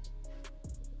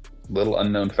 Little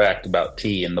unknown fact about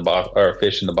tea in the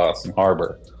fish in the Boston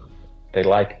Harbor. They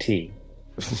like tea.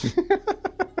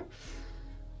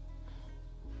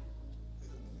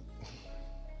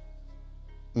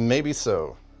 Maybe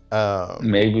so.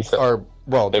 Maybe so. Or,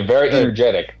 well, they're very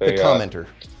energetic. The commenter.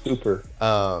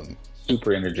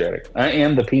 Super energetic. I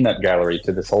am the peanut gallery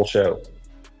to this whole show.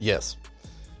 Yes.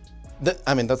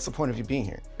 I mean, that's the point of you being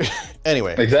here.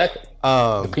 Anyway. Exactly.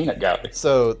 The peanut gallery.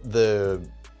 So the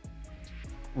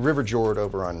River Jord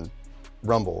over on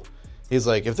Rumble, he's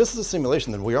like, if this is a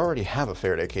simulation, then we already have a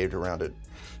Faraday cage around it.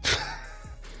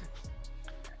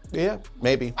 Yeah,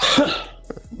 maybe.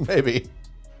 Maybe.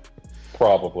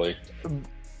 Probably.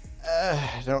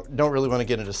 Don't really want to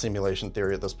get into simulation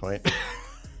theory at this point.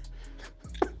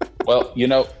 Well,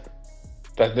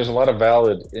 there's a lot of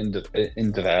valid into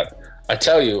that. I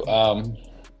tell you,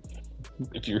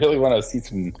 if you really want to see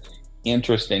some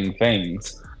interesting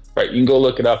things, right, you can go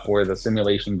look it up where the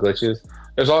simulation glitches.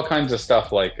 There's all kinds of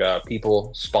stuff like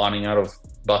people spawning out of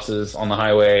buses on the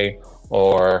highway,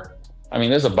 or,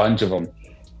 there's a bunch of them.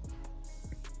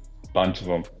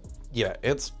 Yeah,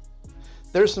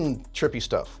 there's some trippy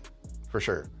stuff for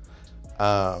sure.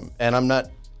 And I'm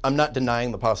not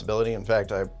denying the possibility. In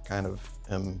fact, I kind of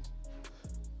am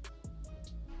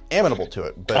amenable to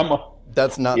it, but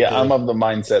that's not. Yeah, I'm of the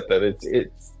mindset that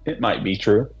it might be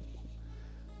true.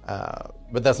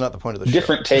 But that's not the point of the show.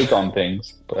 Different take on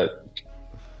things, but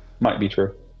might be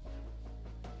true.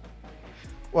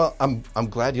 Well, I'm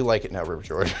glad you like it now, River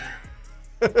George.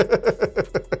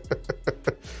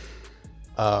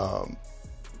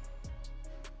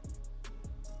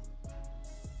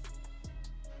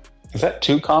 Is that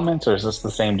 2 comments, or is this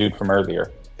the same dude from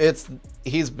earlier?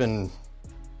 He's been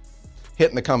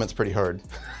hitting the comments pretty hard.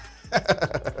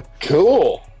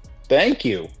 Cool. Thank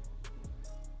you.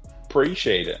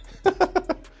 Appreciate it.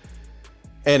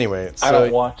 Anyway, so, I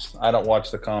don't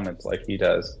watch the comments like he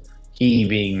does. He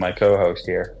being my co-host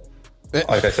here.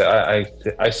 Like I said,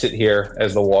 I sit here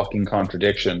as the walking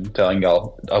contradiction, telling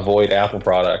y'all avoid Apple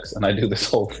products, and I do this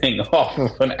whole thing off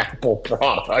of an Apple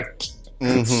product.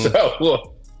 Mm-hmm.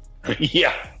 So,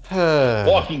 yeah,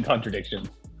 walking contradiction.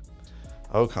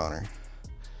 Oh, Connor.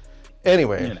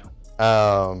 Anyway,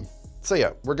 so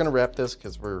yeah, we're gonna wrap this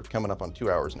because we're coming up on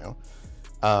 2 hours now.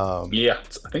 Yeah,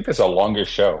 I think it's a longer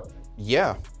show.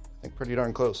 Yeah, I think pretty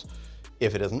darn close,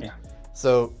 if it isn't. Yeah.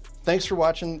 So thanks for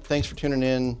watching. Thanks for tuning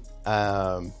in.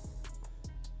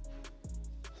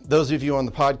 Those of you on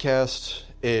the podcast,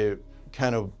 it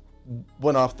kind of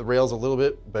went off the rails a little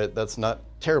bit, but that's not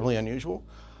terribly unusual.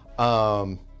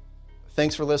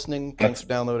 Thanks for listening. Thanks for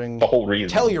downloading. The whole reason.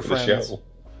 Tell your for the friends.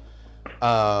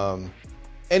 show.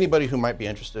 Anybody who might be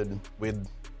interested, we'd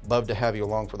love to have you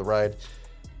along for the ride.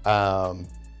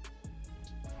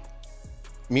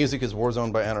 Music is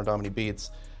Warzone by Anno Domini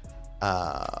Beats.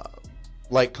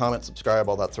 Like, comment, subscribe,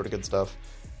 all that sort of good stuff.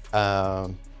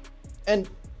 And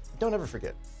don't ever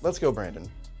forget, let's go, Brandon.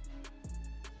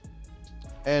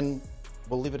 And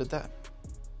we'll leave it at that.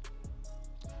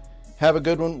 Have a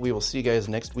good one. We will see you guys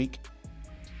next week.